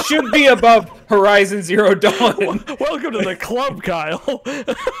be above Horizon Zero Dawn. Welcome to the club, Kyle.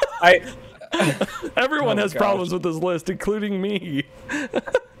 Everyone has problems with this list, including me.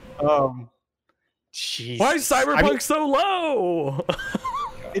 Jeez. Why is Cyberpunk so low?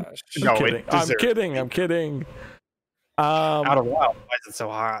 I'm kidding. Out of Wild, why is it so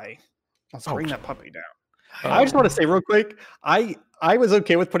high? Let's bring that puppy down. I just want to say real quick, I was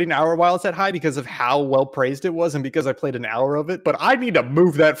okay with putting Outer Wilds that high because of how well praised it was and because I played an hour of it, but I need to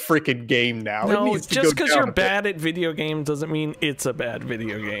move that freaking game now. No, just because you're bad at video games doesn't mean it's a bad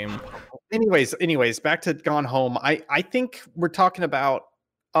video game. Anyways, back to Gone Home. I think we're talking about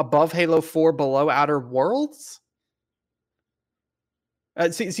above Halo 4, below Outer Worlds.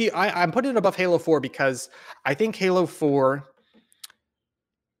 I'm putting it above Halo 4 because I think Halo 4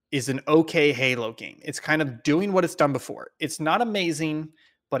 is an okay Halo game. It's kind of doing what it's done before. It's not amazing,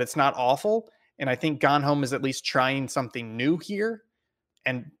 but it's not awful. And I think Gone Home is at least trying something new here.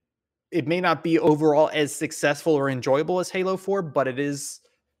 And it may not be overall as successful or enjoyable as Halo 4, but it is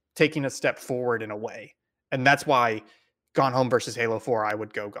taking a step forward in a way. And that's why Gone Home versus Halo 4, I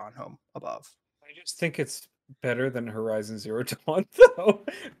would go Gone Home above. I just think it's better than Horizon Zero Dawn, though,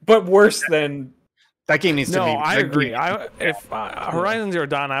 but worse than... That game needs to be... No, I agree. If Horizon Zero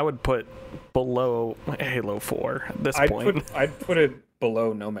Dawn, I would put below Halo 4 at this point. I'd put it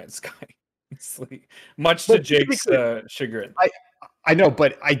below No Man's Sky, honestly. Much to Jake's chagrin. I know,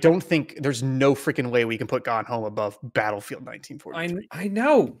 but I don't think there's no freaking way we can put Gone Home above Battlefield 1943. I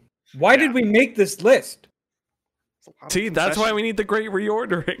know. Why did we make this list? See, that's why we need the great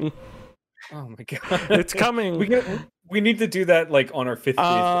reordering. Oh my god, it's coming. We need to do that like on our 50th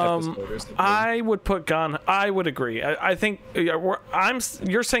episode or something. I would put I would agree. I think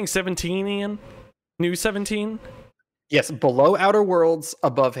you're saying 17, Ian? New 17? Yes, below Outer Worlds,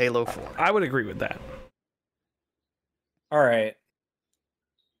 above Halo 4. I would agree with that. All right.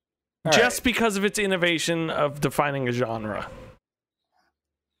 Just because of its innovation of defining a genre.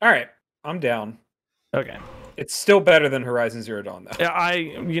 All right, I'm down. Okay. It's still better than Horizon Zero Dawn, though. Yeah,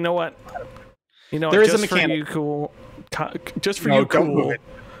 you know what? There is a mechanic. Just for you, cool. Don't move it.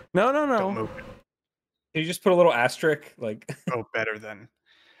 No. Don't move it. Can you just put a little asterisk? Better than.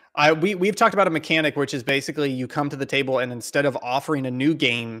 We've talked about a mechanic, which is basically you come to the table and instead of offering a new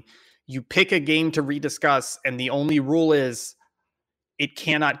game, you pick a game to rediscuss, and the only rule is it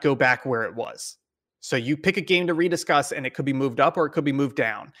cannot go back where it was. So you pick a game to rediscuss, and it could be moved up or it could be moved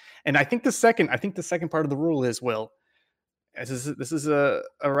down. And I think the second part of the rule is, this is a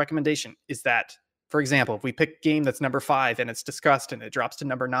recommendation, is that, for example, if we pick a game that's number 5 and it's discussed and it drops to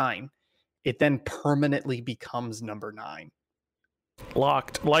number 9, it then permanently becomes number 9.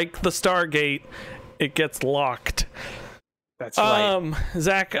 Locked. Like the Stargate, it gets locked. That's right.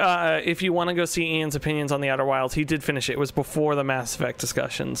 Zach, if you want to go see Ian's opinions on the Outer Wilds, he did finish it. It was before the Mass Effect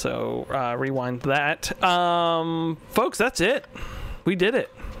discussion, so rewind that. Folks, that's it. We did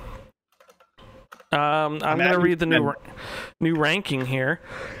it. I'm going to read the new ranking here.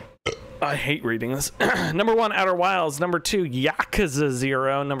 I hate reading this. Number 1, Outer Wilds. Number 2, Yakuza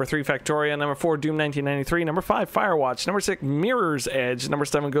 0. Number 3, Factoria. Number 4, Doom 1993. Number 5, Firewatch. Number 6, Mirror's Edge. Number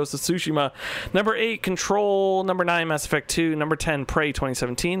 7, Ghost of Tsushima. Number 8, Control. Number 9, Mass Effect 2. Number 10, Prey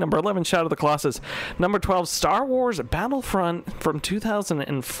 2017. Number 11, Shadow of the Colossus. Number 12, Star Wars Battlefront from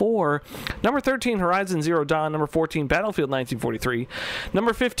 2004. Number 13, Horizon Zero Dawn. Number 14, Battlefield 1943.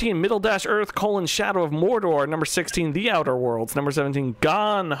 Number 15, Middle-Earth: Shadow of Mordor. Number 16, The Outer Worlds. Number 17,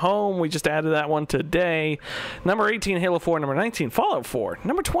 Gone Home. We just added that one today. Number 18, Halo 4. Number 19, Fallout 4.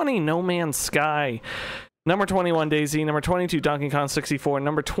 Number 20, No Man's Sky. number 21 Daisy, number 22 Donkey Kong 64,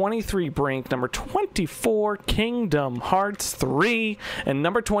 number 23 Brink, number 24 Kingdom Hearts 3, and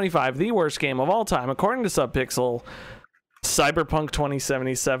number 25, the worst game of all time according to Subpixel, Cyberpunk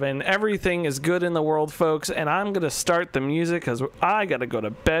 2077. Everything is good in the world, folks, and I'm gonna start the music because I gotta go to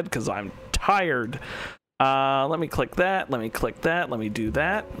bed because I'm tired. Let me click that, let me click that, let me do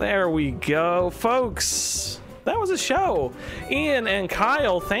that. There we go, folks. That was a show. Ian and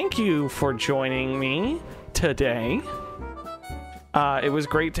Kyle, thank you for joining me today. It was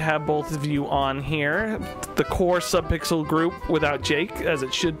great to have both of you on here. The core Subpixel group without Jake, as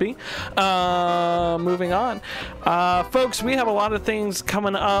it should be. Moving on. Folks, we have a lot of things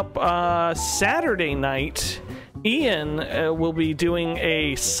coming up. Saturday night, Ian will be doing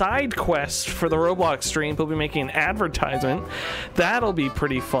a side quest for the Roblox stream. He'll be making an advertisement. That'll be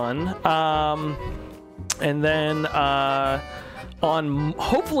pretty fun. And then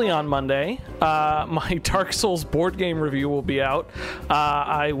hopefully on Monday, my Dark Souls board game review will be out.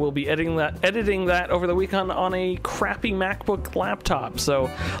 I will be editing that over the weekend on a crappy MacBook laptop.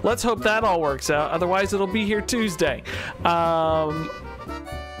 So let's hope that all works out. Otherwise, it'll be here Tuesday.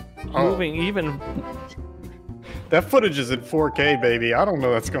 Moving even. That footage is in 4K, baby. I don't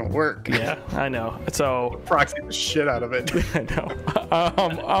know that's gonna work. Yeah, I know. So proxy the shit out of it. I know.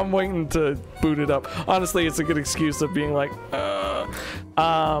 I'm waiting to boot it up. Honestly, it's a good excuse of being like,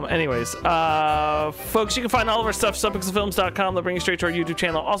 anyways, folks, you can find all of our stuff subpixelfilms.com. They'll bring you straight to our YouTube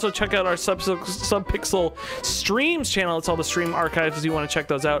channel. Also, check out our Subpixel streams channel. It's all the stream archives if you want to check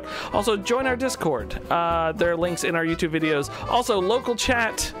those out. Also, join our Discord. There are links in our YouTube videos. Also, local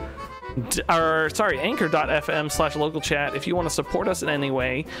chat. Anchor.fm/local chat. If you want to support us in any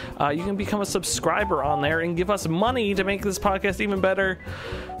way, you can become a subscriber on there and give us money to make this podcast even better.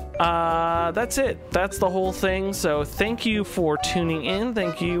 That's it. That's the whole thing. So thank you for tuning in.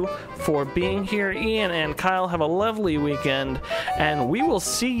 Thank you for being here. Ian and Kyle, have a lovely weekend, and we will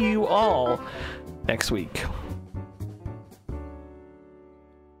see you all next week.